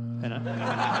lot.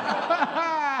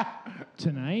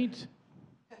 Tonight?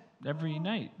 Every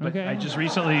night. But Okay. I just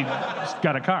recently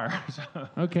got a car. So.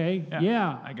 Okay.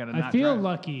 Yeah. I gotta I not feel drive.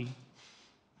 lucky.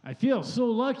 I feel so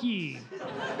lucky.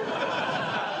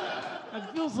 I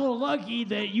feel so lucky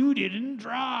that you didn't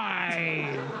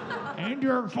drive. And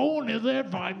your phone is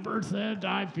at 5%.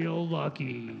 I feel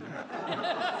lucky.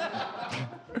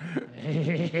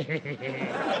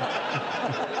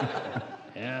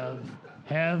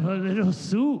 Have a little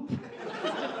soup.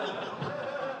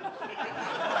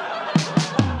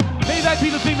 May that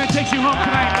be the thing that takes you home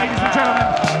tonight, ladies and gentlemen.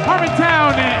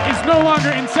 Harmontown is no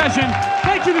longer in session.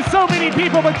 Thank you to so many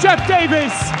people, but Jeff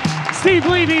Davis, Steve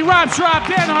Levy, Rob Schrab,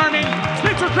 Dan Harmon,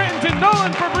 Spencer Crittenden,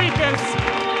 Nolan Fabricus,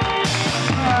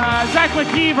 Zach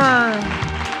McKeever,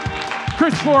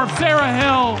 Chris Borf, Sarah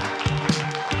Hill,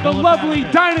 the lovely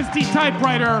Dynasty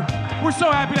typewriter. We're so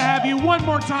happy to have you. One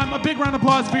more time, a big round of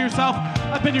applause for yourself.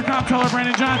 I've been your comptroller,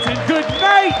 Brandon Johnson. Good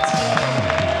night!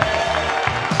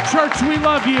 Church, we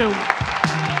love you.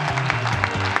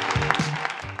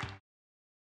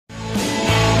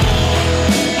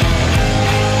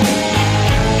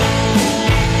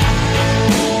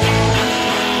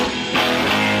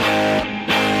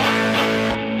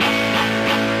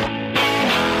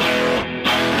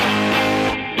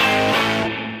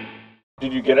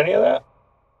 Did you get any of that?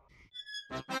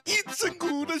 It's a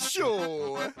good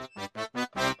show.